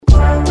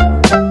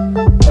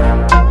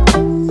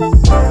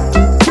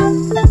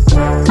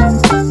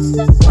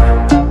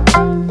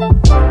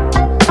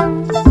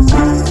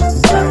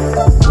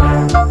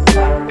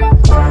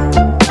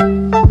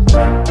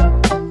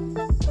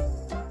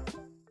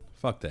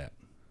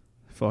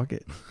Fuck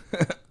it.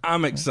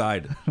 I'm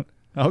excited.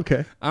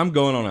 Okay. I'm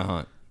going on a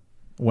hunt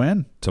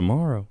When?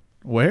 tomorrow.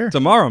 Where?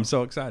 Tomorrow, I'm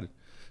so excited.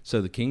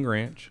 So the King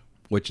Ranch,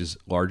 which is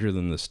larger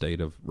than the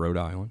state of Rhode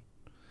Island.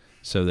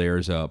 So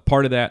there's a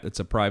part of that that's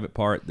a private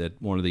part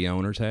that one of the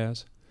owners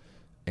has.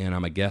 And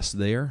I'm a guest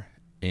there.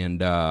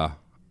 And I'm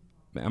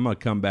going to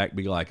come back and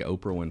be like an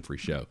Oprah Winfrey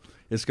show.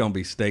 It's going to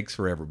be steaks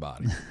for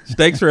everybody.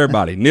 Steaks for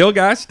everybody. Neil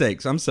Guy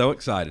Steaks. I'm so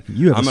excited.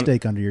 You have a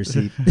steak under your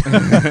seat.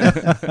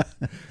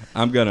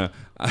 I'm going to,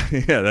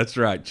 yeah, that's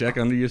right. Check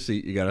under your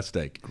seat. You got a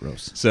steak.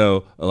 Gross.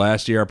 So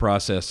last year I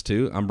processed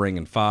 2. I'm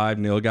bringing 5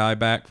 Neil Guy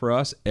back for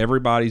us.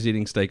 Everybody's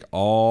eating steak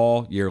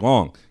all year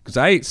long. Because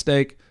I ate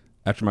steak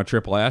after my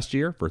trip last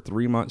year for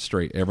 3 months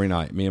straight every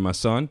night. Me and my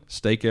son,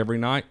 steak every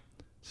night.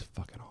 It's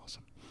fucking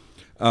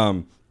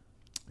awesome.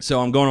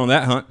 So I'm going on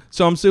that hunt.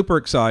 So I'm super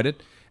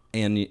excited.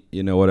 And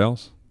you know what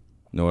else?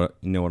 You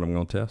know what I'm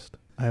going to test?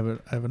 I have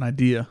an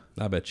idea.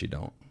 I bet you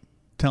don't.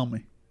 Tell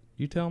me.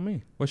 You tell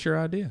me. What's your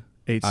idea?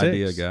 8-6.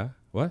 Idea guy.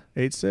 What?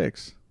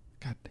 8-6.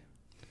 God damn.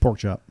 Pork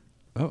chop.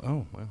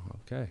 Oh, well,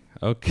 okay.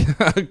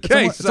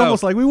 Okay. It's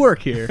almost like we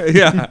work here.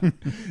 Yeah.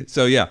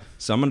 So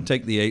I'm going to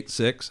take the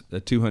 8.6,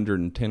 the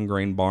 210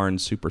 grain Barn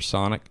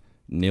Supersonic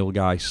Neil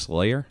Guy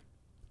Slayer.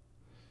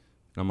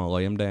 I'm going to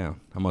lay them down.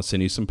 I'm going to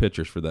send you some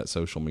pictures for that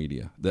social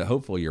media that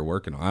hopefully you're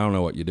working on. I don't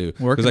know what you do.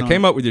 Because I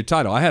came up with your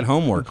title. I had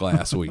homework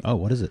last week. Oh,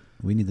 what is it?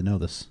 We need to know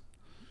this.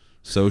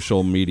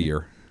 Social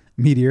Meteor.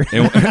 Meteor.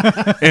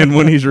 And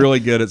when he's really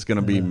good, it's going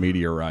to be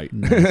Meteorite.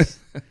 Nice.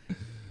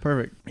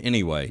 Perfect.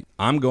 Anyway,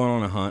 I'm going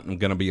on a hunt. I'm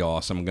going to be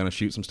awesome. I'm going to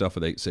shoot some stuff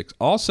with 8.6.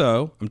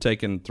 Also, I'm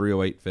taking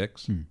 308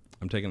 fix.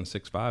 I'm taking a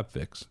 6.5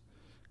 fix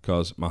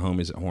because my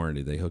homies at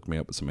Hornady, they hooked me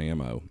up with some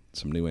ammo,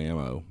 some new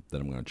ammo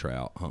that I'm going to try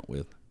out hunt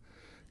with.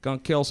 Going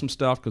to kill some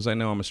stuff because I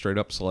know I'm a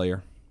straight-up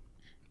slayer.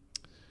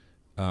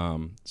 So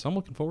I'm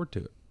looking forward to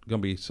it.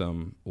 Going to be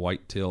some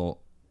whitetail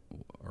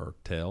or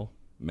tail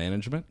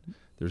management.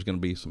 There's going to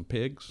be some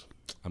pigs.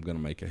 I'm going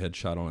to make a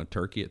headshot on a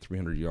turkey at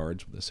 300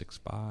 yards with a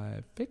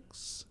 6.5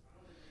 fix.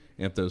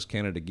 And if those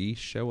Canada geese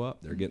show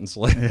up, they're getting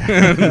slayed.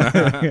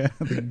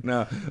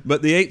 No,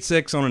 but the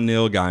 8.6 on a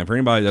Neil Guy. And for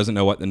anybody who doesn't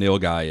know what the Neil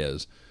Guy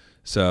is,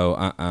 so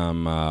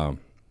I'm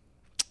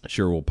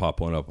sure we'll pop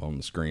one up on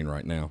the screen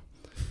right now.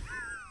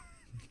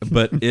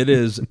 But it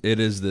is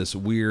this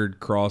weird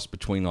cross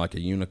between like a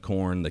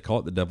unicorn. They call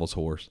it the devil's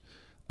horse.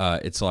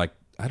 It's like,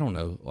 I don't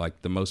know,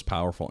 like the most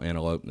powerful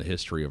antelope in the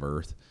history of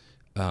Earth.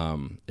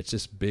 It's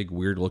this big,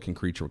 weird-looking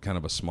creature with kind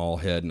of a small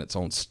head, and it's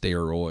on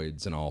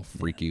steroids and all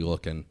freaky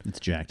looking. It's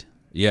jacked.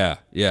 Yeah,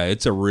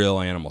 it's a real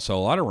animal. So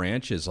a lot of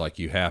ranches, like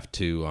you have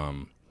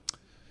to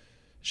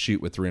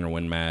shoot with 300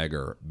 Win Mag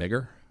or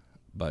bigger.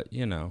 But,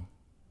 you know,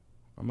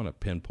 I'm going to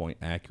pinpoint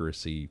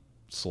accuracy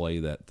slay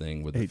that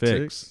thing with the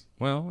fix.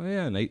 Well,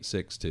 yeah, an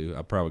 8.6 too.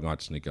 I'm probably going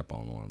to sneak up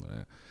on one of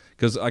that.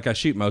 Because, like, I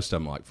shoot most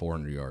of them like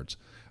 400 yards.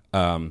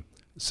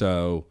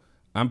 So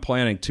I'm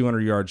planning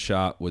 200-yard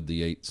shot with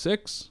the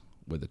 8.6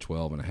 with a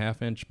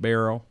 12.5-inch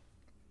barrel.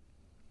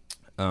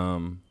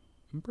 I'm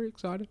pretty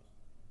excited.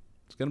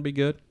 It's going to be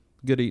good.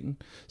 Good eating.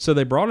 So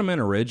they brought them in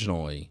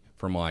originally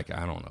from, like,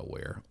 I don't know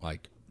where,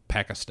 like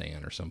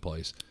Pakistan or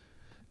someplace.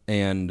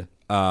 And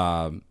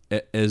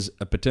as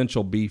a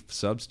potential beef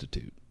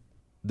substitute.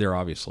 They're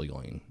obviously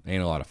lean.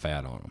 Ain't a lot of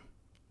fat on them.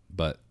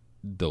 But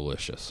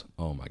delicious.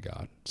 Oh, my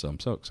God. So I'm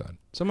so excited.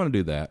 So I'm going to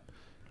do that.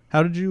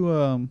 How did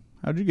you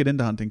get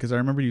into hunting? Because I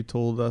remember you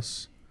told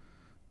us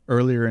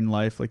earlier in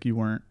life, like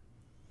you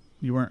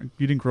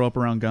didn't grow up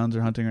around guns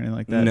or hunting or anything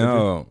like that.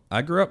 No,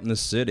 I grew up in the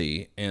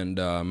city, and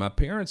my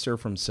parents are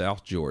from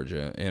South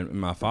Georgia, and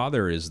my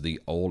father is the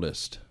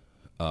oldest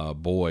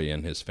boy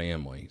in his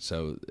family.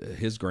 So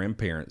his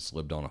grandparents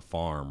lived on a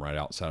farm right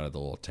outside of the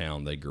little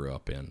town they grew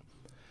up in,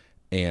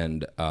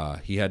 and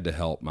he had to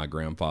help my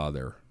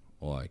grandfather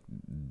like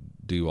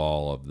do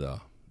all of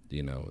the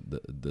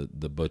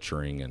the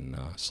butchering and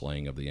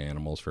slaying of the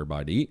animals for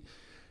everybody to eat.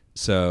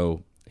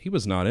 So he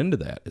was not into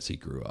that as he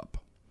grew up.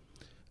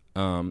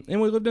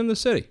 And we lived in the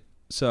city.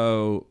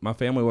 So my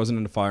family wasn't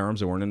into firearms.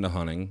 They weren't into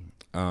hunting.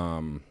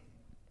 When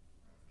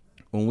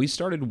we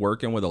started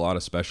working with a lot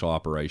of special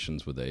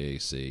operations with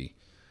AAC,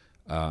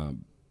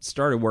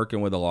 started working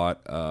with a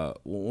lot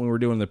when we were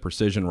doing the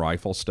precision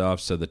rifle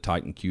stuff, so the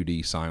Titan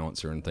QD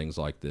silencer and things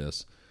like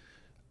this,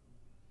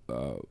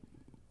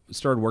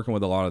 started working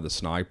with a lot of the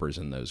snipers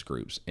in those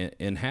groups.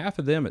 And half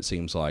of them, it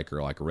seems like,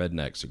 are like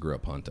rednecks who grew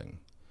up hunting.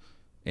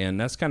 And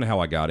that's kind of how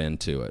I got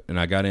into it. And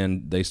I got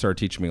in, they started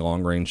teaching me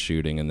long-range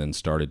shooting and then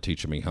started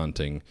teaching me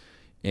hunting.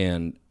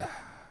 And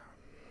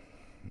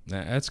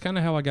that's kind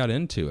of how I got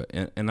into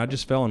it. And I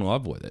just fell in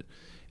love with it.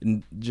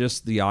 And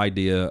just the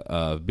idea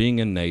of being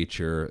in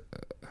nature,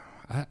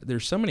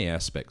 there's so many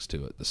aspects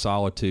to it. The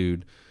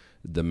solitude,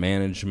 the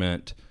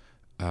management,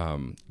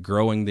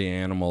 growing the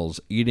animals,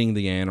 eating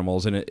the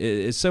animals. And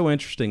it's so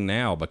interesting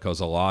now because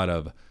a lot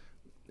of,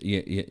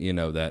 you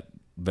know, that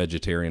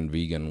vegetarian,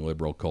 vegan,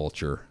 liberal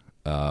culture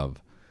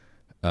of,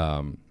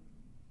 you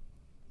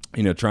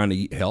know, trying to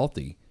eat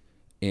healthy.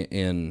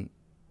 And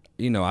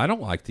you know, I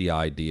don't like the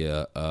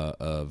idea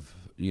of,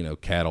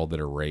 cattle that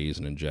are raised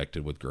and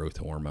injected with growth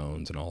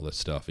hormones and all this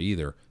stuff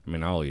either. I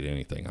mean, I'll eat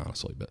anything,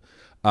 honestly, but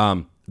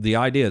the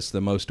idea is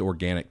the most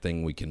organic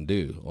thing we can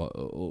do.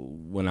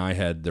 When I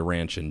had the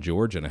ranch in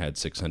Georgia and I had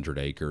 600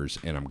 acres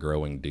and I'm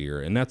growing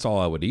deer, and that's all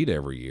I would eat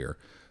every year,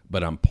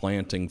 but I'm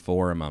planting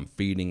for them, I'm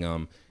feeding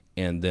them,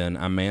 and then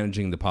I'm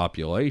managing the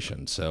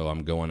population. So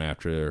I'm going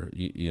after,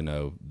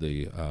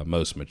 the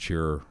most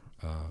mature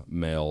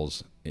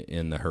males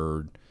in the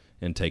herd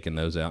and taking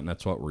those out, and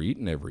that's what we're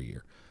eating every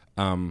year.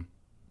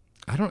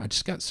 I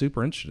just got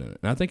super interested in it,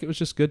 and I think it was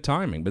just good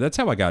timing. But that's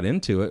how I got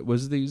into it,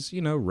 was these,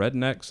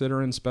 rednecks that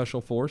are in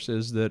special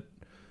forces that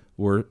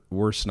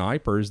were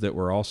snipers that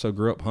were also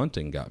grew up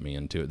hunting got me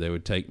into it. They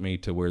would take me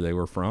to where they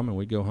were from, and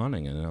we'd go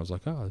hunting, and I was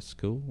like, oh, that's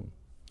cool.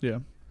 Yeah.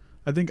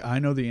 I think I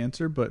know the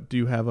answer, but do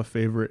you have a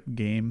favorite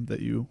game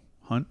that you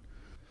hunt?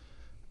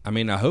 I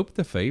mean, I hope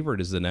the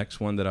favorite is the next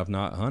one that I've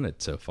not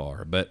hunted so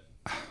far, but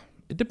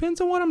it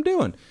depends on what I'm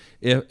doing.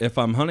 If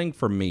I'm hunting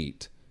for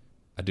meat,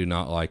 I do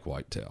not like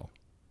whitetail,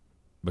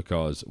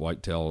 because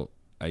whitetail,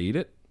 I eat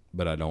it,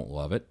 but I don't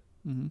love it.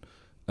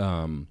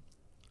 Mm-hmm.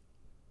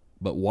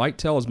 But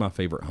whitetail is my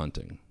favorite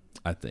hunting,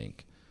 I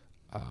think.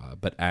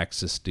 But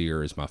axis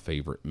deer is my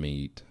favorite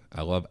meat.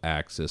 I love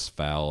axis,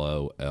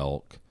 fallow,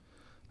 elk.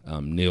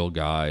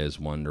 Nilgai is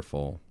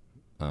wonderful.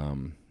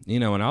 And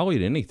I'll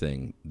eat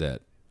anything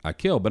that I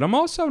kill, but I'm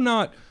also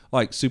not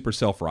like super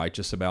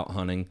self-righteous about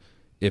hunting.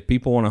 If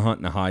people want to hunt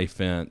in a high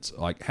fence,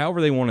 like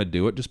however they want to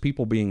do it, just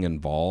people being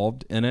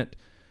involved in it,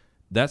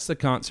 that's the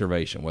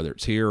conservation, whether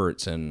it's here or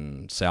it's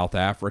in South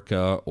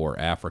Africa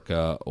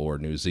or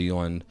New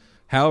Zealand.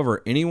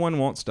 However, anyone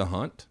wants to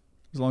hunt.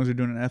 As long as you're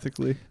doing it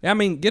ethically. I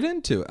mean, get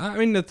into it. I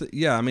mean,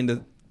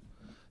 the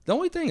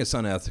only thing that's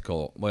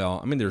unethical,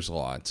 there's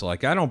lots.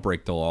 Like, I don't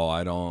break the law.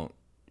 I don't,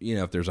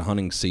 if there's a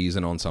hunting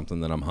season on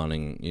something that I'm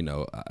hunting,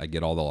 I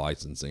get all the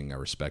licensing. I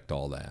respect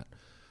all that.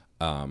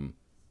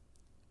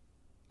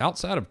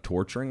 Outside of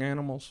torturing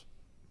animals,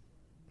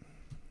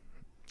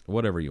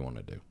 whatever you want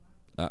to do.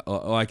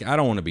 I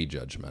don't want to be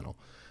judgmental.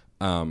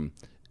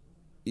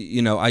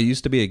 I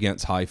used to be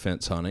against high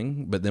fence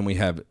hunting, but then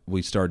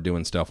we started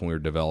doing stuff when we were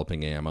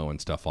developing ammo and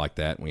stuff like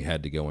that, and we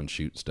had to go and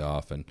shoot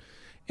stuff, and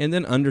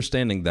then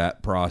understanding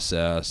that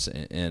process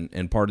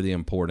and part of the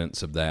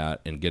importance of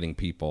that and getting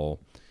people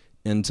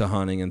into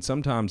hunting, and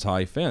sometimes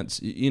high fence.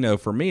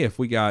 For me, if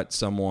we got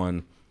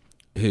someone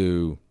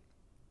who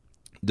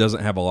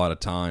doesn't have a lot of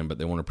time, but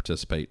they want to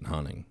participate in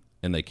hunting,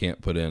 and they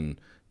can't put in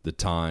the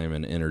time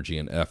and energy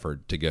and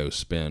effort to go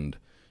spend,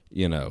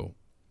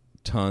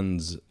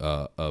 tons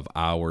of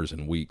hours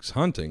and weeks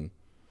hunting,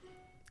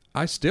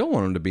 I still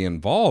want them to be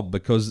involved,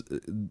 because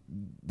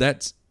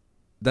that's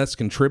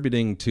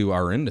contributing to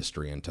our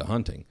industry and to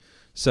hunting.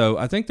 So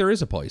I think there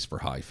is a place for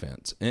high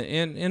fence,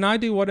 and I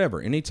do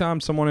whatever.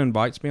 Anytime someone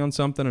invites me on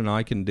something and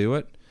I can do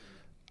it,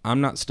 I'm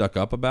not stuck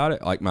up about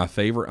it. Like, my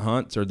favorite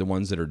hunts are the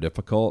ones that are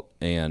difficult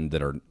and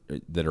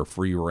that are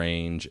free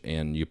range,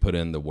 and you put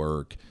in the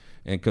work.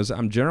 And because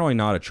I'm generally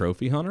not a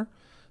trophy hunter,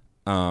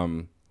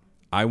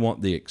 I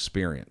want the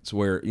experience.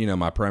 Where,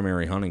 my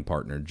primary hunting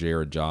partner,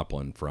 Jared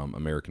Joplin from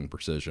American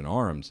Precision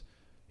Arms,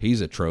 he's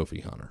a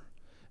trophy hunter.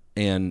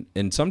 And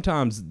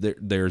sometimes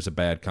there's a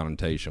bad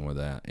connotation with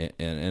that.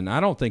 And I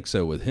don't think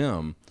so with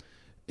him.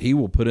 He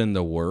will put in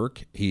the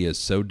work. He is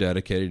so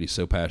dedicated. He's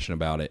so passionate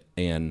about it.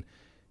 And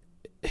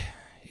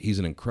he's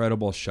an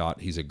incredible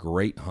shot. He's a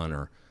great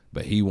hunter,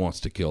 but he wants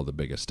to kill the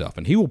biggest stuff.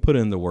 And he will put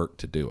in the work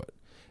to do it.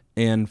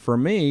 And for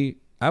me,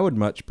 I would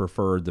much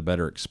prefer the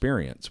better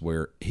experience,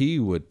 where he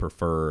would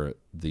prefer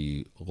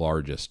the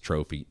largest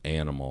trophy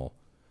animal,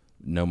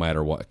 no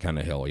matter what kind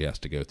of hell he has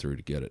to go through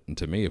to get it. And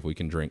to me, if we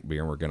can drink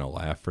beer and we're going to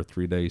laugh for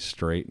 3 days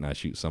straight, and I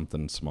shoot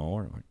something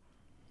smaller,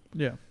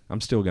 yeah, I'm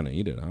still going to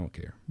eat it. I don't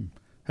care.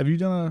 Have you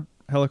done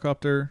a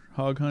helicopter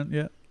hog hunt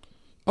yet?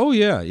 Oh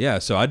yeah.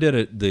 So I did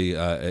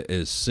it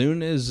as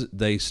soon as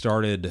they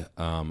started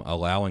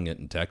allowing it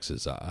in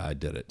Texas. I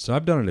did it. So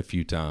I've done it a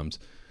few times.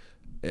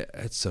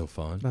 It's so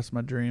fun. That's my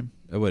dream.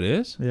 Oh, it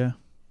is? Yeah.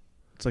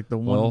 It's like the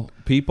one. Well,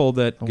 people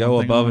that go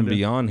above and do.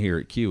 beyond here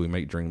at Q, we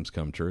make dreams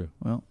come true.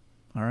 Well,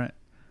 all right.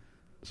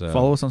 So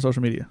follow us on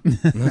social media.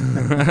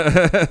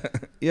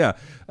 Yeah.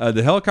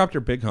 The helicopter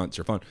pig hunts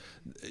are fun.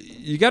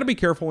 You got to be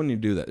careful when you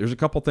do that. There's a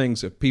couple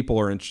things if people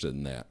are interested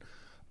in that.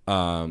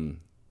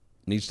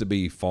 Needs to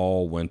be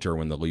fall, winter,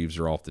 when the leaves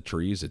are off the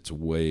trees. It's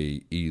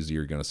way easier.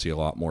 You're going to see a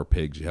lot more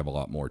pigs. You have a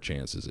lot more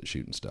chances at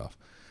shooting stuff.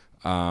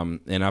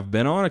 And I've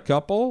been on a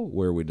couple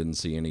where we didn't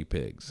see any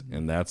pigs,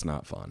 and that's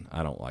not fun.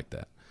 I don't like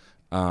that.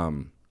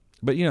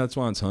 But that's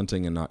why it's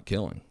hunting and not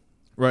killing.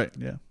 Right.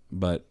 Yeah.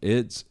 But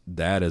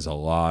that is a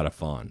lot of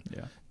fun.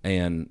 Yeah.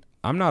 And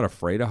I'm not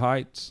afraid of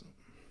heights.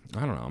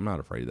 I don't know. I'm not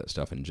afraid of that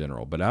stuff in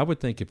general. But I would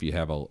think if you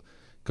have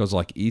because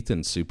like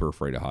Ethan's super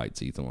afraid of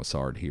heights. Ethan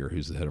Lassard here,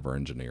 who's the head of our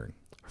engineering,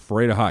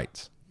 afraid of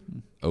heights.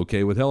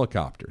 Okay with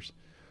helicopters.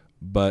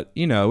 But,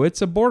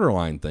 it's a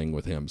borderline thing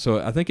with him. So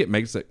I think it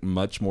makes it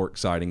much more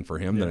exciting for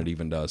him than it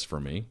even does for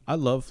me. I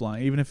love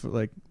flying. Even if,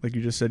 like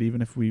you just said,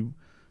 even if we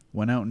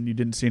went out and you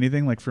didn't see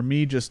anything, like for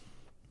me, just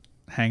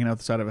hanging out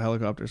the side of a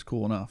helicopter is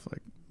cool enough.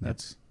 Like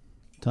that's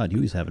Todd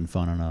Huey's having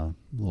fun on a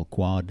little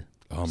quad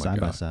Oh, my side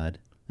by God. side.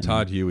 I mean,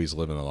 Todd Huey's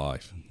living the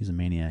life. he's a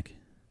maniac.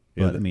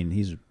 Yeah, But I mean,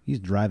 he's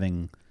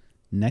driving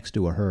next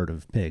to a herd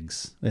of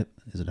pigs.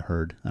 Is it a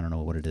herd? I don't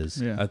know what it is.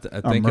 yeah. I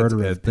A think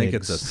murder I of think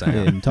pigs it's a sound.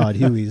 in Todd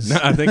Huey's. No,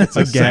 I think it's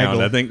a, A sound.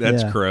 gaggle. I think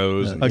that's Yeah.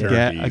 crows and a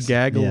turkeys.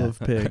 gaggle Yeah. of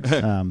pigs.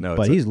 No, But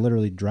it's a- he's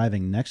literally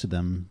driving next to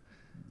them,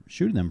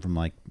 shooting them from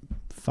like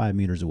 5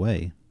 meters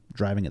away,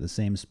 driving at the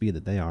same speed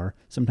that they are.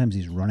 Sometimes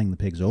he's running the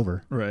pigs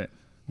over. Right.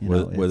 You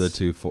know, with a it's-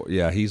 240.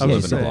 Yeah, he's I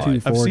was living gonna the say,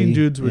 life. I've 240, seen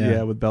dudes with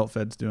yeah. with belt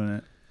feds doing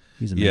it.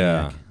 He's a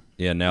Yeah. maniac.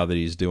 Yeah, now that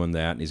he's doing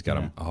that and he's got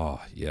Yeah. him.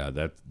 Oh, yeah,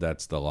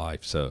 that's the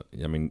life. So,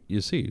 I mean, you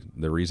see,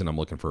 the reason I'm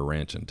looking for a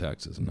ranch in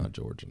Texas and not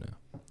Georgia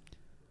now.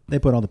 They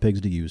put all the pigs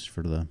to use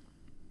for the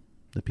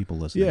people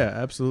listening. Yeah,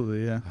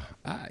 absolutely. Yeah.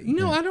 I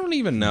don't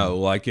even know.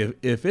 Like,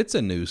 if it's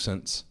a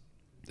nuisance,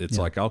 it's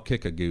Yeah. like I'll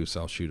kick a goose,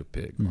 I'll shoot a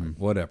pig, like,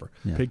 whatever.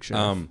 Yeah. Pig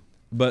sheriff.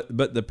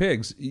 But the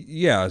pigs,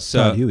 yeah.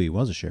 So Todd Huey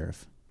was a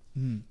sheriff.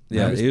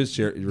 yeah, he was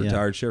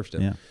retired sheriff's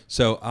deputy. Yeah.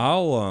 So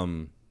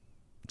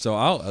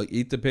I'll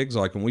eat the pigs.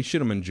 Like when we shoot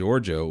them in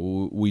Georgia,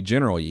 we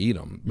generally eat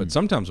them, but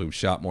sometimes we've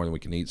shot more than we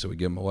can eat, so we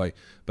give them away.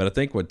 But I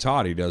think with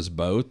Todd, he does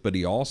both. But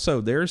he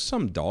also, there's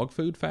some dog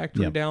food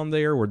factory Yep. down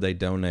there where they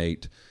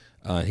donate.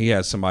 He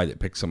has somebody that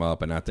picks them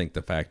up, and I think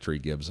the factory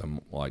gives them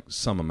like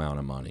some amount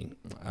of money.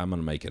 I'm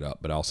gonna make it up,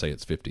 but I'll say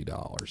it's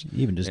 $50.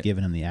 Even just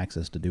giving him the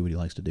access to do what he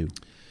likes to do.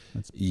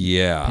 That's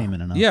Yeah,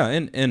 payment enough. yeah,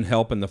 and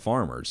helping the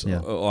farmers. Yeah.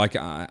 Like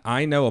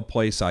I know a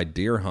place I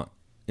deer hunt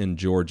in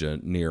Georgia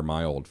near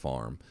my old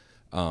farm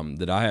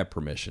that I have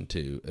permission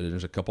to.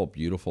 There's a couple of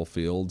beautiful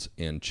fields,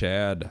 and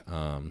Chad,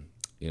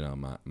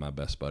 my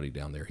best buddy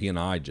down there, he and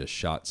I just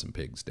shot some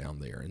pigs down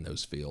there in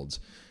those fields.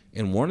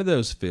 And one of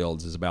those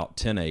fields is about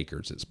 10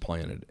 acres. It's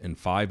planted, and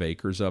 5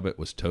 acres of it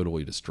was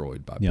totally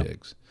destroyed by Yep.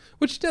 pigs,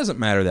 which doesn't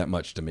matter that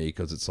much to me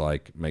because it's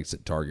like makes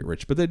it target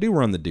rich. But they do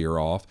run the deer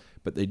off,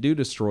 but they do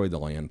destroy the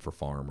land for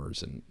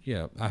farmers. And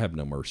yeah, I have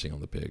no mercy on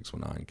the pigs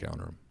when I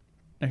encounter them.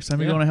 Next time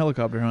you Yeah. go on a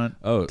helicopter hunt,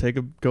 Oh. take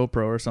a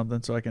GoPro or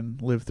something so I can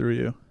live through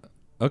you.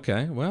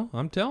 Okay, well,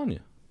 I'm telling you,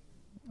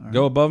 All right.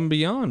 go above and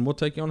beyond. We'll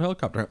take you on a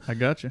helicopter. I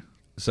got you.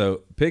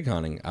 So pig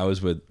hunting, I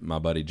was with my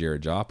buddy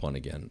Jared Joplin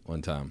again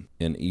one time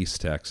in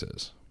East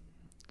Texas,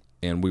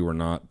 and we were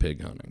not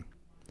pig hunting,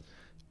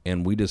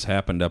 and we just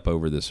happened up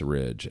over this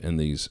ridge, and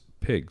these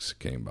pigs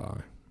came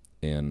by,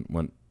 and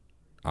when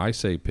I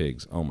say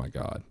pigs, oh my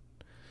God,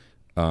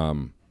 a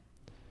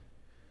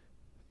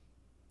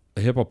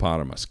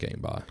hippopotamus came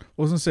by. I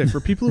was gonna say, for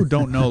people who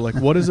don't know, like,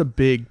 what is a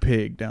big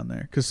pig down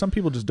there? Because some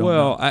people just don't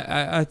Well, know.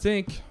 I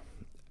think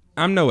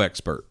I'm no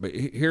expert, but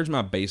here's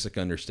my basic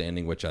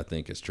understanding, which I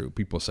think is true.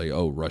 People say,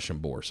 "Oh, Russian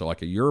boar." So,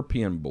 like a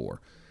European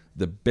boar,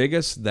 the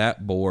biggest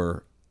that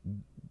boar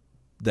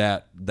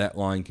that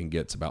line can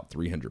get is about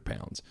 300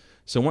 pounds.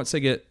 So once they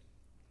get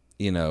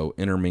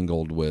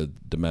intermingled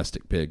with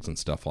domestic pigs and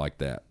stuff like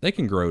that, they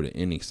can grow to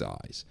any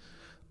size.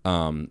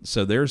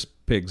 So there's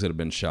pigs that have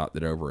been shot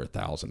that are over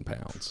 1,000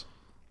 pounds.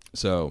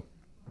 So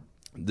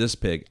this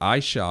pig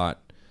I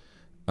shot.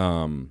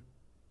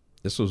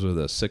 This was with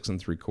a 6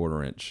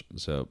 3/4 inch,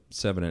 so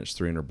 7-inch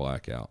 300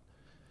 blackout,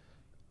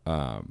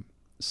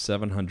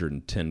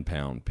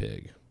 710-pound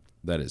pig.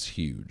 That is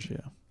huge.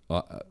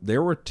 Yeah.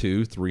 There were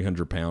 2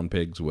 300-pound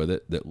pigs with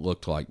it that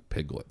looked like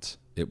piglets.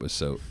 It was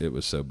so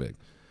big,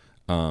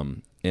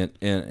 and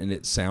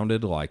it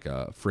sounded like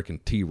a freaking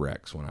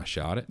T-Rex when I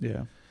shot it.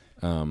 Yeah.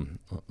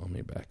 Let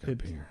me back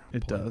up here.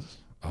 It does.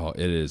 Oh,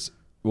 it is.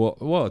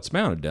 Well, it's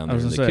mounted down I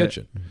there was in gonna the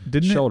say, kitchen.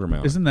 Didn't Shoulder it,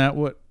 mount. Isn't that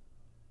what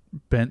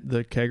bent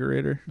the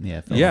kegerator?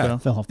 Yeah, Yeah.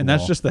 fell off the And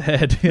that's wall. just the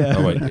head. Yeah.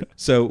 Oh, wait.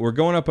 So we're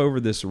going up over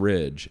this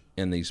ridge,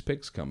 and these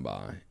pigs come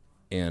by,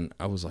 and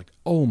I was like,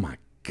 "Oh my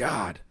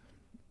God!"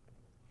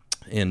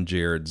 And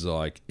Jared's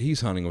like,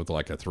 he's hunting with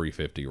like a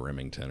 350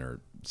 Remington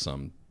or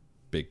some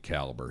big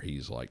caliber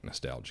he's like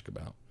nostalgic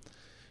about,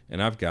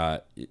 and I've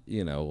got a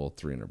little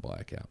 300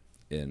 blackout,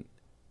 and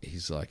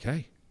he's like,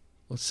 "Hey,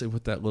 let's see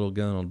what that little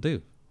gun will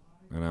do,"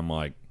 and I'm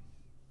like,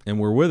 and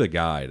we're with a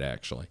guide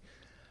actually,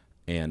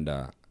 and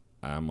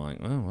I'm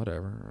like, "Well,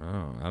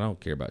 whatever. I don't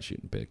care about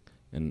shooting pig."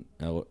 And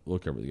I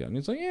look over the guy, and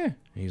he's like, "Yeah."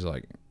 He's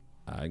like,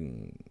 I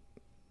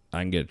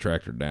can get a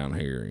tractor down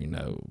here,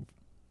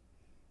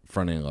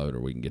 front end loader.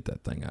 We can get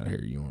that thing out of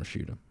here. You want to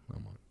shoot him?"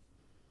 I'm like,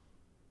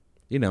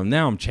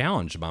 now I'm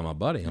challenged by my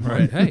buddy. I'm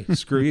like, "Hey,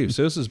 screw you."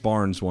 So this is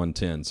Barnes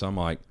 110. So I'm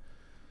like,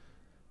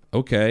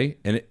 okay.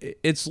 And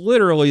it's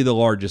literally the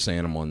largest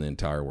animal in the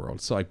entire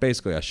world. So like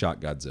basically I shot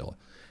Godzilla.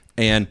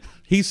 And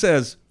he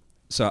says,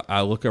 so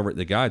I look over at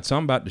the guide. So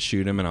I'm about to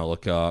shoot him, and I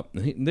look up.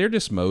 And they're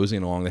just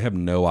moseying along. They have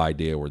no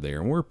idea we're there.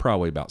 And we're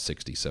probably about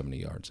 60, 70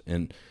 yards.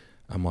 And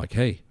I'm like,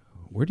 "Hey,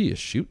 where do you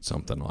shoot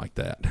something like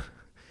that?"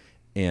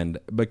 And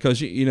because,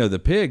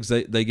 the pigs,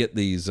 they get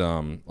these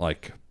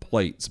like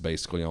plates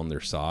basically on their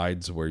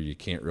sides where you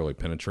can't really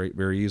penetrate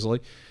very easily.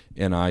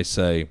 And I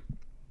say,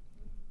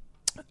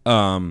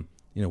 where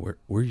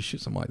do you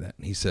shoot something like that?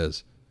 And he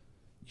says,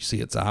 "You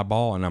see its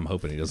eyeball?" And I'm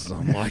hoping he doesn't.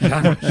 I'm like,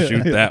 "I don't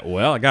shoot that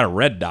well. I got a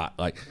red dot."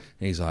 And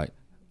he's like,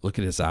 look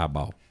at his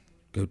eyeball.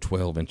 Go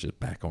 12 inches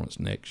back on his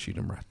neck. Shoot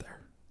him right there.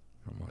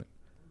 I'm like,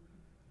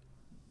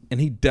 and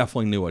he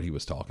definitely knew what he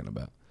was talking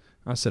about.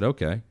 I said,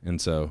 okay.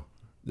 And so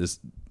this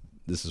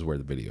is where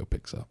the video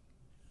picks up.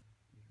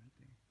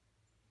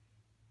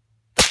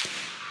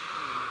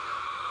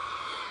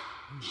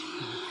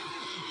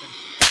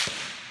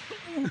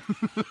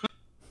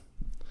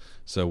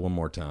 So one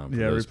more time for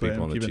those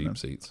people on the cheap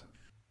seats.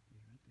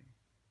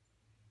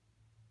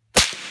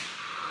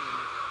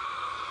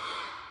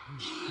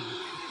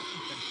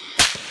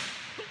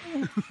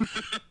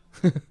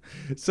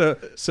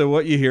 So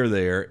what you hear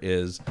there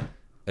is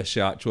a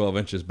shot 12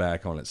 inches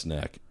back on its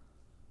neck,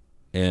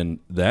 and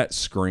that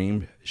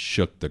scream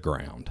shook the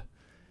ground.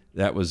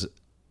 That was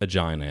a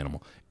giant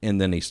animal. And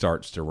then he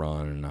starts to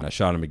run, and I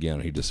shot him again,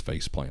 and he just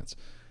face plants.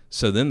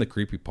 So then the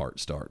creepy part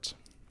starts.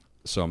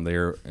 So I'm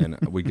there, and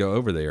we go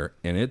over there,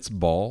 and its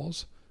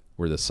balls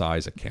were the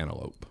size of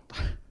cantaloupe.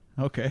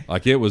 Okay.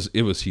 Like it was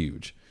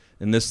huge.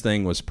 And this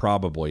thing was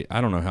probably,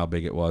 I don't know how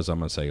big it was. I'm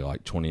going to say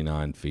like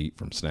 29 feet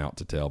from snout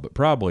to tail, but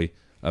probably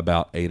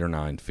about 8 or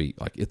 9 feet.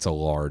 Like it's a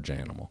large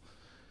animal.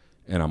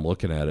 And I'm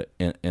looking at it,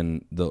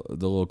 and the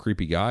little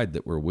creepy guide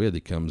that we're with, he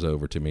comes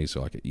over to me.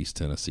 So like an East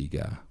Tennessee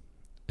guy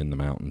in the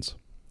mountains.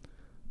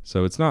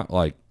 So it's not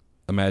like,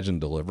 imagine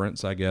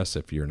Deliverance, I guess,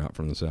 if you're not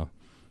from the South.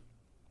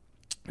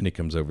 And he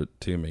comes over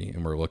to me,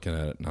 and we're looking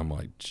at it, and I'm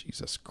like,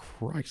 Jesus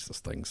Christ, this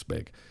thing's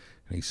big.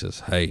 And he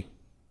says, hey,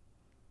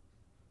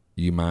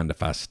 you mind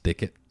if I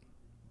stick it?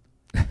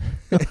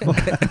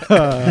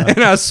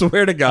 And I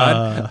swear to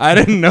God, I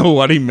didn't know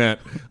what he meant.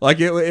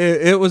 Like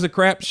it was a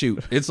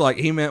crapshoot. It's like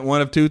he meant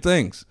one of two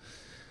things.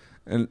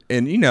 And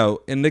you know,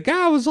 and the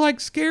guy was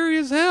like scary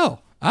as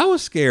hell. I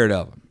was scared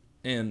of him.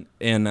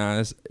 And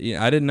I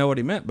didn't know what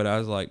he meant, but I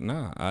was like,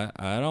 nah,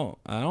 I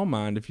don't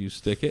mind if you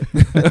stick it.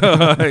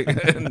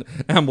 And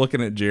I'm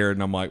looking at Jared,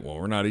 and I'm like, well,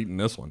 we're not eating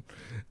this one.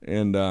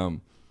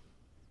 And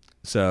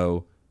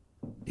so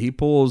he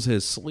pulls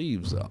his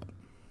sleeves up.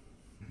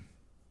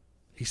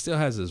 He still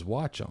has his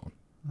watch on.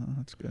 Oh,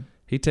 that's good.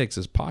 He takes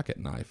his pocket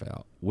knife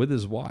out with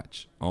his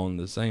watch on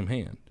the same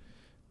hand.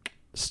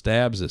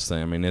 Stabs this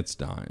thing. I mean, it's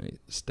dying. He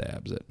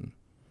stabs it, and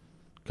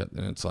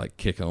it's like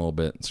kicking a little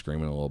bit and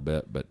screaming a little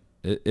bit, but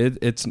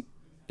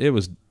it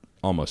was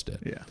almost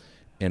dead. Yeah.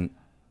 And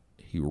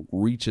he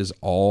reaches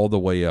all the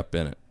way up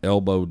in it,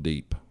 elbow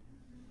deep,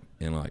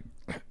 and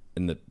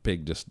the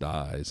pig just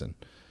dies. And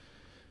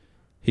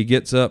he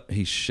gets up,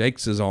 he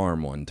shakes his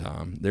arm one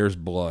time. There's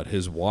blood.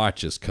 His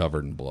watch is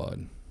covered in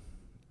blood.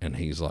 And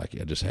he's like,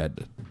 I just had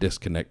to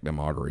disconnect them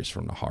arteries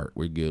from the heart.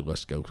 We're good.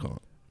 Let's go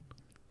hunt.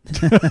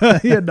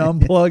 He had to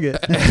unplug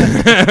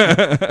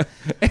it.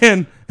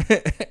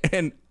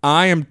 and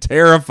I am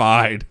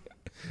terrified.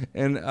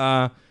 And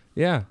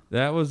yeah,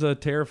 that was a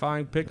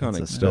terrifying pig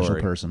hunting That's a special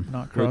story. person.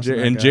 Not crossing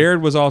that And guy.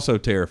 Jared was also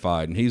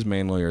terrified, and he's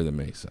manlier than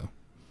me. So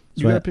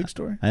You got a pig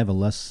story? I have a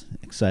less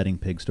exciting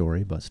pig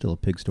story, but still a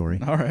pig story.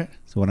 All right.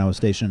 So when I was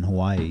stationed in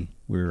Hawaii,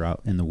 we were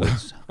out in the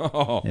woods.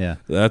 oh, Yeah.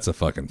 that's a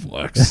fucking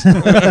flex.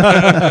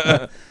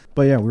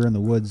 But yeah, we were in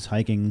the woods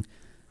hiking,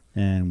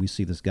 and we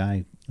see this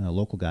guy, a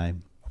local guy,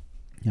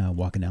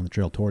 walking down the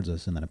trail towards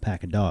us, and then a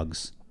pack of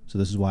dogs. So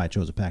this is why I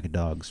chose a pack of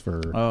dogs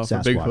for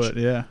Sasquatch. For Bigfoot,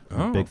 yeah. For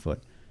Oh. Bigfoot.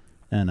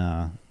 And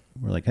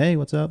we're like, hey,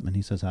 what's up? And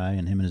he says hi,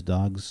 and him and his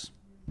dogs,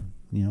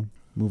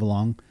 move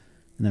along.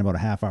 And then about a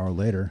half hour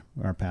later,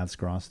 our paths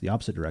cross the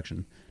opposite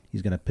direction.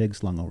 He's got a pig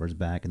slung over his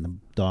back, and the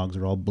dogs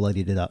are all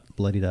bloodied up.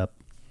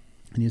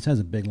 And he just has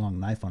a big, long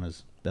knife on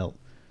his belt.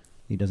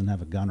 He doesn't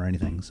have a gun or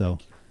anything. So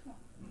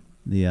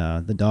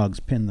the dogs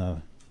pin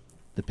the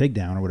pig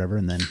down or whatever,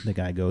 and then the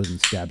guy goes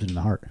and stabs it in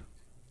the heart.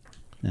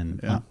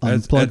 And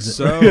unplugs it.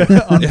 So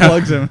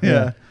Unplugs him.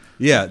 Yeah.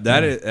 Yeah,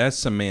 that's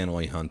some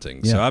manly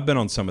hunting. So Yeah. I've been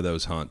on some of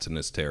those hunts, and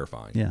it's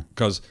terrifying. Yeah.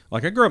 Because,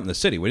 like, I grew up in the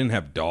city. We didn't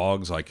have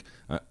dogs. Like,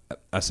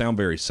 I sound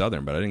very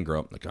Southern, but I didn't grow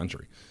up in the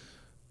country.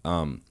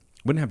 We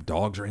didn't have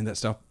dogs or any of that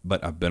stuff,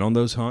 but I've been on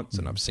those hunts,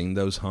 and I've seen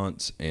those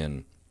hunts,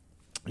 and,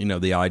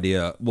 the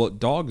idea, well,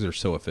 dogs are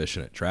so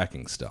efficient at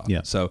tracking stuff.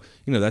 Yeah. So,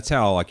 that's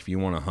how, like, if you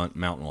want to hunt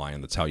mountain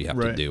lion, that's how you have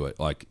to Right. do it.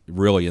 Like,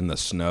 really in the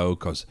snow,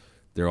 because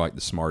they're, like,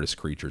 the smartest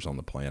creatures on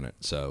the planet.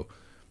 So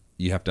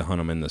you have to hunt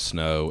them in the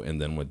snow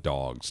and then with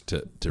dogs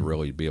to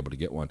really be able to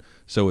get one.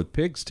 So with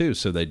pigs too,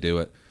 so they do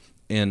it.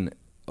 And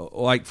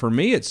like for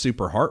me, it's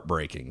super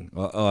heartbreaking.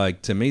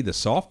 Like to me, the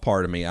soft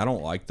part of me, I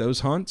don't like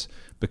those hunts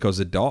because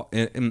the dog,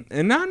 and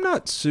I'm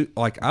not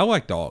like, I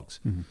like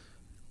dogs,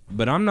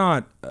 but I'm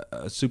not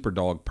a super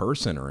dog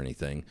person or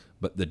anything,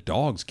 but the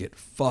dogs get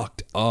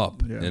fucked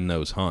up in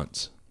those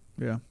hunts.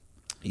 Yeah.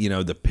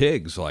 The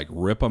pigs like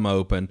rip them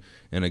open.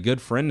 And a good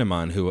friend of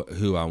mine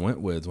who I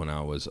went with when I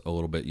was a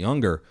little bit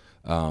younger,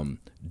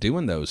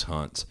 doing those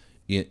hunts,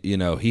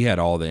 he had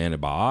all the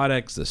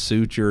antibiotics, the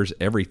sutures,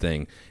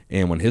 everything.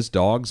 And when his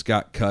dogs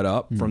got cut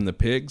up from the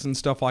pigs and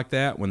stuff like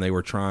that, when they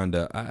were trying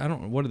to, I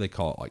don't know, what do they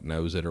call it? Like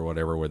nose it or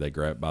whatever, where they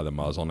grab it by the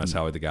muzzle. And that's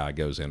how the guy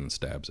goes in and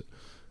stabs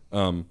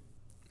it.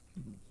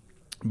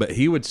 But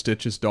he would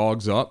stitch his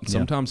dogs up. And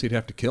sometimes he'd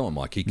have to kill them.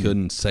 Like he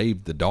couldn't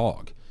save the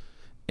dog.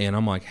 And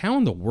I'm like, how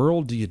in the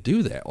world do you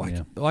do that? Like,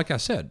 Yeah. like I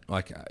said,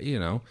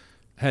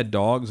 had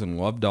dogs and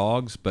loved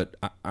dogs, but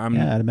I'm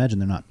Yeah, I'd imagine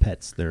they're not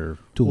pets; they're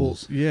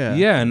tools. Yeah.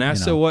 yeah, and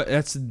that's You know.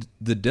 that's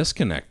the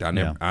disconnect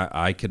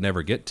I could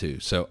never get to.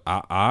 So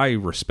I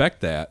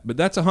respect that, but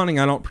that's a hunting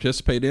I don't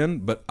participate in,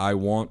 but I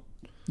want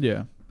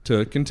Yeah.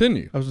 to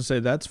continue. I was gonna say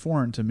that's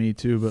foreign to me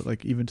too, but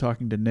like even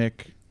talking to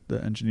Nick,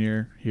 the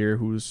engineer here,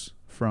 who's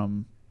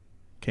from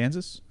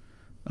Kansas,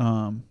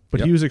 but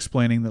Yep. he was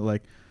explaining that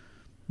like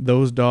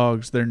those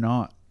dogs, they're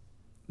not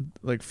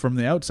like from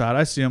the outside.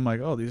 I see them like,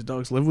 oh, these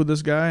dogs live with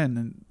this guy, and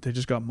then they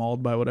just got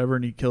mauled by whatever,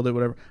 and he killed it,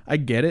 whatever. I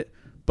get it,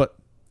 but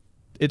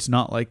it's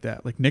not like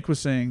that. Like Nick was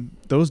saying,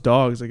 those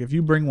dogs, like if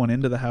you bring one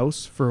into the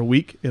house for a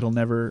week, it'll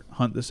never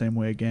hunt the same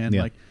way again.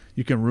 Yeah. Like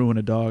you can ruin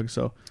a dog,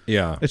 so.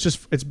 Yeah, It's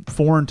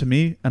foreign to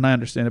me, and I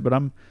understand it, but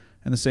I'm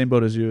in the same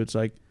boat as you. It's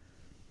like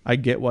I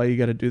get why you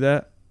got to do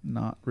that.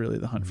 Not really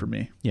the hunt for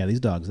me. Yeah, these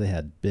dogs, they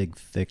had big,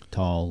 thick,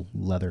 tall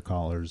leather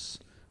collars.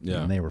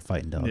 Yeah. And they were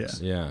fighting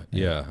dogs. yeah.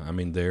 I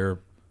mean,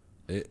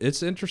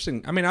 it's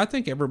interesting. I mean, I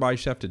think everybody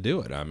should have to do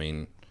it. I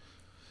mean,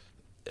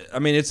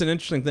 it's an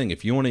interesting thing.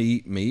 If you want to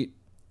eat meat,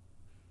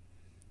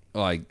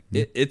 like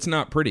it's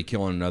not pretty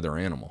killing another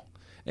animal.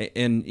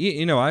 And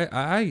you know,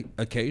 I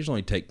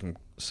occasionally take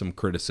some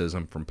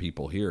criticism from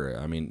people here.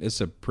 I mean,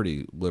 it's a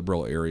pretty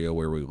liberal area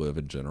where we live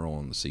in general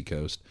on the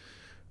seacoast.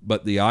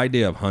 But the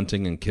idea of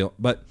hunting and kill,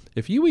 but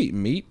if you eat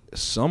meat,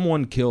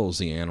 someone kills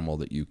the animal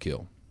that you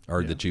kill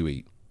or that you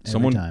eat.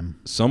 Every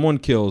time. Someone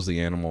kills the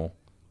animal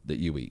that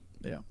you eat.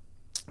 Yeah.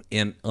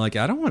 And like,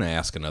 I don't want to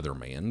ask another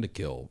man to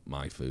kill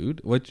my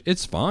food, which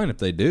it's fine if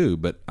they do,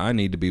 but I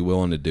need to be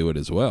willing to do it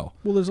as well.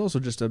 Well, there's also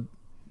just a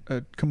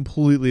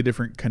completely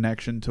different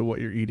connection to what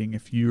you're eating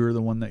if you're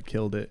the one that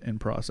killed it and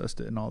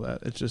processed it and all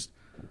that. It's just,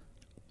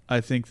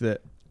 I think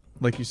that,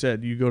 like you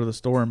said, you go to the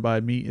store and buy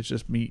meat. It's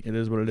just meat. It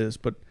is what it is.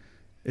 But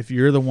if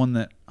you're the one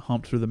that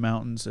humped through the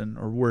mountains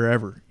or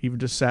wherever, even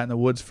just sat in the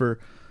woods for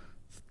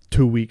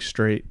 2 weeks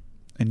straight,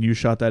 and you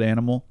shot that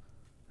animal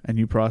and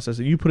you process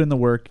it, you put in the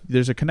work,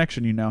 there's a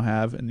connection you now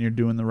have, and you're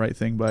doing the right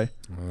thing by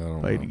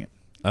eating it.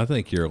 I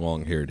think you're a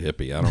long-haired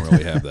hippie. I don't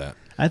really have that.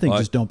 I think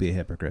just don't be a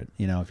hypocrite.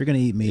 You know, if you're going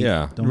to eat meat,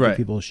 don't give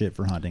people shit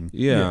for hunting.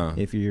 Yeah.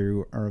 If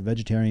you are a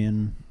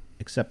vegetarian,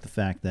 accept the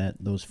fact that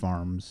those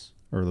farms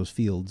or those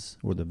fields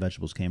where the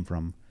vegetables came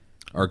from,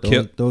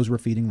 those were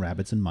feeding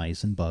rabbits and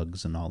mice and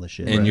bugs and all this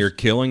shit. And you're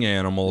killing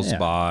animals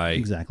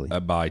by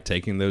by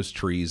taking those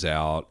trees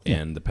out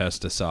and the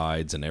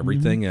pesticides and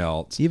everything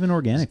else. Even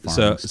organic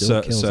farming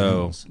still kills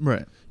animals.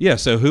 Right. Yeah,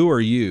 so who are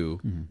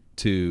you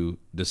to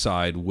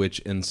decide which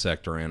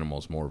insect or animal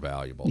is more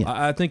valuable? Yeah.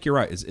 I think you're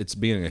right. It's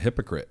being a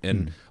hypocrite.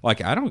 And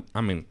like, I got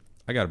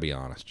to be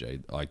honest,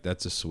 Jade. Like,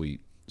 that's a sweet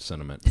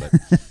sentiment, but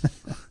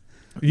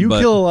You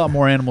kill a lot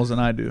more animals than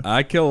I do.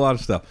 I kill a lot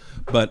of stuff,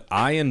 but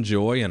I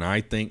enjoy and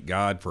I thank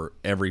God for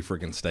every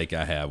freaking steak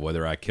I have,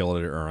 whether I kill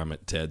it or I'm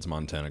at Ted's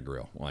Montana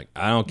Grill. Like,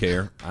 I don't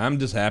care. I'm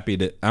just happy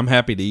to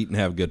eat and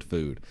have good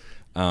food.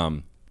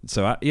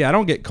 So I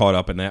don't get caught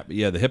up in that. But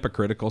yeah, the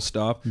hypocritical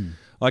stuff.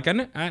 Like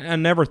I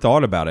never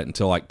thought about it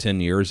until like 10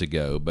 years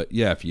ago. But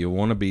yeah, if you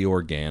want to be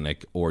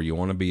organic or you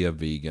want to be a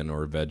vegan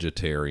or a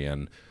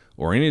vegetarian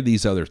or any of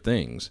these other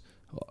things,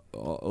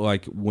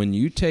 like when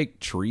you take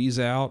trees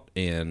out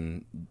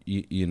and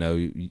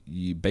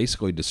you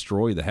basically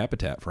destroy the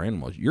habitat for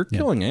animals, you're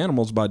killing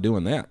animals by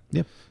doing that.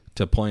 Yep.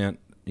 To plant,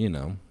 I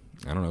don't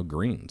know,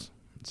 greens.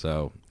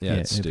 So yeah,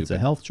 it's if stupid. it's a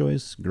health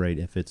choice, great.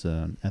 If it's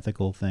an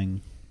ethical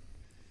thing,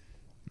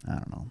 I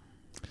don't know.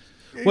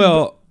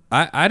 Well,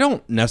 I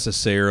don't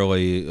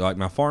necessarily, like,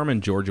 my farm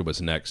in Georgia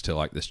was next to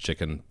like this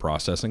chicken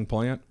processing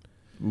plant.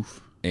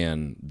 Oof.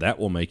 And that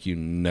will make you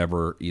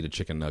never eat a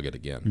chicken nugget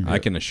again. I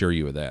can assure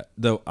you of that.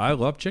 Though I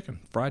love chicken,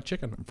 fried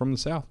chicken. I'm from the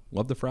South.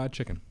 Love the fried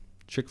chicken.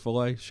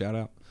 Chick-fil-A, shout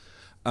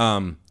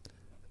out.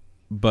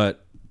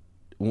 But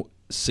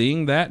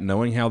seeing that,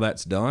 knowing how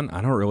that's done,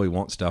 I don't really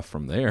want stuff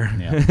from there.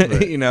 Yeah,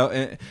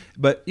 right.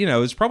 But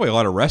there's probably a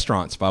lot of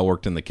restaurants, if I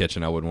worked in the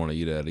kitchen, I wouldn't want to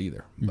eat at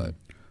either. But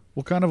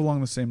well, kind of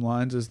along the same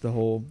lines as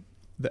the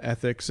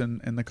ethics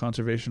and the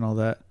conservation, all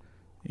that.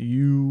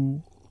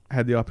 You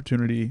had the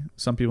opportunity,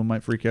 some people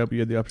might freak out, but you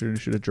had the opportunity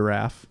to shoot a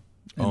giraffe.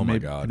 Oh my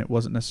God. And it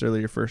wasn't necessarily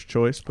your first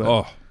choice,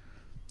 but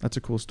that's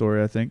a cool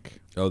story, I think.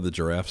 Oh, the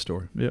giraffe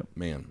story? Yep.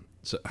 Man.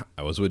 So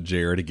I was with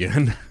Jared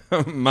again,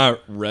 my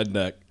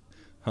redneck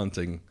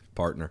hunting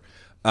partner.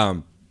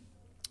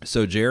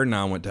 So Jared and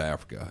I went to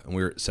Africa, and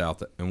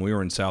we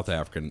were in South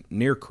Africa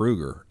near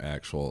Kruger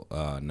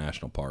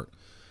National Park.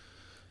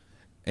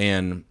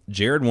 And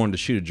Jared wanted to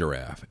shoot a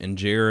giraffe, and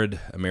Jared,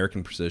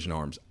 American Precision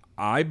Arms,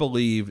 I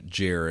believe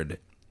Jared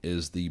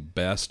is the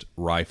best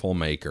rifle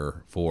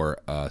maker for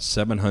a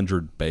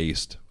 700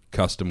 based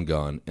custom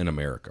gun in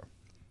America.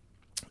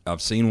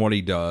 I've seen what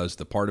he does,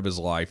 the part of his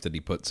life that he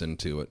puts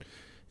into it.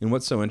 And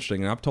what's so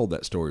interesting, and I've told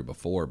that story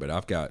before, but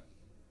I've got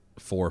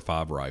 4 or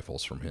 5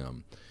 rifles from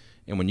him.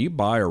 And when you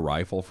buy a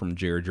rifle from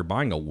Jared, you're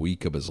buying a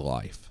week of his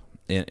life.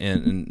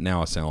 And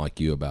now I sound like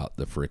you about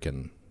the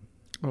freaking...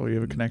 Oh, you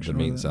have a connection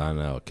That means with it? I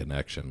know, a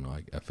connection.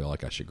 Like, I feel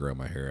like I should grow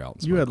my hair out.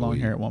 And You had smoke long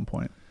weed. hair at one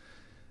point.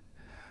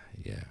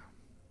 Yeah.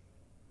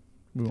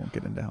 We won't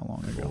get into how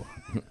long ago.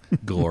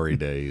 Glory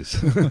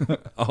days.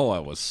 Oh, I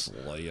was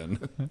slaying.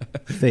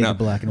 Fade No. to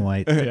black and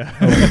white. Yeah.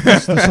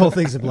 This whole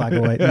thing's in black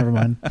and white. Never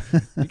mind.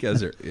 You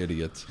guys are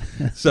idiots.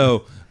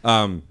 So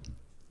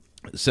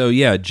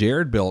yeah,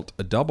 Jared built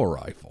a double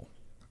rifle,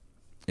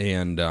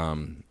 and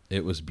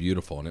it was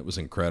beautiful and it was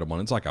incredible.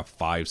 And it's like a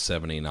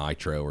 570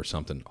 nitro or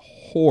something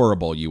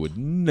horrible. You would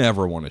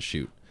never want to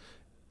shoot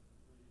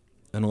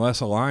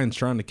unless a lion's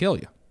trying to kill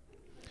you.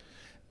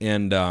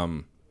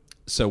 And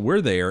so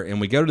we're there, and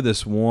we go to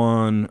this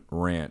one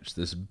ranch,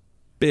 this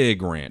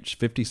big ranch,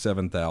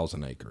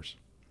 57,000 acres.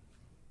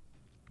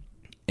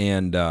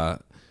 And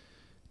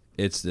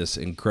it's this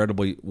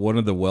incredibly, one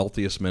of the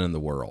wealthiest men in the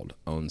world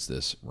owns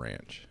this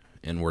ranch.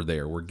 And we're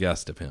there. We're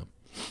guests of him.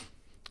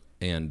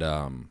 And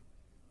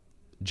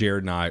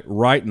Jared and I,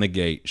 right in the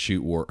gate,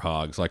 shoot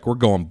warthogs. Like, we're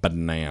going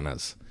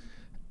bananas.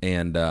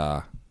 And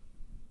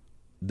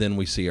then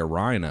we see a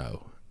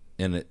rhino.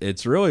 And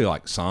it's really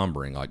like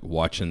sombering, like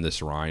watching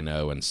this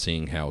rhino and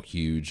seeing how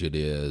huge it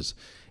is.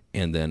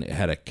 And then it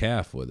had a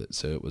calf with it,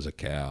 so it was a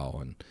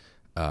cow.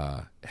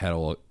 And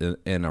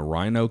a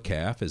rhino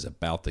calf is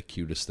about the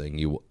cutest thing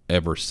you will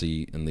ever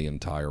see in the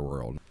entire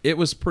world. It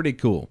was pretty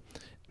cool.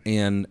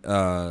 And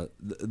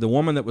the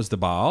woman that was the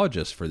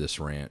biologist for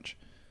this ranch,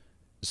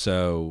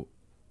 so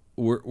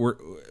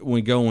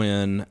we go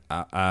in.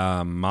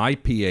 My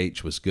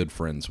PH was good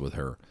friends with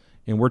her.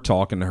 And we're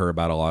talking to her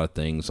about a lot of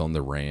things on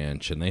the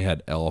ranch. And they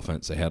had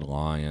elephants, they had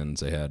lions,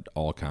 they had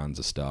all kinds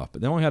of stuff.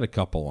 But they only had a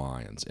couple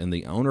lions. And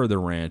the owner of the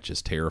ranch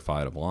is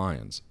terrified of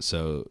lions.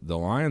 So the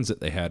lions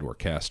that they had were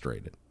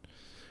castrated.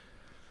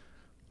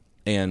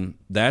 And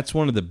that's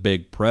one of the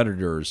big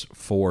predators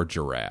for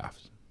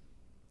giraffes.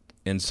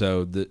 And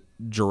so the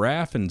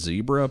giraffe and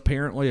zebra,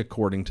 apparently,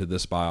 according to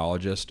this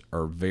biologist,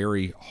 are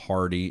very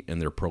hardy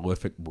and they're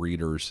prolific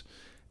breeders.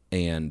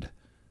 And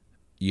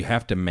you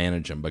have to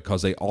manage them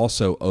because they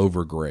also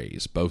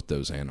overgraze, both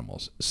those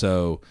animals.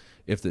 So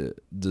if the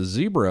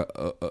zebra,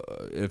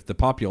 if the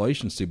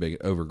population's too big,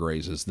 it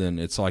overgrazes, then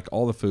it's like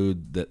all the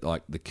food that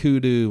like the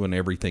kudu and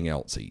everything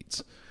else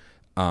eats.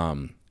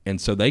 And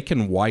so they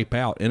can wipe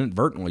out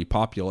inadvertently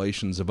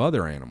populations of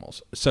other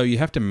animals. So you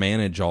have to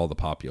manage all the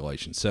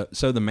populations.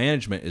 So the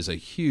management is a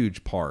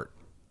huge part.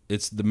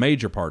 It's the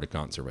major part of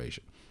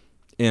conservation.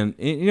 And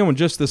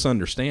just this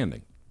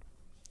understanding.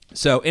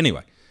 So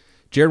anyway,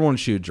 Jared wanted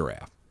to shoot a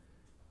giraffe.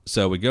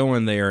 So we go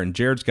in there, and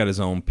Jared's got his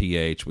own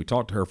PH. We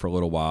talked to her for a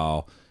little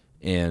while,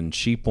 and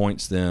she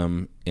points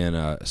them in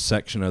a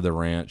section of the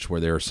ranch where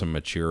there are some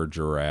mature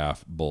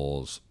giraffe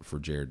bulls for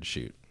Jared to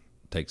shoot.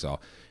 Takes off.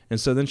 And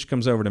so then she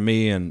comes over to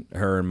me, and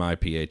her and my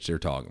PH, they're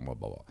talking, blah,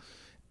 blah, blah.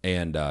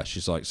 And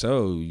she's like,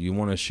 so you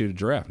want to shoot a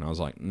giraffe? And I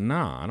was like,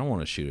 nah, I don't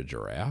want to shoot a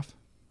giraffe.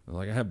 I was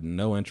like, I have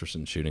no interest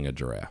in shooting a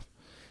giraffe.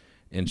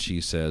 And she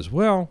says,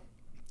 well,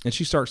 and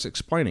she starts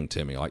explaining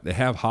to me, like they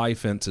have high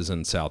fences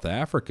in South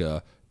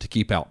Africa to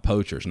keep out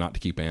poachers, not to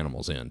keep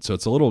animals in. So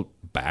it's a little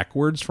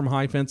backwards from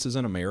high fences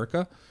in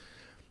America.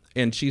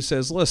 And she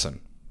says,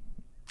 listen,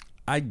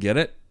 I get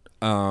it.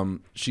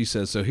 She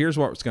says, so here's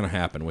what's going to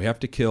happen. We have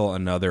to kill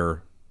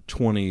another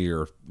 20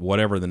 or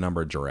whatever the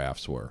number of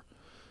giraffes were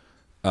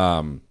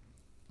to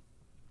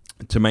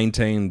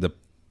maintain the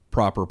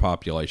proper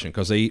population,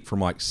 because they eat from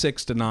like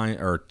 6 to 9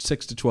 or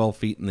 6 to 12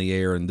 feet in the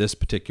air in this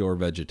particular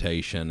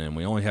vegetation, and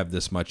we only have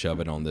this much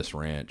of it on this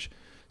ranch.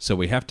 So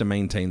we have to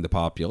maintain the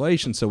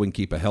population so we can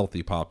keep a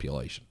healthy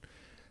population.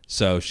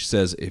 So she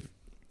says, if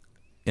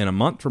in a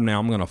month from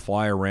now I'm going to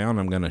fly around,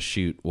 I'm going to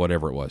shoot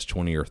whatever it was,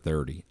 20 or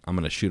 30. I'm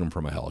going to shoot them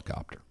from a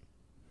helicopter.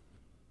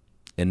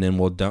 And then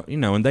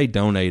and they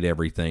donate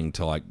everything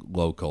to like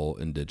local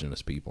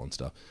indigenous people and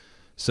stuff.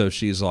 So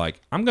she's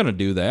like, I'm going to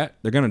do that.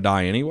 They're going to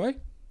die anyway.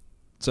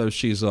 So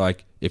she's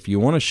like, if you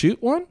want to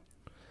shoot one,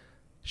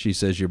 she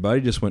says, your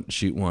buddy just went to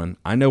shoot one.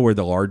 I know where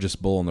the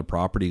largest bull on the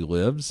property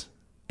lives.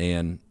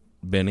 And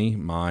Benny,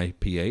 my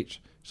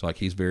PH, it's like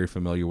he's very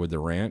familiar with the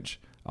ranch.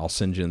 I'll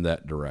send you in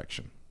that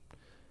direction.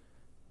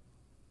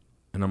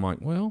 And I'm like,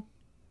 well,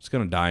 it's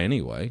going to die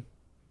anyway.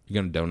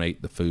 You're going to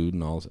donate the food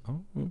and all.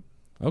 Oh,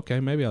 okay,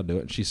 maybe I'll do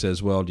it. And she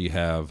says, well, do you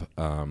have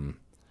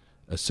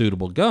a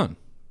suitable gun?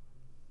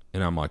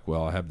 And I'm like,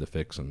 well, I have the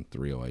Fixin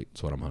 308.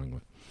 That's what I'm hunting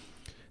with.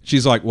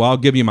 She's like, well, I'll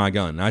give you my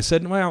gun. And I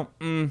said, well,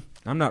 I'm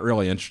not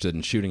really interested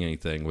in shooting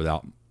anything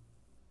without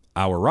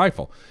our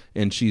rifle.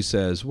 And she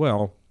says,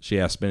 well, she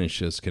asked Benny,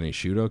 she says, can he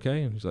shoot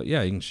okay? And he's like,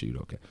 yeah, he can shoot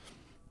okay.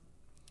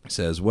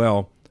 Says,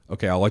 well,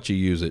 okay, I'll let you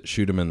use it.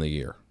 Shoot him in the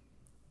ear.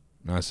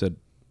 And I said,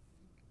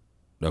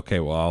 okay,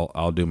 well,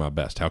 I'll do my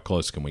best. How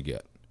close can we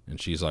get? And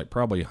she's like,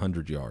 probably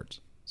 100 yards.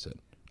 I said,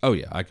 oh,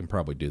 yeah, I can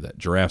probably do that.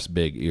 Giraffe's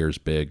big, ears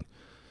big.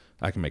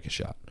 I can make a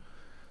shot.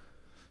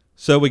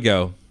 So we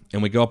go,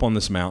 and we go up on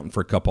this mountain for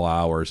a couple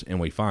hours, and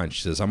we find,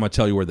 she says, I'm going to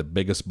tell you where the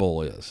biggest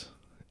bull is.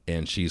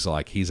 And she's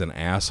like, he's an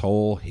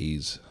asshole.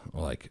 He's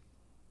like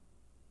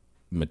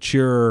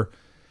mature,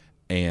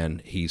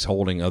 and he's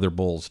holding other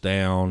bulls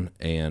down,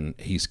 and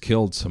he's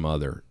killed some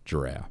other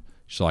giraffe.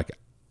 She's like,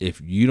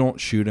 if you don't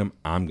shoot him,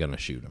 I'm going to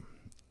shoot him.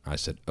 I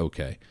said,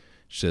 okay.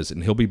 She says,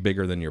 and he'll be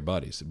bigger than your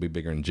buddies. He'll be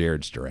bigger than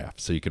Jared's giraffe,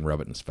 so you can rub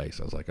it in his face.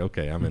 I was like,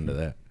 okay, I'm into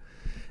that.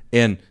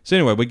 And so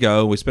anyway,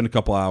 we spend a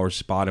couple hours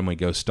spotting, we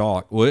go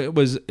stalk. Well,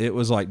 it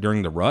was like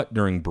during the rut,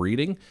 during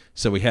breeding,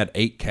 so we had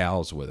 8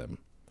 cows with him.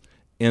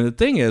 And the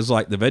thing is,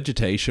 like, the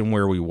vegetation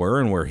where we were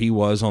and where he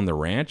was on the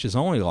ranch is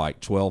only like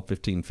 12,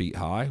 15 feet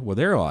high. Well,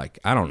 they're like,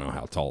 I don't know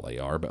how tall they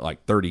are, but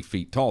like 30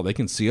 feet tall. They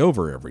can see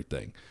over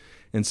everything.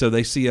 And so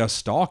they see us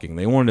stalking.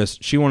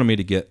 She wanted me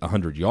to get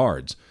 100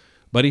 yards.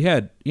 But he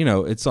had,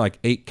 it's like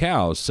 8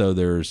 cows, so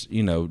there's,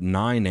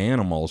 9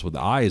 animals with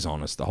eyes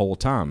on us the whole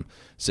time.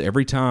 So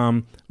every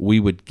time we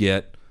would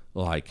get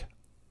like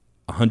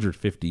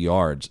 150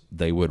 yards,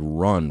 they would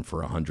run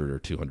for 100 or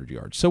 200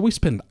 yards. So we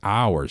spend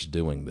hours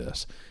doing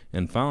this.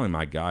 And finally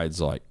my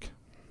guide's like,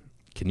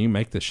 can you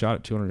make this shot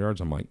at 200 yards?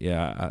 I'm like,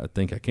 yeah, I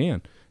think I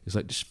can. He's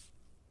like, just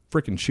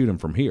freaking shoot him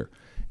from here.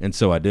 And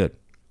so I did.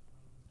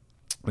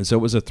 And so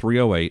it was a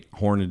 308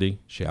 Hornady,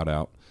 shout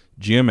out,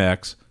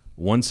 GMX,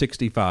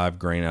 165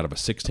 grain out of a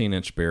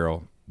 16-inch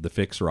barrel, the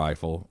fixed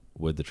rifle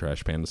with the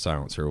Trash Panda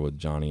silencer with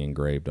Johnny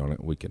engraved on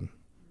it. We can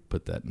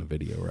put that in the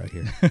video right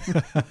here.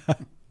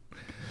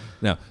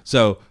 Now,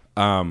 so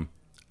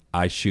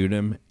I shoot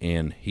him,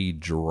 and he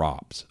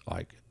drops.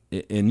 I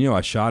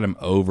shot him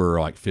over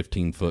like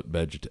 15-foot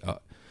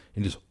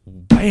and just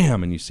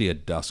bam, and you see a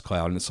dust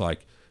cloud, and it's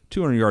like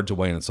 200 yards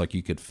away, and it's like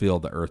you could feel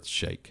the earth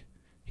shake.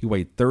 He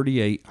weighed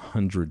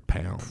 3,800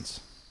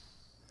 pounds.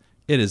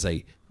 It is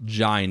a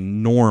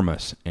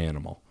ginormous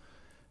animal.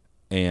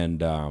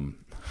 And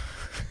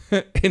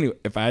anyway,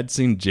 if I had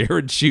seen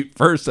Jared shoot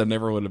first, I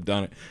never would have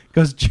done it.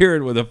 Because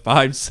Jared with a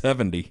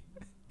 570,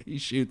 he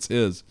shoots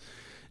his.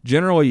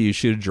 Generally, you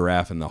shoot a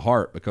giraffe in the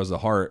heart, because the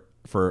heart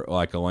for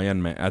like a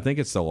land mammal, I think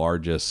it's the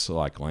largest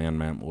like land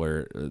mammal,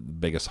 where the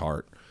biggest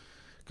heart,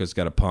 because it's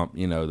got to pump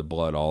the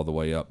blood all the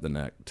way up the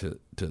neck to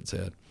its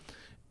head.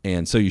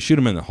 And so you shoot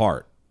him in the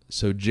heart.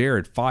 So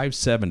Jared,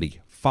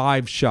 570,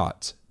 5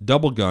 shots,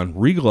 double gun,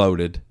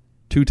 reloaded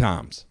 2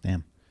 times.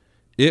 Damn.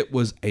 It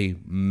was a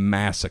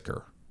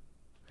massacre.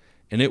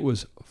 And it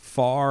was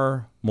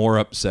far more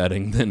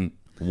upsetting than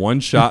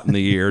 1 shot in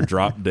the ear,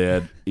 drop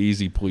dead,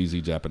 easy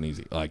pleasy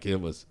Japanese. Like, it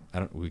was,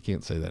 we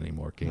can't say that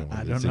anymore, can we?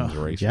 I don't know.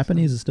 Racist.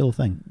 Japanese is still a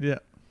thing. Yeah.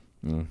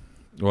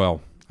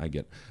 Well, I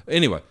get it.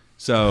 Anyway,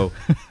 so...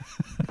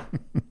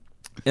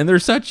 And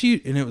they're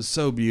and it was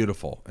so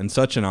beautiful and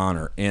such an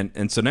honor.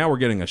 And so now we're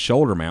getting a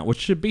shoulder mount, which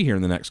should be here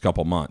in the next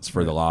couple months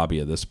for the lobby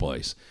of this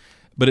place.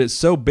 But it's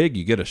so big,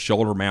 you get a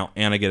shoulder mount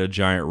and I get a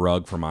giant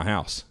rug for my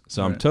house.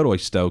 So I'm totally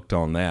stoked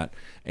on that.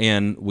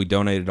 And we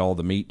donated all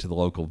the meat to the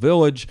local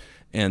village.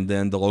 And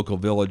then the local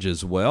village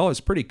as well.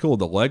 It's pretty cool.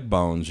 The leg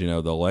bones, the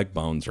leg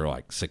bones are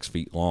like 6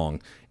 feet long.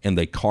 And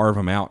they carve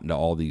them out into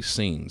all these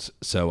scenes.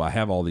 So I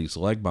have all these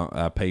leg bones.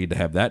 I paid to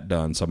have that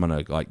done. So I'm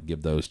going to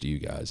give those to you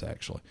guys,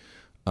 actually.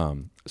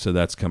 So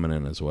that's coming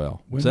in as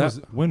well.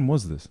 When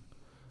was this?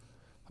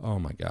 Oh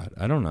my God,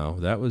 I don't know.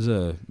 That was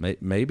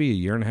maybe a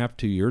year and a half,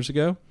 2 years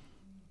ago.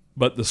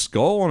 But the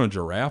skull on a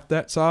giraffe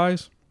that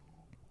size,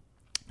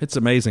 it's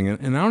amazing.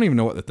 And I don't even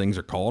know what the things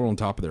are called on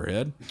top of their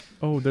head.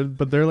 Oh,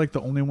 but they're like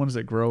the only ones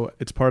that grow.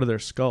 It's part of their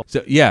skull.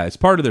 So yeah, it's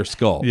part of their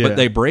skull. Yeah. But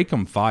they break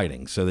them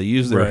fighting, so they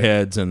use their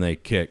heads and they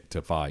kick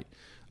to fight.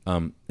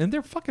 And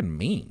they're fucking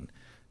mean,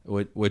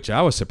 which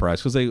I was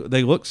surprised, because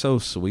they look so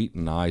sweet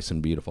and nice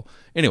and beautiful.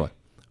 Anyway.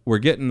 We're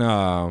getting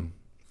the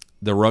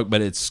rug,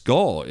 but its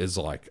skull is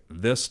like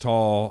this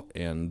tall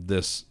and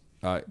this.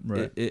 Right.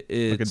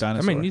 It's like a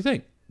dinosaur. I mean, you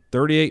think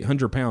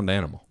 3,800 pound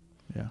animal.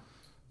 Yeah.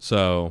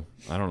 So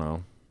I don't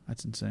know.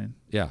 That's insane.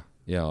 Yeah,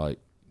 like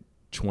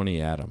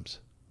 20 atoms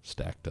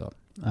stacked up.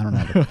 I don't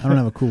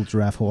have a cool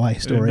giraffe Hawaii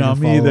story. No,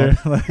 to me follow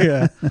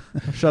either. up.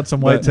 I've shot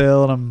some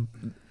whitetail and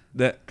I'm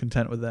that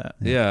content with that.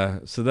 Yeah,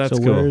 so that's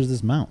so cool. where is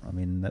this mount? I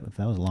mean, that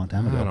was a long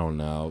time ago. I don't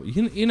know.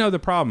 The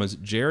problem is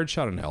Jared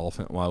shot an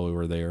elephant while we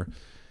were there,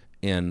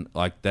 and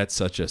like that's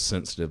such a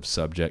sensitive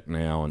subject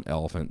now, and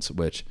elephants,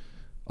 which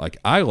like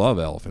I love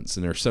elephants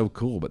and they're so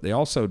cool, but they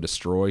also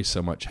destroy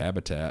so much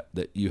habitat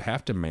that you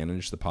have to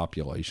manage the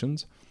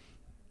populations.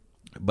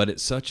 But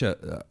it's such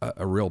a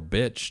real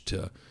bitch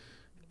to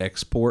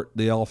export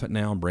the elephant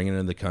now and bring it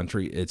into the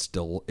country.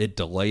 It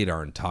delayed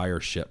our entire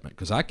shipment,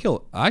 because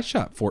I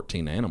shot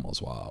 14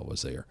 animals while I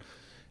was there,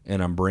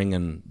 and I'm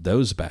bringing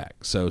those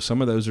back. So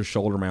some of those are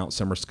shoulder mounts,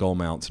 some are skull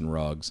mounts and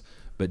rugs,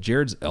 but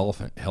Jared's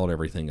elephant held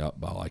everything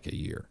up by like a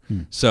year.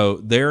 So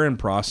they're in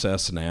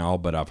process now,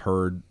 but I've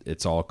heard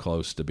it's all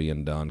close to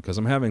being done, because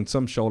I'm having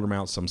some shoulder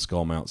mounts, some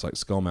skull mounts. Like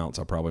skull mounts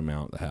I'll probably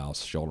mount at the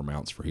house, shoulder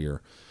mounts for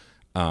here,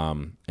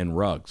 and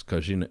rugs,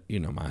 because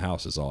my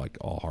house is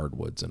all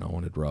hardwoods and I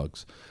wanted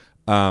rugs.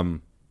 I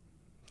don't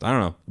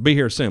know, be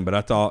here soon, but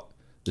I thought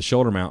the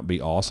shoulder mount would be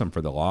awesome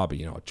for the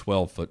lobby, a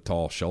 12-foot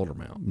tall shoulder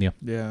mount. Yeah,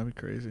 that'd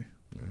be crazy.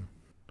 Yeah.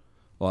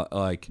 Well,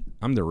 like,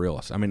 I'm the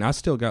realist. I mean, I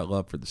still got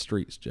love for the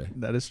streets, Jay.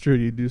 That is true.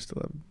 You do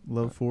still have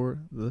love for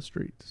the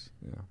streets.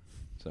 Yeah.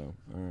 So,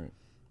 all right.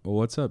 Well,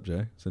 what's up,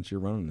 Jay, since you're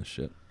running this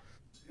shit?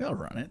 Yeah, I'll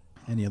run it.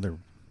 Any other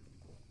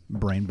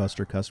brain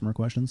buster customer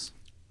questions?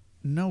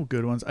 no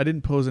good ones. I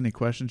didn't pose any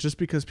questions just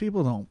because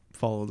people don't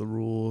follow the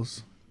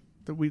rules.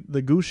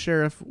 The Goose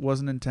Sheriff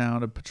wasn't in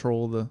town to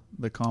patrol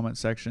the comment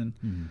section.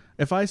 Mm-hmm.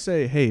 If I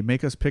say, hey,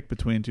 make us pick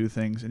between two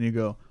things, and you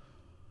go,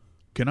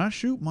 can I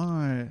shoot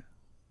my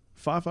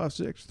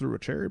 5.56 through a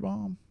cherry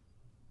bomb?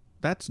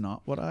 That's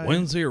not what I...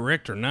 When's the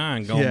Erector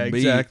 9 going to be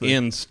exactly.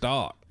 in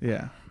stock?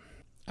 Yeah.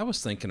 I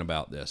was thinking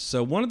about this.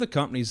 So one of the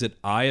companies that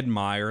I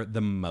admire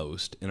the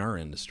most in our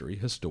industry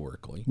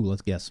historically, Ooh,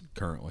 let's guess.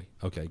 currently.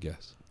 Okay,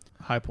 guess.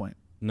 High Point.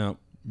 No.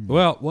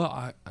 Well,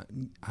 I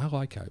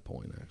like High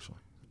Point actually.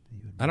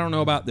 I don't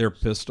know about their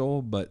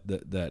pistol, but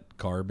that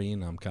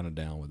carbine, I'm kind of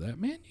down with that.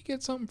 Man, you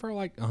get something for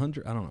like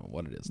 $100. I don't know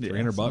what it is.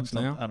 $300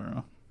 now. I don't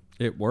know.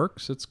 It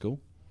works. It's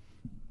cool.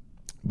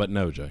 But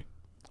no, Jay.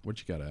 What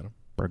you got, Adam?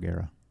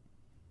 Bergara.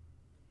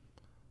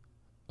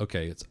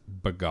 Okay, it's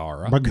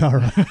Bergara.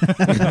 Bergara.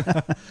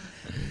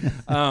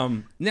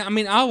 Now, I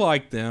mean, I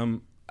like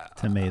them.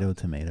 Tomato.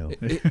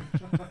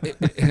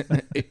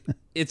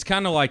 It's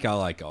kind of like I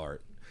like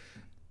art.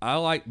 I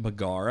like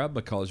Bergara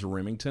because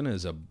Remington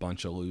is a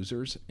bunch of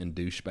losers and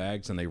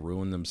douchebags, and they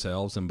ruin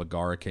themselves, and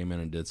Bergara came in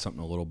and did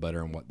something a little better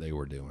than what they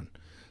were doing.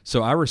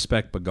 So I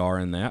respect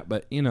Bergara in that,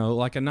 but, you know,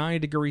 like a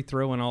 90-degree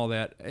throw and all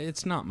that,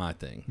 it's not my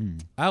thing.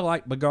 I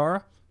like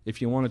Bergara.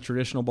 If you want a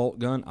traditional bolt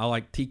gun, I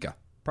like Tikka.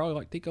 Probably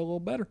like Tikka a little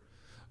better.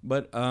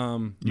 But You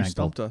Magpul.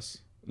 stumped us.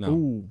 no,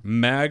 Ooh,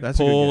 that's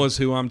a good Magpul guess. is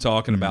who I'm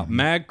talking about.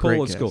 Magpul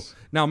Great is cool. guess.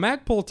 Now,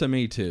 Magpul to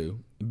me,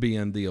 too,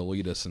 being the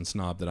elitist and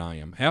snob that I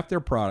am, half their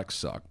products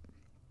suck.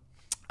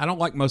 I don't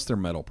like most of their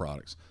metal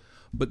products.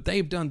 But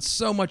they've done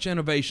so much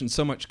innovation,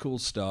 so much cool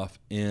stuff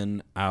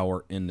in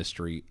our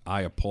industry.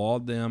 I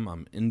applaud them.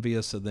 I'm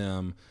envious of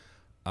them.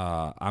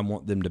 I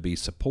want them to be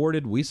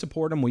supported. We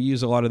support them. We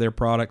use a lot of their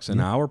products in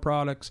our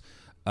products.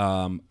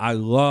 I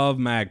love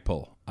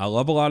Magpul. I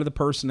love a lot of the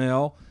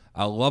personnel.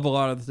 I love a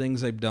lot of the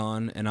things they've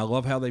done, and I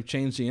love how they've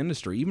changed the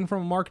industry, even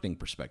from a marketing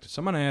perspective.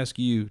 So I'm going to ask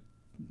you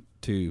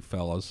two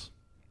fellas.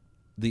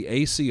 The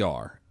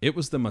ACR, it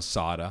was the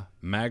Masada.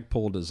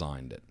 Magpul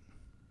designed it.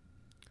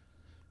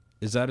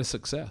 Is that a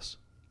success?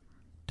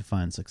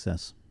 Define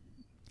success.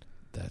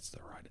 That's the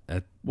right.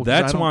 Well, 'cause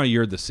That's I don't- why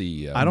you're the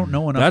CEO. I don't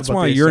know enough That's about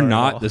why the you're ACR at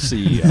not all. the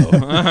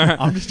CEO.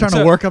 I'm just trying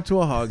to work up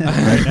to a hog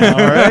right now,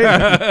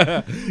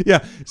 all right?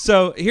 Yeah.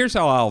 So here's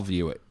how I'll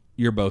view it.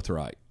 You're both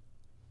right.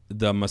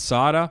 The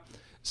Masada.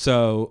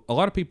 So a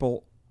lot of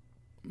people,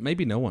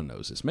 maybe no one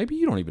knows this. Maybe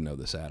you don't even know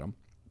this, Adam.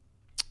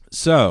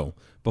 So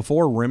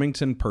before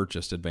Remington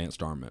purchased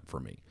Advanced Armament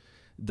for me,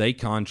 they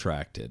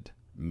contracted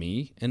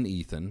me and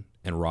Ethan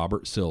and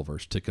Robert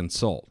Silvers to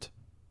consult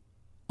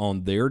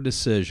on their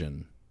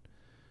decision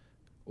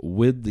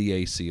with the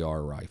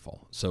ACR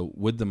rifle. So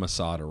with the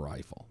Masada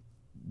rifle,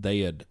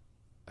 they had,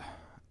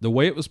 the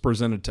way it was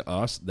presented to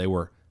us, they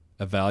were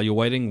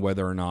evaluating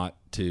whether or not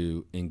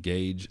to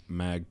engage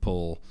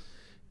Magpul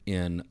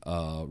in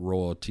a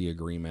royalty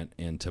agreement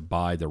and to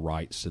buy the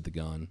rights to the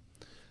gun.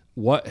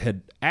 What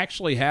had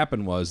actually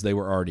happened was they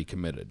were already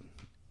committed,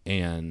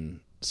 and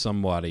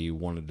somebody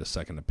wanted a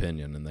second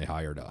opinion, and they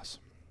hired us.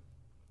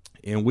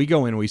 And we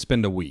go in, we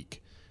spend a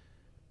week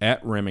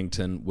at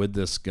Remington with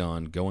this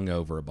gun going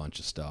over a bunch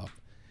of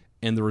stuff.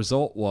 And the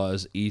result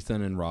was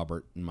Ethan and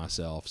Robert and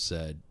myself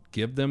said,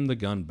 give them the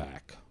gun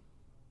back.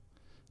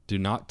 Do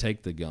not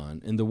take the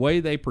gun. And the way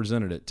they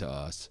presented it to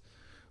us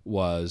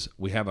was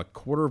we have a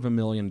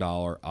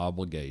 $250,000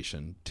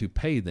 obligation to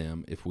pay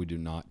them if we do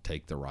not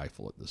take the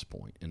rifle at this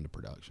point into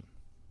production.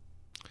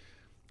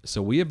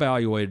 So we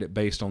evaluated it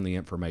based on the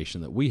information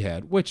that we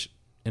had, which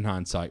in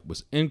hindsight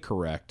was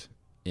incorrect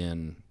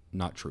and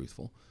not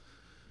truthful.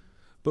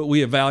 But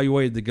we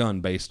evaluated the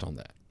gun based on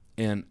that.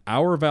 And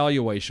our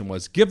evaluation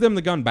was give them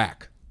the gun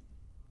back.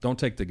 Don't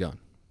take the gun.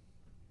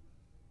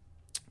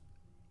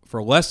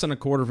 For less than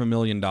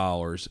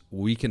 $250,000,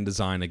 we can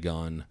design a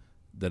gun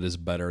that is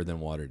better than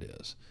what it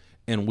is.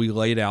 And we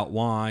laid out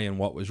why and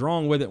what was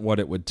wrong with it, what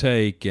it would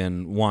take,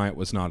 and why it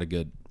was not a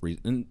good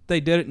reason. And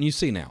they did it, and you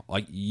see now.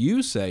 Like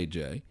you say,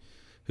 Jay,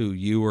 who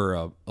you were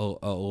a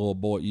little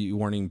boy, you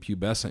weren't even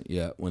pubescent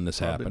yet when this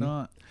Probably happened.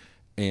 not.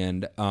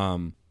 And,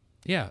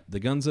 yeah, the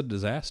gun's a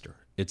disaster.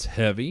 It's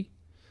heavy.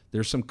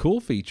 There's some cool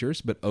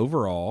features, but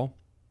overall,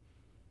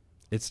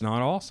 it's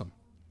not awesome.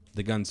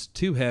 The gun's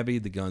too heavy.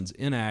 The gun's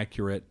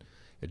inaccurate.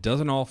 It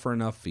doesn't offer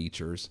enough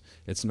features.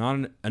 It's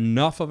not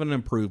enough of an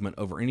improvement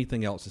over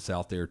anything else that's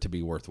out there to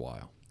be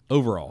worthwhile.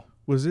 Overall.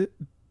 Was the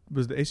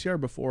ACR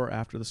before or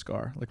after the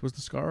SCAR? Like, was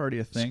the SCAR already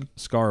a thing?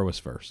 SCAR was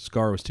first.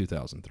 SCAR was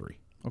 2003.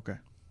 Okay.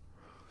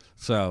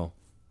 So,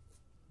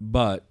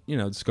 but, you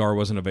know, the SCAR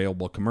wasn't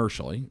available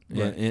commercially.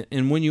 Right.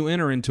 And when you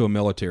enter into a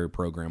military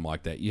program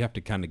like that, you have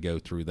to kind of go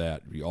through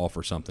that. You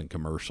offer something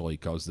commercially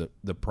because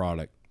the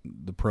product,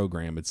 the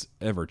program, it's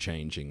ever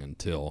changing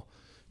until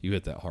you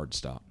hit that hard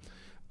stop.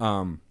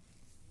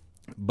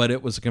 But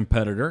it was a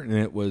competitor, and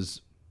it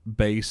was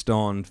based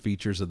on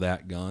features of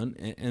that gun.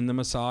 And the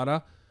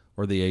Masada,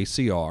 or the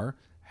ACR,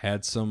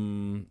 had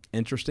some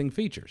interesting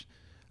features.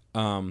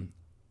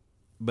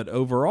 But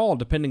overall,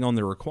 depending on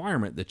the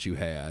requirement that you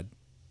had,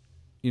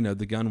 you know,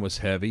 the gun was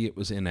heavy, it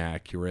was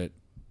inaccurate,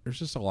 There's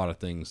just a lot of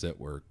things that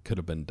could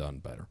have been done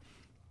better.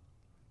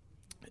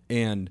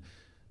 And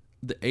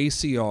the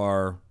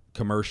ACR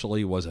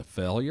commercially was a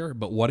failure,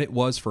 but what it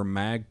was for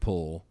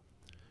Magpul,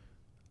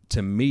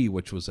 to me,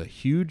 which was a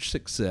huge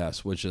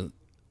success,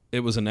 it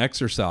was an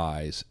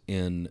exercise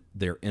in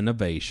their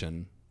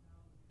innovation,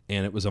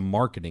 and it was a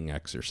marketing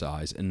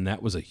exercise, and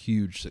that was a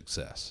huge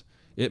success.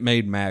 It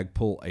made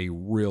Magpul a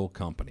real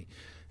company.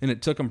 And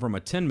it took them from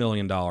a $10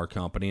 million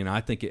company, and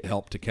I think it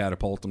helped to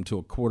catapult them to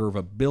a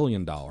 $250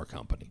 million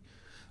company.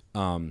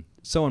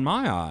 So in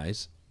my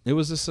eyes, it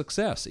was a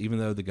success, even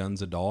though the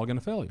gun's a dog and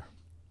a failure.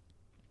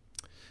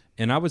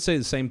 And I would say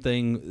the same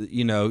thing,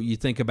 you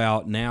think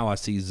about now, I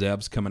see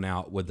Zeb's coming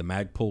out with the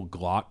Magpul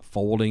Glock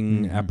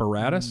folding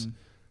apparatus.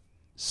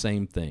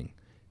 Same thing.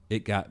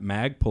 It got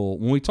Magpul.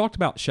 When we talked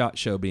about SHOT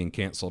Show being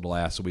canceled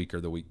last week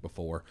or the week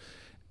before,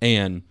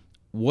 and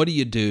what do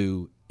you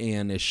do,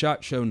 and is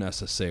SHOT Show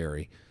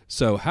necessary?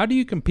 So how do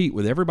you compete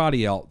with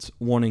everybody else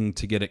wanting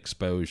to get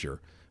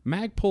exposure?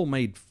 Magpul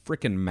made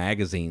freaking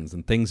magazines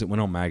and things that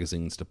went on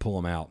magazines to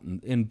pull them out,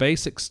 and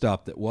basic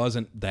stuff that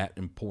wasn't that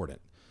important.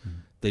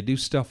 They do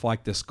stuff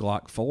like this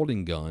Glock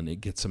folding gun.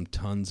 It gets them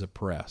tons of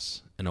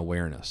press and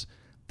awareness.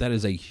 That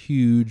is a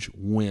huge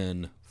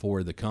win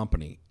for the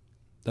company.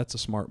 That's a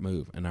smart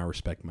move, and I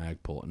respect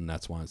Magpul, and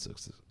that's why it's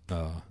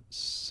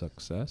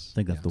success. I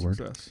think that's the word.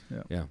 Success.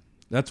 Yeah. Yeah,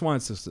 that's why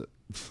it's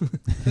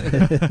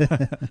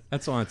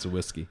that's why it's a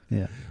whiskey.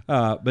 Yeah.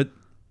 But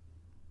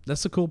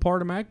that's the cool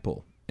part of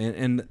Magpul,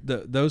 and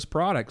those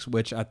products,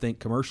 which I think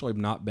commercially have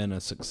not been a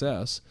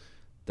success.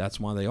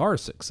 That's why they are a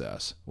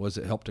success, was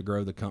it helped to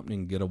grow the company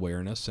and get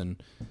awareness.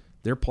 And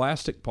their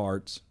plastic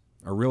parts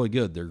are really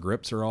good. Their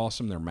grips are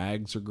awesome. Their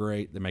mags are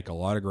great. They make a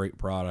lot of great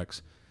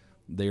products.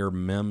 They are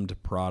memmed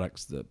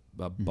products.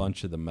 A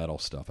bunch of the metal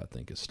stuff, I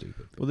think, is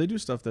stupid. Well, they do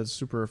stuff that's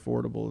super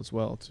affordable as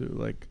well, too.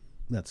 Like,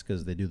 that's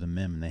because they do the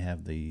MIM and they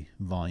have the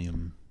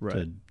volume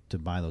to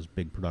buy those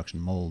big production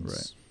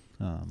molds.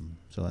 Right.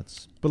 So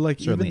that's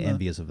certainly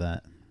envious of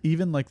that.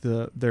 Even like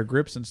their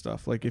grips and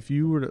stuff. Like if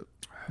you were to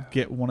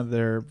get one of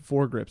their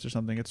foregrips or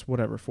something, it's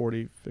whatever,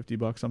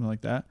 $40-$50, something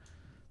like that.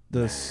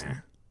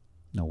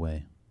 No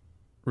way.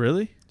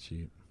 Really?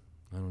 Cheap.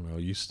 I don't know.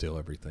 You steal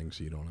everything,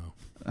 so you don't know.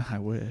 I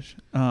wish.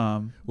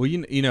 Well,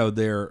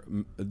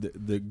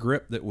 the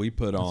grip that we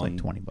put on, like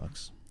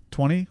 $20.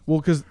 20? Well,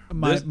 because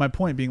my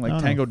point being,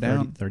 like, Tango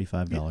Down,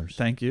 $35.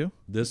 Thank you.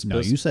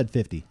 You said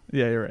 50.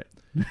 Yeah, you're right.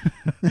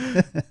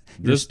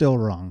 You're still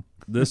wrong.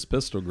 This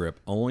pistol grip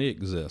only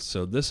exists.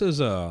 So this is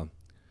a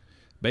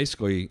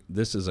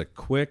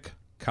quick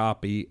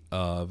copy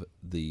of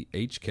the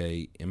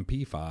HK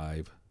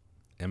MP5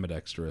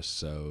 ambidextrous,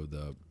 so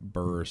the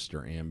burst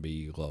or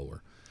ambi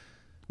lower,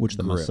 which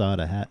the grip.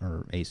 Masada hat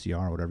or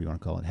ACR, whatever you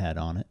want to call it, had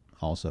on it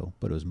also,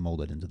 but it was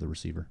molded into the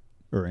receiver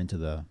or into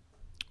the.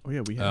 Oh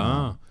yeah, we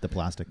have the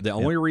plastic. The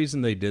only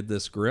reason they did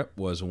this grip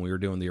was when we were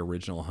doing the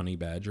original Honey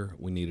Badger,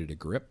 we needed a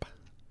grip,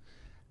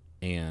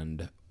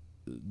 and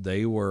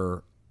they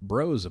were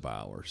bros of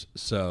ours.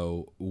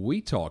 So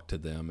we talked to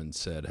them and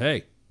said,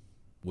 "Hey,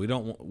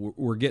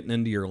 we're getting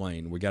into your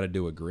lane. We got to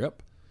do a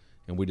grip,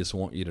 and we just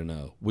want you to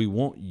know. We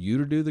want you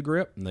to do the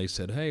grip." And they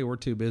said, "Hey, we're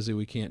too busy.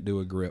 We can't do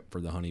a grip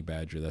for the Honey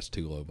Badger. That's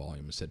too low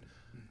volume." I said,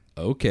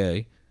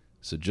 "Okay,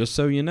 so just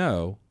so you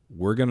know,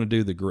 we're going to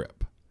do the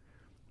grip."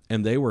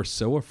 And they were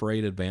so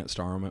afraid Advanced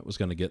Armament was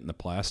going to get in the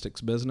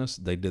plastics business,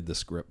 they did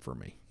this grip for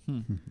me.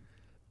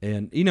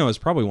 And, it's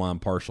probably why I'm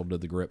partial to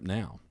the grip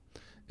now.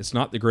 It's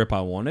not the grip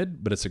I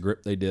wanted, but it's a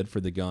grip they did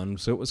for the gun.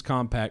 So it was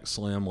compact,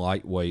 slim,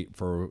 lightweight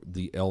for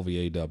the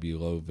LVAW,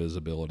 low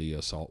visibility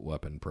assault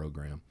weapon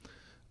program.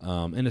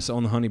 And it's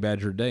on the Honey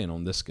Badger today and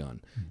on this gun.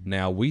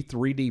 Now, we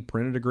 3D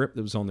printed a grip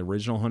that was on the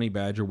original Honey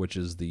Badger, which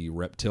is the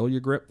Reptilia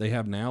grip they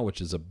have now,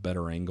 which is a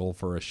better angle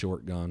for a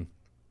short gun.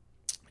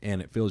 And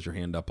it fills your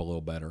hand up a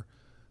little better.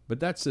 But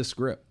that's this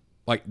grip.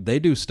 Like, they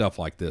do stuff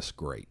like this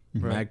great.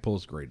 Right.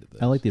 Magpul's great at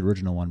this. I like the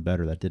original one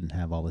better that didn't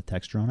have all the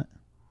texture on it,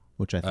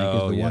 which I think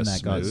is the one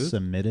that got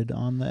submitted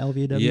on the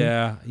LVW.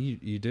 Yeah,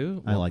 you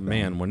do? I like that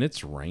man, one. when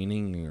it's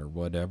raining or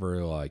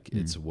whatever, like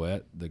it's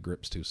wet, the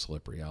grip's too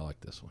slippery. I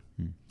like this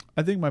one.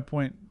 I think my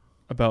point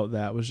about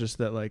that was just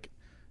that, like,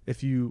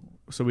 so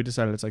we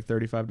decided it's like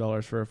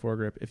 $35 for a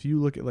foregrip. If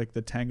you look at like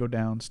the Tango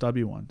Down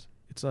stubby ones,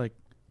 it's like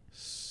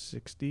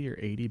 $60 or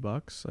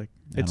 $80. Like,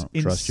 it's I don't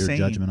insane. trust your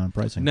judgment on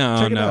pricing. No,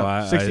 Check it no,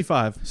 out.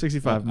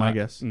 65, my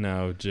guess.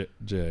 No,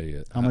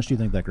 Jay. How much do you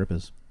think that grip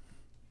is?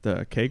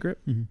 The K grip,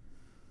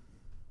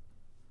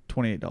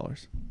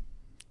 $28.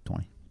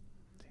 20.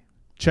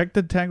 Check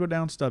the Tango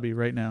Down stubby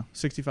right now.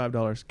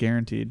 $65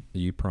 guaranteed.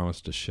 You promise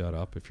to shut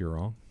up if you're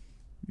wrong?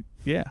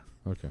 Yeah.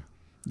 Okay.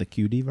 The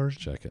QD version?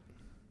 Check it.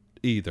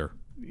 Either.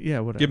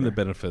 Yeah, whatever. Give them the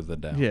benefit of the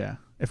doubt. Yeah.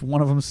 If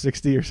one of them's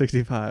 60 or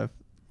 65,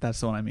 that's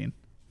the one I mean.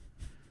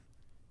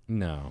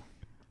 No.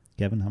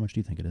 Kevin, how much do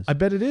you think it is? I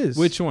bet it is.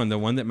 Which one? The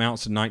one that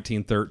mounts in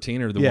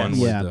 1913 or the Yes. one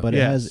with yeah, the... but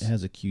Yes. it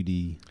has a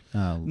QD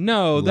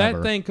No, lever.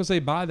 that thing, because they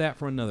buy that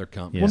from another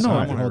company. Yeah, Well, no, so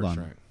I wanna hold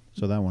on.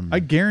 So that one... I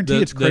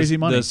guarantee it's crazy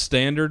money. The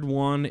standard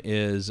one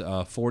is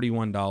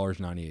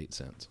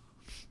 $41.98.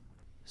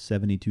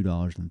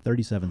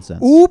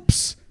 $72.37.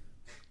 Oops.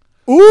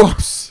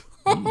 Oops.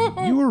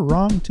 You were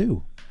wrong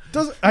too.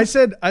 I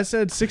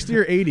said 60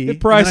 or 80. The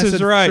price and then I is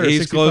said, right. sure, He's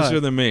 65. closer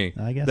than me.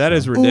 I guess that so.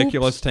 is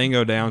ridiculous.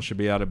 Tango Down should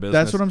be out of business.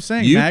 That's what I'm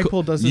saying. You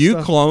Magpul does this You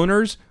stuff.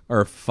 cloners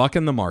are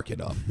fucking the market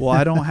up. Well,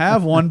 I don't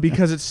have one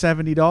because it's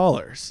 $70.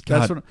 That's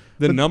God, what.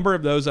 the but, number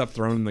of those I've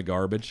thrown in the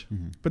garbage.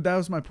 but that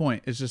was my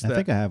point. It's just I that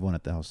think I have one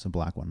at the house, a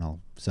black one. I'll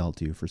sell it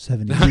to you for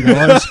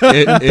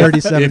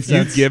 $72.37. If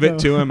you give it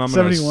to him, I'm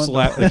going to 71.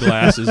 slap the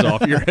glasses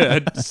off your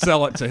head.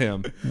 Sell it to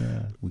him.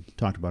 We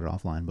talked about it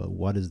offline, but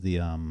what is the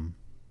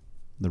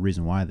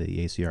reason why the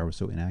ACR was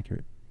so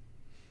inaccurate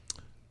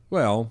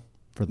Well,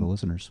 for the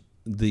listeners?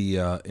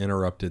 the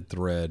interrupted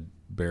thread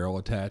barrel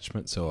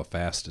attachment, so a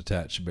fast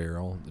attached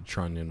barrel, the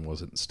trunnion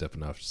wasn't stiff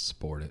enough to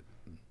support it.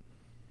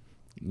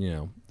 You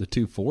know, the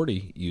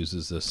 240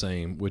 uses the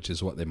same, which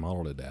is what they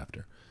modeled it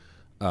after.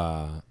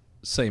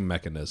 Same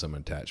mechanism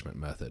attachment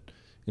method.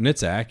 And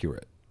it's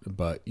accurate,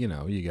 but, you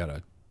know, you got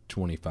a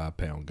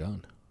 25-pound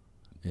gun.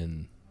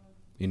 And,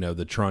 you know,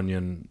 the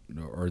trunnion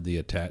or the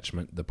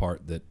attachment, the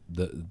part that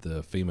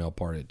the female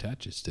part it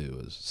attaches to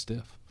is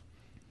stiff.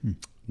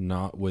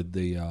 Not with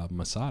the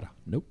Masada.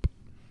 Nope.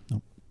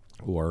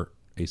 Or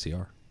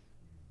ACR.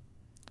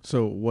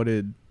 So what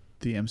did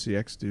the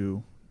MCX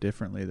do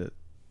differently that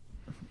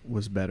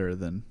was better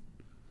than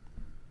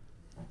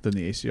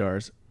the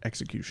ACR's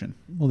execution?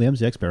 Well, the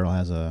MCX barrel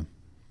has a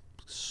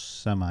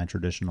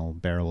semi-traditional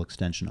barrel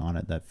extension on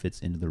it that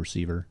fits into the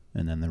receiver,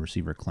 and then the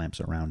receiver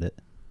clamps around it.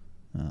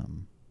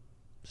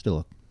 Still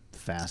a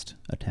fast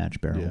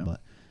attached barrel, Yeah.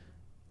 but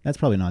that's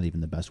probably not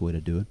even the best way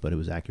to do it, but it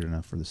was accurate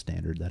enough for the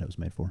standard that it was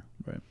made for.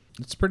 Right.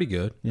 It's pretty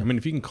good. Yeah. I mean,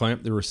 if you can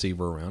clamp the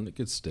receiver around, it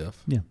gets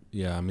stiff. Yeah.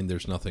 Yeah, I mean,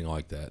 there's nothing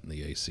like that in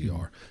the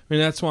ACR. I mean,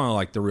 that's why I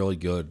like the really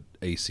good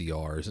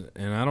ACRs.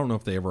 And I don't know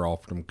if they ever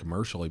offered them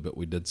commercially, but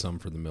we did some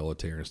for the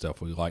military and stuff.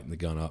 We lightened the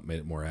gun up, made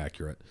it more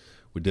accurate.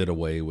 We did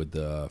away with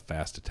the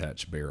fast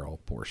attached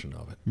barrel portion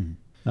of it.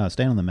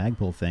 Staying on the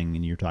Magpul thing,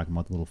 and you're talking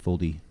about the little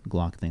foldy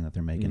Glock thing that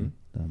they're making,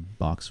 the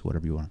box,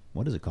 whatever you want.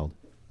 What is it called?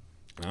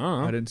 I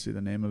don't know. I didn't see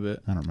the name of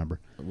it. I don't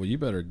remember. Well, you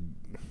better.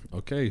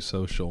 Okay,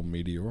 social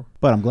meteor.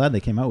 But I'm glad they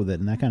came out with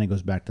it, and that kind of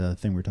goes back to the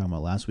thing we were talking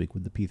about last week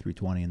with the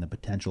P320 and the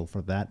potential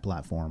for that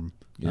platform.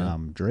 Yeah.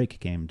 Drake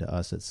came to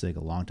us at SIG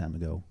a long time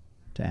ago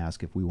to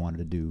ask if we wanted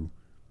to do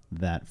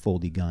that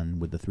foldy gun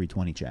with the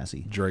 320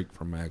 chassis. Drake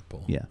from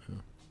Magpul. Yeah.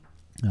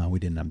 We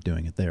didn't end up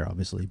doing it there,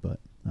 obviously, but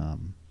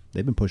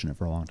they've been pushing it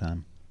for a long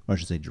time. Or I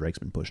should say Drake's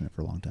been pushing it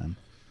for a long time.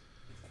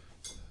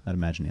 I'd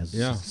imagine he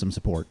has some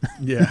support.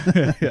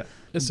 Yeah. Yeah.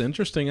 It's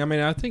interesting. I mean,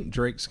 I think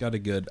Drake's got a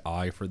good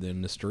eye for the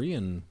industry,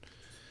 and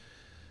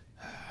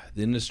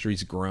the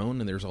industry's grown,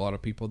 and there's a lot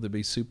of people that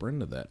be super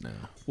into that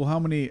now. Well, how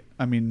many?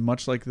 I mean,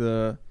 much like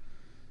the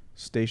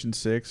Station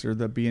 6 or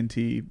the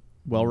B&T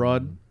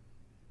Wellrod,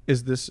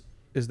 is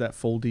that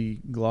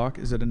foldy Glock?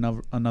 Is it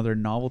another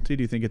novelty?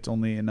 Do you think it's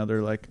only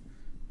another like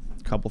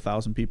couple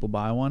thousand people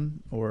buy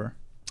one, or?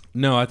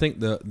 No, I think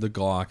the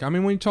Glock. I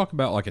mean, when you talk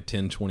about like a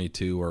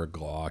 1022 or a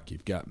Glock,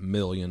 you've got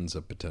millions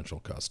of potential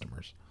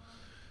customers.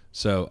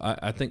 So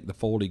I think the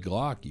foldy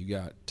Glock, you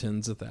got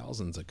tens of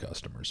thousands of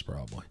customers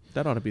probably.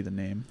 That ought to be the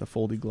name, the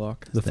foldy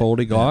Glock. The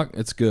foldy Glock,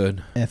 it's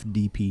good.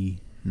 FDP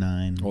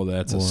 9 Oh,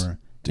 that's a or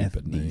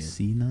stupid name.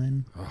 FDC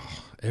 9.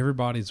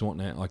 Everybody's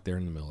wanting to act like they're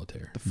in the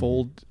military. The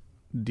Fold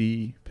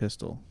D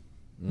pistol.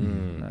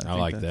 I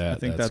like that. I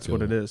think that's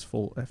what it is.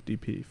 Full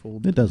FDP.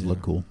 Fold. It does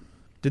look cool.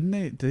 Didn't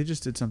they? They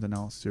just did something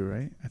else too,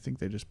 right? I think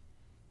they just.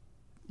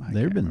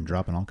 They've been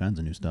dropping all kinds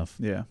of new stuff.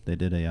 Yeah. They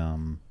did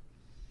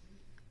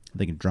I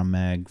think a drum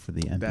mag for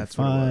the MP5 That's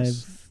what it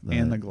was.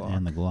 And the Glock.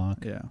 And the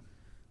Glock. Yeah.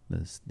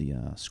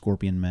 The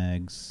Scorpion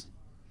mags.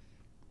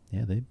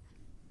 Yeah, they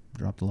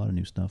dropped a lot of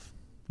new stuff.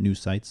 New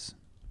sights.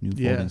 New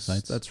folding Yes,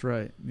 sights. that's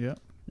right. Yeah.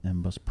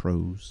 Mbus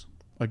Pros.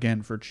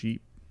 Again, for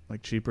cheap,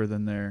 like cheaper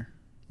than their.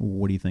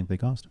 What do you think they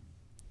cost?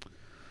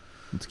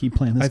 Let's keep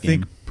playing this I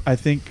game.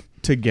 think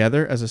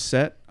together as a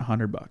set,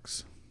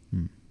 $100.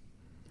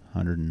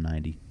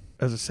 190.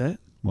 As a set.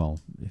 Well,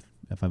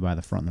 if I buy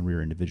the front and the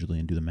rear individually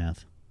and do the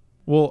math.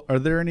 Well, are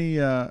there any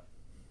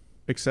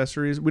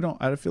accessories?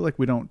 I feel like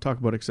we don't talk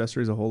about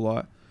accessories a whole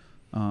lot.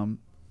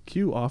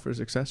 Q offers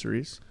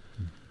accessories.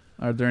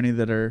 Are there any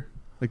that are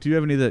like? Do you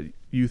have any that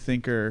you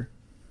think are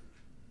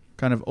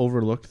kind of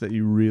overlooked that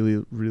you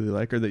really, really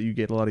like, or that you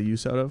get a lot of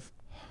use out of?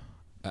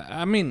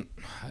 I mean,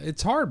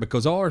 it's hard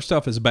because all our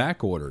stuff is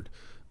back ordered.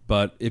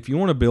 But if you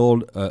want to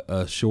build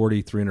a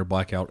Shorty 300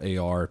 Blackout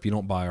AR, if you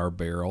don't buy our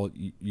barrel,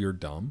 you're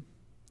dumb.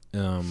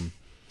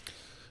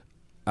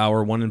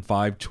 Our 1 in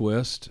 5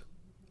 twist,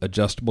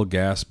 adjustable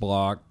gas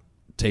block,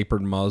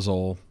 tapered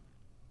muzzle,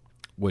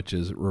 which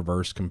is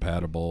reverse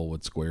compatible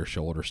with square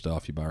shoulder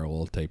stuff. You buy our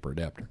little taper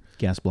adapter.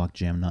 Gas block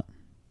jam nut.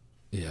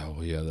 Yeah,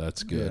 well, yeah,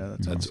 that's good. Yeah,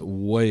 that's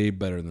way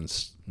better than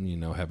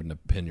having to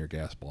pin your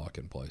gas block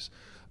in place.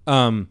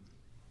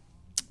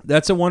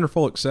 That's a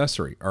wonderful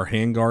accessory. Our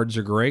hand guards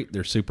are great.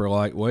 They're super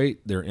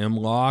lightweight. They're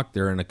M-lock.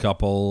 They're in a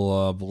couple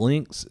of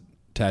links.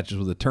 Attaches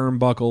with a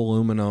turnbuckle,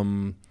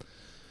 aluminum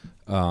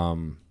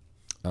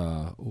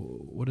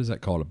what is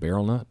that called? A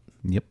barrel nut?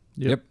 Yep.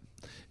 Yep.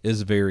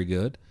 Is very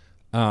good.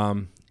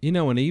 And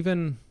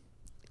even,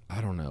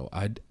 I don't know,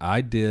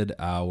 I did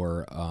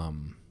our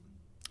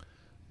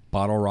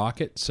bottle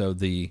rocket, so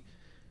the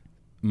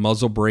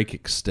muzzle brake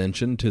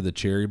extension to the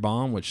cherry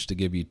bomb, which is to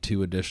give you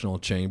 2 additional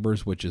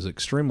chambers, which is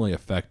extremely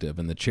effective.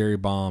 And the cherry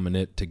bomb and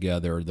it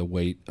together, the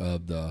weight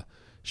of the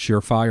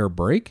Surefire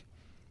brake,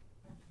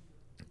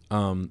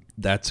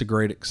 that's a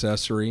great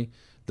accessory.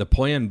 The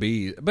Plan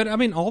B, but I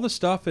mean, all the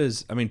stuff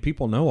is, I mean,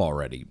 people know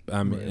already.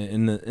 Right.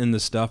 And the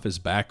stuff is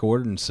back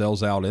ordered and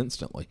sells out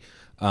instantly.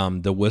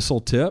 The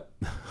whistle tip,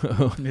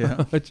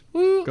 Yeah. which,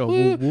 Go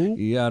woo woo.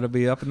 you got to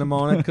be up in the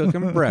morning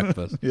cooking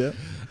breakfast. Yeah.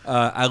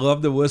 I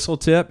love the whistle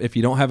tip. If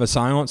you don't have a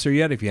silencer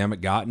yet, if you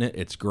haven't gotten it,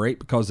 it's great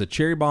because the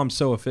cherry bomb's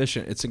so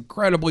efficient. It's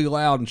incredibly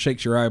loud and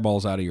shakes your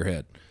eyeballs out of your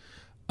head.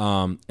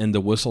 And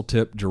the whistle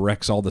tip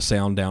directs all the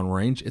sound down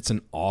range. It's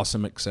an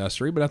awesome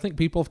accessory, but I think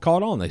people have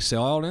caught on. They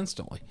sell out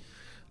instantly.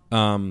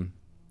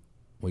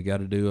 We got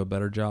to do a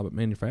better job at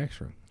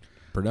manufacturing,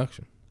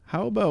 production.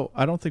 How about,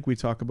 I don't think we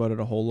talk about it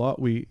a whole lot.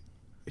 We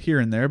here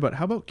and there, but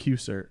how about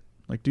QCert?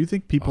 Like, do you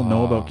think people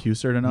know about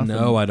QCert enough?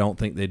 No, I don't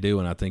think they do,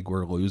 and I think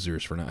we're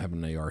losers for not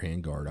having an AR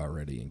handguard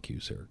already in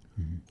QCert.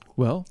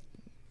 Well,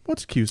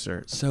 what's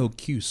QCert? So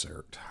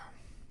QCert.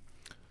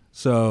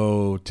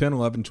 So 10,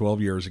 11,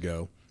 12 years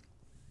ago,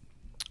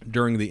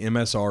 during the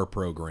MSR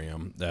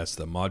program, that's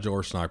the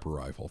Modular Sniper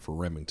Rifle for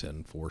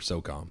Remington for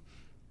SOCOM,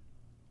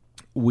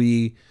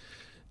 we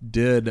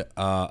did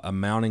a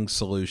mounting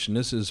solution.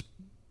 This is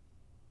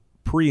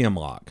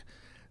pre-M-LOK.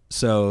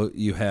 So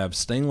you have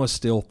stainless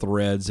steel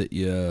threads that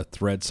you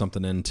thread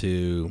something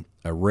into,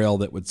 a rail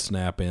that would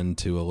snap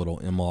into a little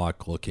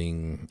M-LOK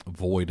looking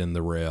void in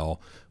the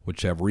rail,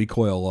 which have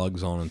recoil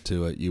lugs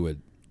onto it. You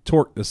would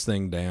torque this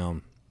thing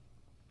down.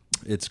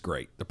 It's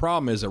great. The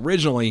problem is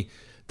originally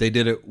they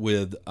did it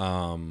with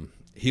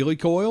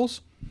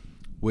helicoils,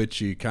 which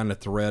you kind of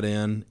thread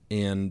in,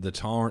 and the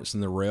tolerance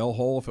in the rail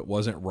hole, if it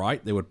wasn't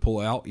right, they would pull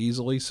out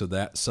easily, so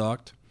that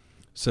sucked.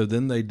 So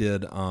then they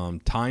did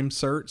time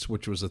certs,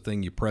 which was a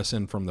thing you press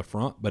in from the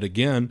front. But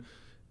again,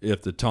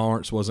 if the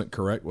tolerance wasn't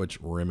correct, which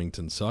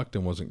Remington sucked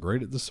and wasn't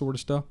great at this sort of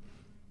stuff,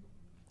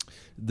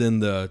 then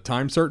the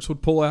time certs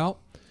would pull out.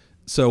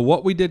 So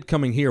what we did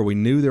coming here, we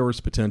knew there was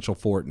potential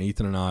for it, and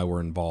Ethan and I were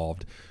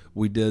involved.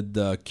 We did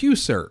the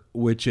QCert,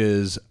 which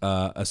is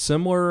a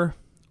similar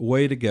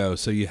way to go.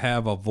 So you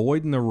have a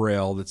void in the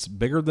rail that's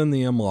bigger than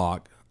the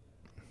M-LOK.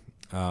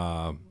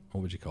 What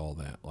would you call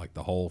that? Like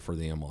the hole for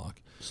the M-LOK.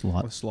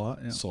 A slot.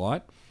 Yeah.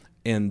 Slot.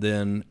 And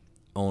then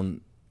on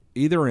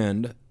either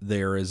end,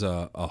 there is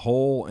a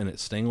hole, and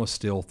it's stainless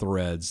steel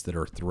threads that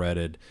are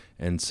threaded.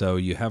 And so